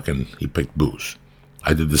picked booze.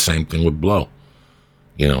 I did the same thing with blow.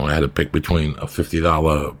 You know, I had to pick between a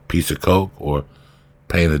 $50 piece of Coke or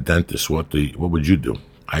paying a dentist. What would you do?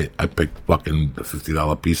 I picked fucking the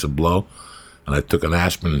 $50 piece of blow, and I took an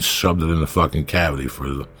aspirin and shoved it in the fucking cavity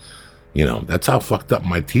that's how fucked up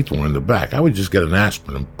my teeth were in the back. I would just get an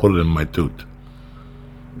aspirin and put it in my tooth.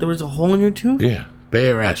 There was a hole in your tooth? Yeah,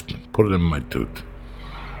 bare aspirin, put it in my tooth.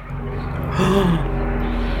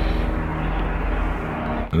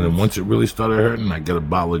 And then once it really started hurting, I get a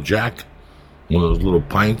bottle of Jack, one of those little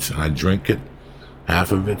pints, and I drink it,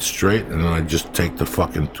 half of it straight, and then I just take the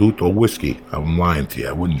fucking tooth, or whiskey. I'm lying to you,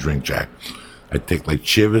 I wouldn't drink Jack. I'd take like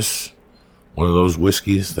Chivas, one of those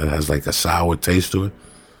whiskeys that has like a sour taste to it,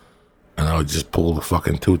 and I would just pull the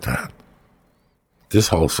fucking tooth out. This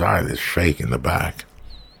whole side is fake in the back.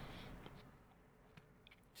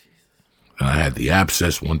 And I had the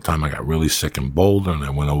abscess. One time I got really sick in Boulder, and I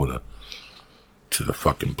went over to the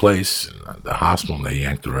fucking place, and the hospital, and they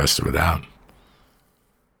yanked the rest of it out.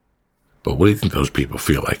 But what do you think those people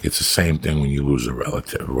feel like? It's the same thing when you lose a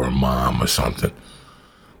relative or a mom or something.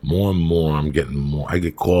 More and more, I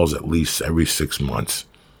get calls at least every 6 months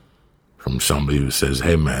from somebody who says,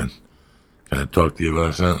 hey man, can I talk to you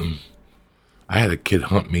about something? I had a kid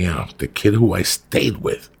hunt me out. The kid who I stayed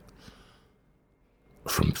with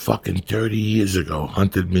from fucking 30 years ago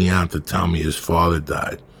hunted me out to tell me his father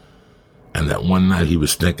died. And that one night he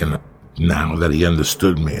was thinking, now that he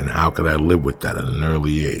understood me and how could I live with that at an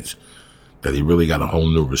early age, that he really got a whole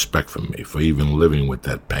new respect for me for even living with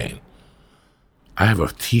that pain. I have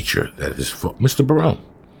a teacher that is, Mr. Barone,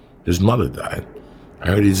 his mother died. I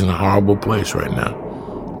heard he's in a horrible place right now.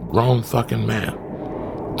 Grown fucking man.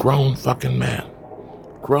 Grown fucking man.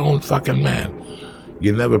 Grown fucking man.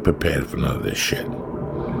 You're never prepared for none of this shit.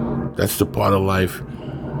 That's the part of life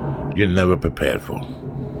you're never prepared for.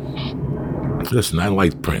 Listen, I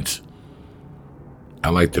liked Prince. I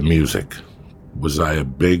liked the music. Was I a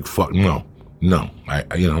big fuck? No.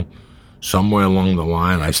 I somewhere along the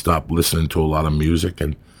line, I stopped listening to a lot of music,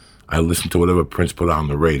 and I listened to whatever Prince put on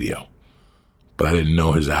the radio. But I didn't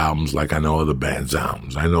know his albums like I know other bands'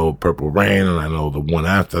 albums. I know Purple Rain, and I know the one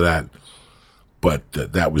after that. But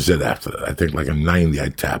that was it after that. I think like in 90, I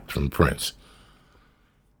tapped from Prince.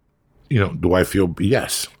 Do I feel?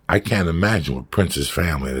 Yes. I can't imagine what Prince's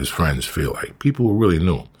family and his friends feel like. People who really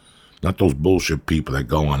knew him. Not those bullshit people that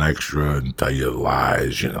go on extra and tell you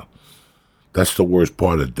lies, That's the worst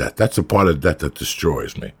part of death. That's the part of death that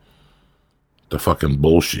destroys me. The fucking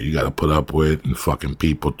bullshit you gotta put up with and fucking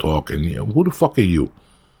people talking. Who the fuck are you?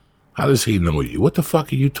 How does he know you? What the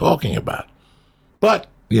fuck are you talking about? But,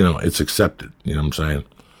 it's accepted. You know what I'm saying?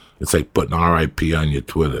 It's like putting RIP on your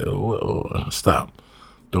Twitter. Stop.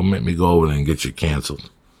 Don't make me go over there and get you canceled.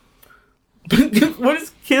 What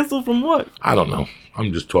is canceled from what? I don't know.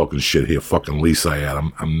 I'm just talking shit here. Fucking Lisa,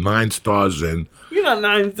 I'm 9 stars in. You're not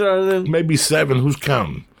 9 stars in. Maybe 7. Who's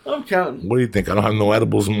counting? I'm counting. What do you think? I don't have no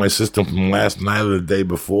edibles in my system from last night or the day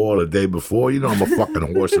before or the day before. I'm a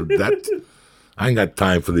fucking horse of death. I ain't got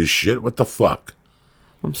time for this shit. What the fuck?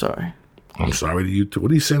 I'm sorry. I'm sorry to you too.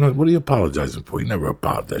 What are you saying? What are you apologizing for? You never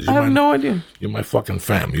apologize. I have no idea. You're my fucking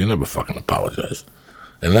family. You never fucking apologize.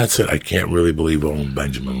 And that's it. I can't really believe Owen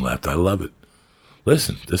Benjamin left. I love it.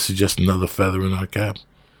 Listen, this is just another feather in our cap.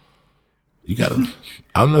 You gotta.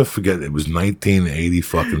 I'll never forget. It was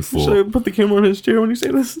 1984. Should I put the camera on his chair when you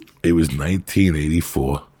say this? It was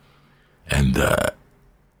 1984, and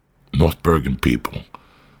North Bergen people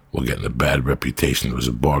were getting a bad reputation. There was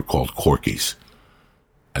a bar called Corky's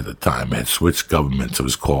at the time. It had switched governments. It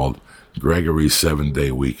was called Gregory's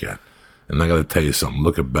 7-Day Weekend. And I got to tell you something.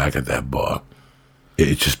 Looking back at that bar,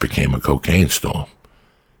 it just became a cocaine storm.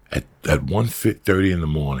 At 1:30 in the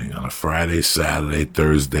morning on a Friday, Saturday,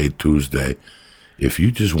 Thursday, Tuesday, if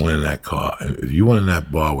you just went in that car, if you went in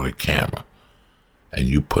that bar with a camera and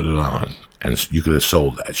you put it on, and you could have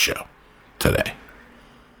sold that show today.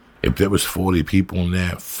 If there was 40 people in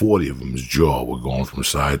there, 40 of them's jaw were going from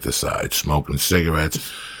side to side, smoking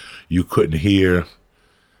cigarettes. You couldn't hear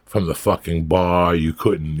from the fucking bar. You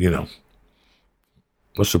couldn't,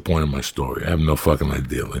 What's the point of my story? I have no fucking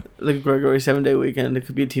idea. Like a Gregory 7-Day Weekend, it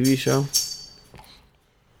could be a TV show.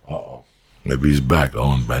 Uh-oh. Maybe he's back,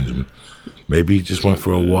 Owen Benjamin. Maybe he just went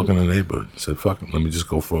for a walk in the neighborhood. Said, fuck it, let me just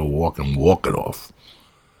go for a walk and walk it off.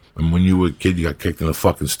 And when you were a kid, you got kicked in the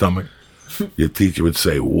fucking stomach. Your teacher would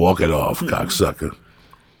say, walk it off, cocksucker.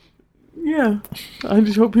 Yeah, I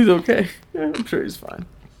just hope he's okay. Yeah, I'm sure he's fine.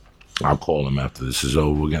 I'll call him after this is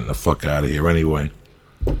over. We're getting the fuck out of here anyway.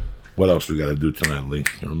 What else we got to do tonight, Lee?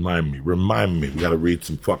 Remind me. We got to read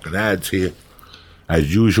some fucking ads here.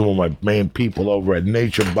 As usual, my main people over at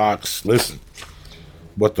Nature Box. Listen,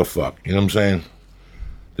 what the fuck? You know what I'm saying?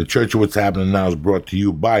 The Church of What's Happening Now is brought to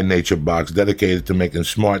you by Nature Box, dedicated to making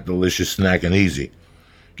smart, delicious snacking easy.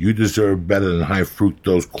 You deserve better than high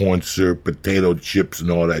fructose corn syrup, potato chips, and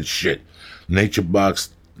all that shit. Nature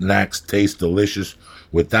Box snacks taste delicious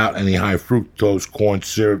without any high fructose corn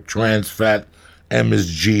syrup, trans fat,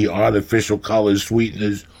 MSG, artificial colors,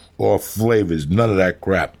 sweeteners, or flavors. None of that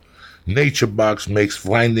crap. Nature Box makes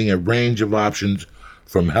finding a range of options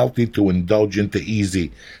from healthy to indulgent to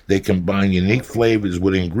easy. They combine unique flavors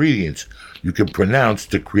with ingredients you can pronounce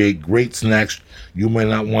to create great snacks you may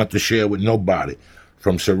not want to share with nobody.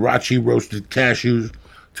 From sriracha roasted cashews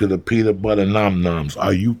to the peanut butter nom-noms.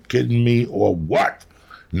 Are you kidding me or what?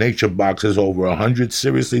 Nature Box has over 100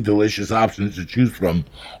 seriously delicious options to choose from,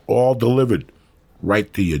 all delivered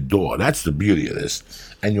right to your door. That's the beauty of this.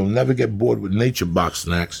 And you'll never get bored with Nature Box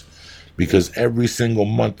snacks because every single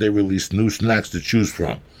month they release new snacks to choose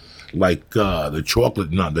from. Like the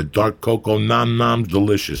chocolate nut, the dark cocoa nom-noms,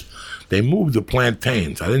 delicious. They moved the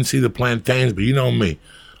plantains. I didn't see the plantains, but you know me.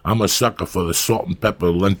 I'm a sucker for the salt and pepper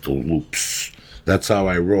lentil loops. That's how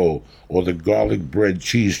I roll. Or the garlic bread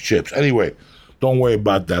cheese chips. Anyway, don't worry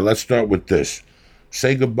about that. Let's start with this.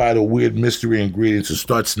 Say goodbye to weird mystery ingredients and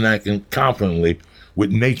start snacking confidently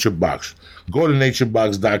with Nature Box. Go to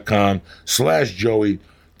naturebox.com/Joey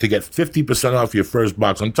to get 50% off your first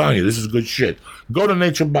box. I'm telling you, this is good shit. Go to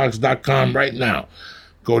naturebox.com right now.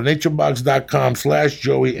 Go to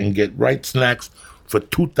naturebox.com/Joey and get right snacks for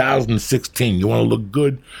 2016. You want to look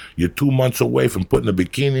good? You're 2 months away from putting a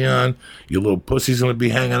bikini on. Your little pussy's going to be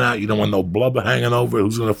hanging out. You don't want no blubber hanging over it.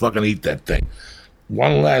 Who's going to fucking eat that thing?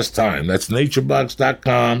 One last time. That's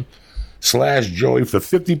naturebox.com/Joey for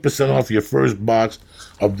 50% off your first box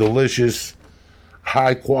of delicious,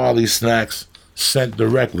 high-quality snacks sent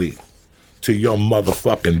directly to your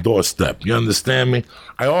motherfucking doorstep. You understand me?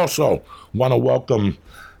 I also want to welcome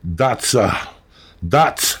Dots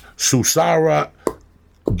Susara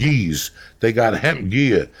Geese. They got hemp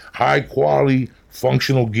gear, high-quality,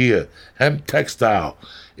 functional gear, hemp textile.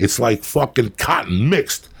 It's like fucking cotton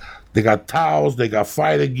mixed. They got towels, they got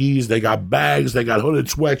fighter geese, they got bags, they got hooded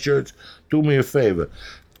sweatshirts. Do me a favor.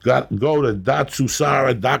 Go to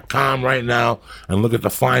dotsusara.com right now and look at the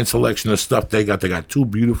fine selection of stuff they got. They got 2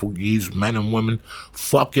 beautiful geese, men and women.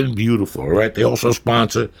 Fucking beautiful, all right? They also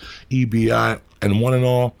sponsor EBI. And one and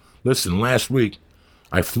all, listen, last week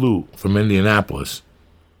I flew from Indianapolis.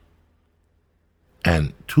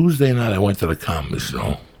 And Tuesday night I went to the Comedy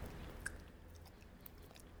Store.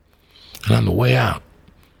 And on the way out,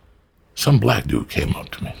 some black dude came up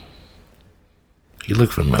to me. He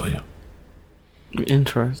looked familiar.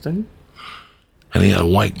 Interesting. And he had a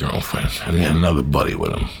white girlfriend, and he had another buddy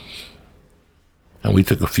with him. And we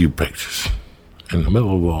took a few pictures. In the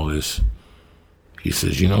middle of all this, he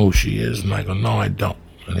says, you know who she is? And I go, no, I don't.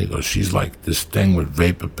 And he goes, she's like this thing with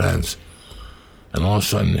vapor pens. And all of a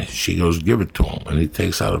sudden, she goes, give it to him. And he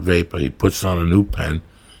takes out a vapor, he puts on a new pen.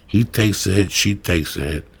 He takes a hit, she takes a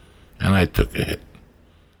hit, and I took a hit.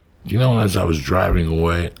 You know, as I was driving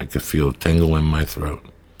away, I could feel a tingle in my throat.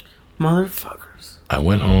 Motherfuckers. I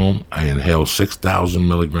went home, I inhaled 6,000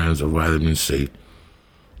 milligrams of vitamin C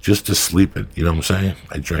just to sleep it, you know what I'm saying?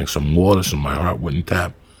 I drank some water so my heart wouldn't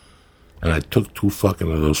tap, and I took 2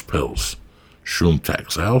 fucking of those pills,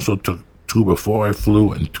 Shroomtex. I also took 2 before I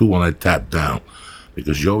flew and 2 when I tapped down,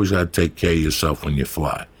 because you always got to take care of yourself when you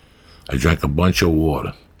fly. I drank a bunch of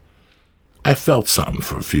water. I felt something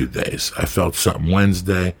for a few days. I felt something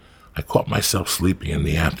Wednesday. I caught myself sleeping in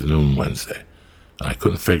the afternoon Wednesday. And I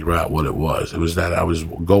couldn't figure out what it was. It was that I was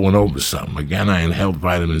going over something. Again, I inhaled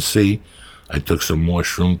vitamin C. I took some more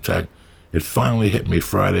Shroom Tech. It finally hit me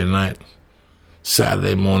Friday night.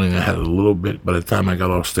 Saturday morning, I had a little bit. By the time I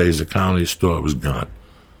got off stage at the Comedy Store, it was gone.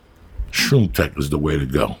 Shroom Tech was the way to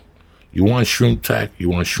go. You want Shroom Tech, you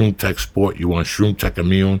want Shroom Tech Sport, you want Shroom Tech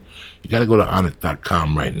Immune, you got to go to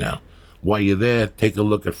Onnit.com right now. While you're there, take a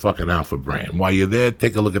look at fucking Alpha Brain. While you're there,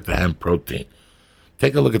 take a look at the hemp protein.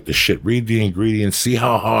 Take a look at the shit. Read the ingredients. See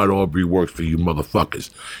how hard Aubrey works for you motherfuckers.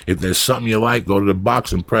 If there's something you like, go to the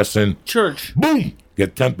box and press in. Church. Boom!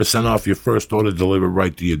 Get 10% off your first order delivered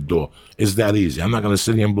right to your door. It's that easy. I'm not going to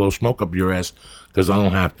sit here and blow smoke up your ass because I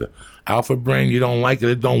don't have to. Alpha Brain, you don't like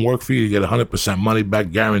it don't work for you, you get 100% money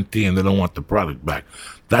back guarantee and they don't want the product back.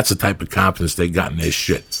 That's the type of confidence they got in their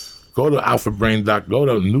shit. Go to alphabrain.com, go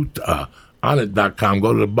to Onnit.com,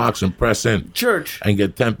 go to the box and press in. Church. And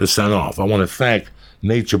get 10% off. I want to thank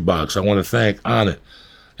NatureBox. I want to thank Onnit.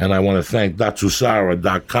 And I want to thank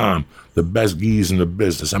Datsusara.com, the best geese in the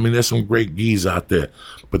business. I mean, there's some great geese out there,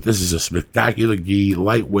 but this is a spectacular ghee,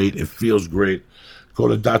 lightweight, it feels great. Go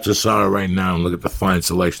to Datsusara right now and look at the fine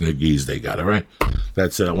selection of geese they got, all right?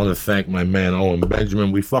 That's it. I want to thank my man Owen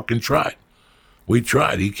Benjamin. We fucking tried. We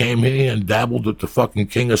tried. He came here and dabbled with the fucking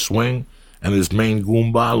King of Swing and his main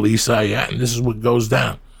Goomba, Lee Sayat, and this is what goes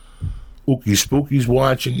down. Ookie Spooky's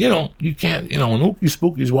watching. You can't, when Ookie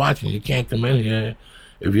Spooky's watching, you can't come in here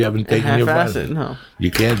if you haven't taken your vitamin. No.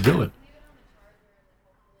 You can't do it.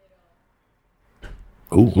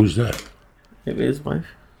 Who's that? Maybe his wife.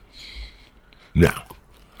 Now,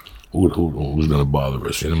 who's going to bother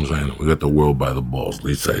us? You know what I'm saying? We got the world by the balls.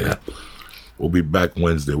 Lee Sayat. We'll be back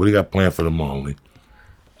Wednesday. What do you got planned for tomorrow, Lee?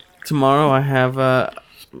 Tomorrow I have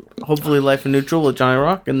hopefully Life in Neutral with Johnny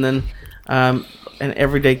Rock, and then an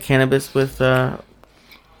Everyday Cannabis with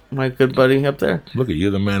my good buddy up there. Look at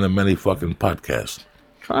you're the man of many fucking podcasts.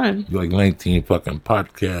 Trying. You're like 19 fucking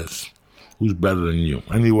podcasts. Who's better than you?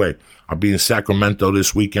 Anyway, I'll be in Sacramento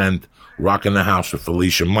this weekend, rocking the house with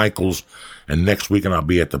Felicia Michaels, and next weekend I'll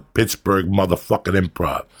be at the Pittsburgh motherfucking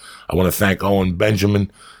Improv. I want to thank Owen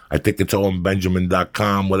Benjamin. I think it's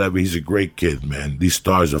OwenBenjamin.com, whatever. He's a great kid, man. These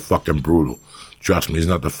stars are fucking brutal. Trust me, he's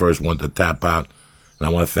not the first one to tap out. And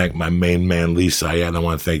I want to thank my main man, Lee Sayat. I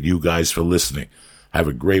want to thank you guys for listening. Have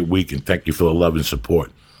a great week, and thank you for the love and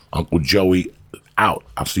support. Uncle Joey, out.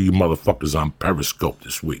 I'll see you motherfuckers on Periscope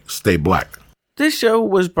this week. Stay black. This show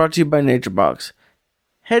was brought to you by NatureBox.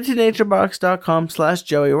 Head to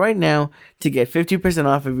naturebox.com/Joey right now to get 50%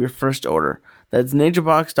 off of your first order. That's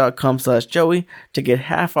naturebox.com/Joey to get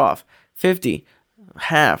half off, 50%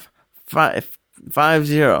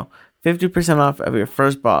 off of your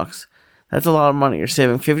first box. That's a lot of money. You're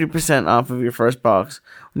saving 50% off of your first box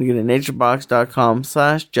when you go to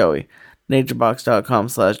naturebox.com/Joey.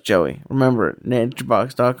 naturebox.com/Joey. Remember,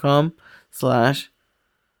 naturebox.com/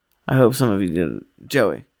 I hope some of you did it,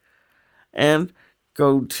 Joey. And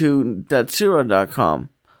go to Datsura.com.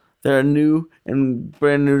 They're new and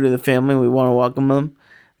brand new to the family. We want to welcome them.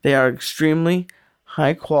 They are extremely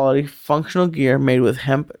high quality functional gear made with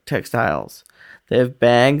hemp textiles. They have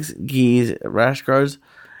bags, geese, rash guards,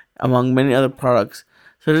 among many other products.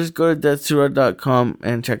 So just go to Datsura.com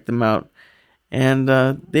and check them out. And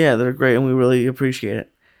they're great and we really appreciate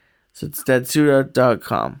it. So it's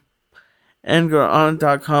Datsura.com. And go to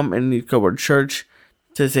Onnit.com and use code word church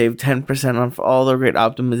to save 10% off all their great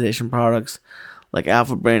optimization products like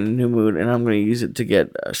Alpha Brain and New Mood, and I'm going to use it to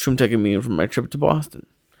get Shroom Tech Immune for my trip to Boston.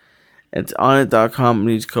 It's Onnit.com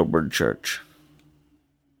and use code word church.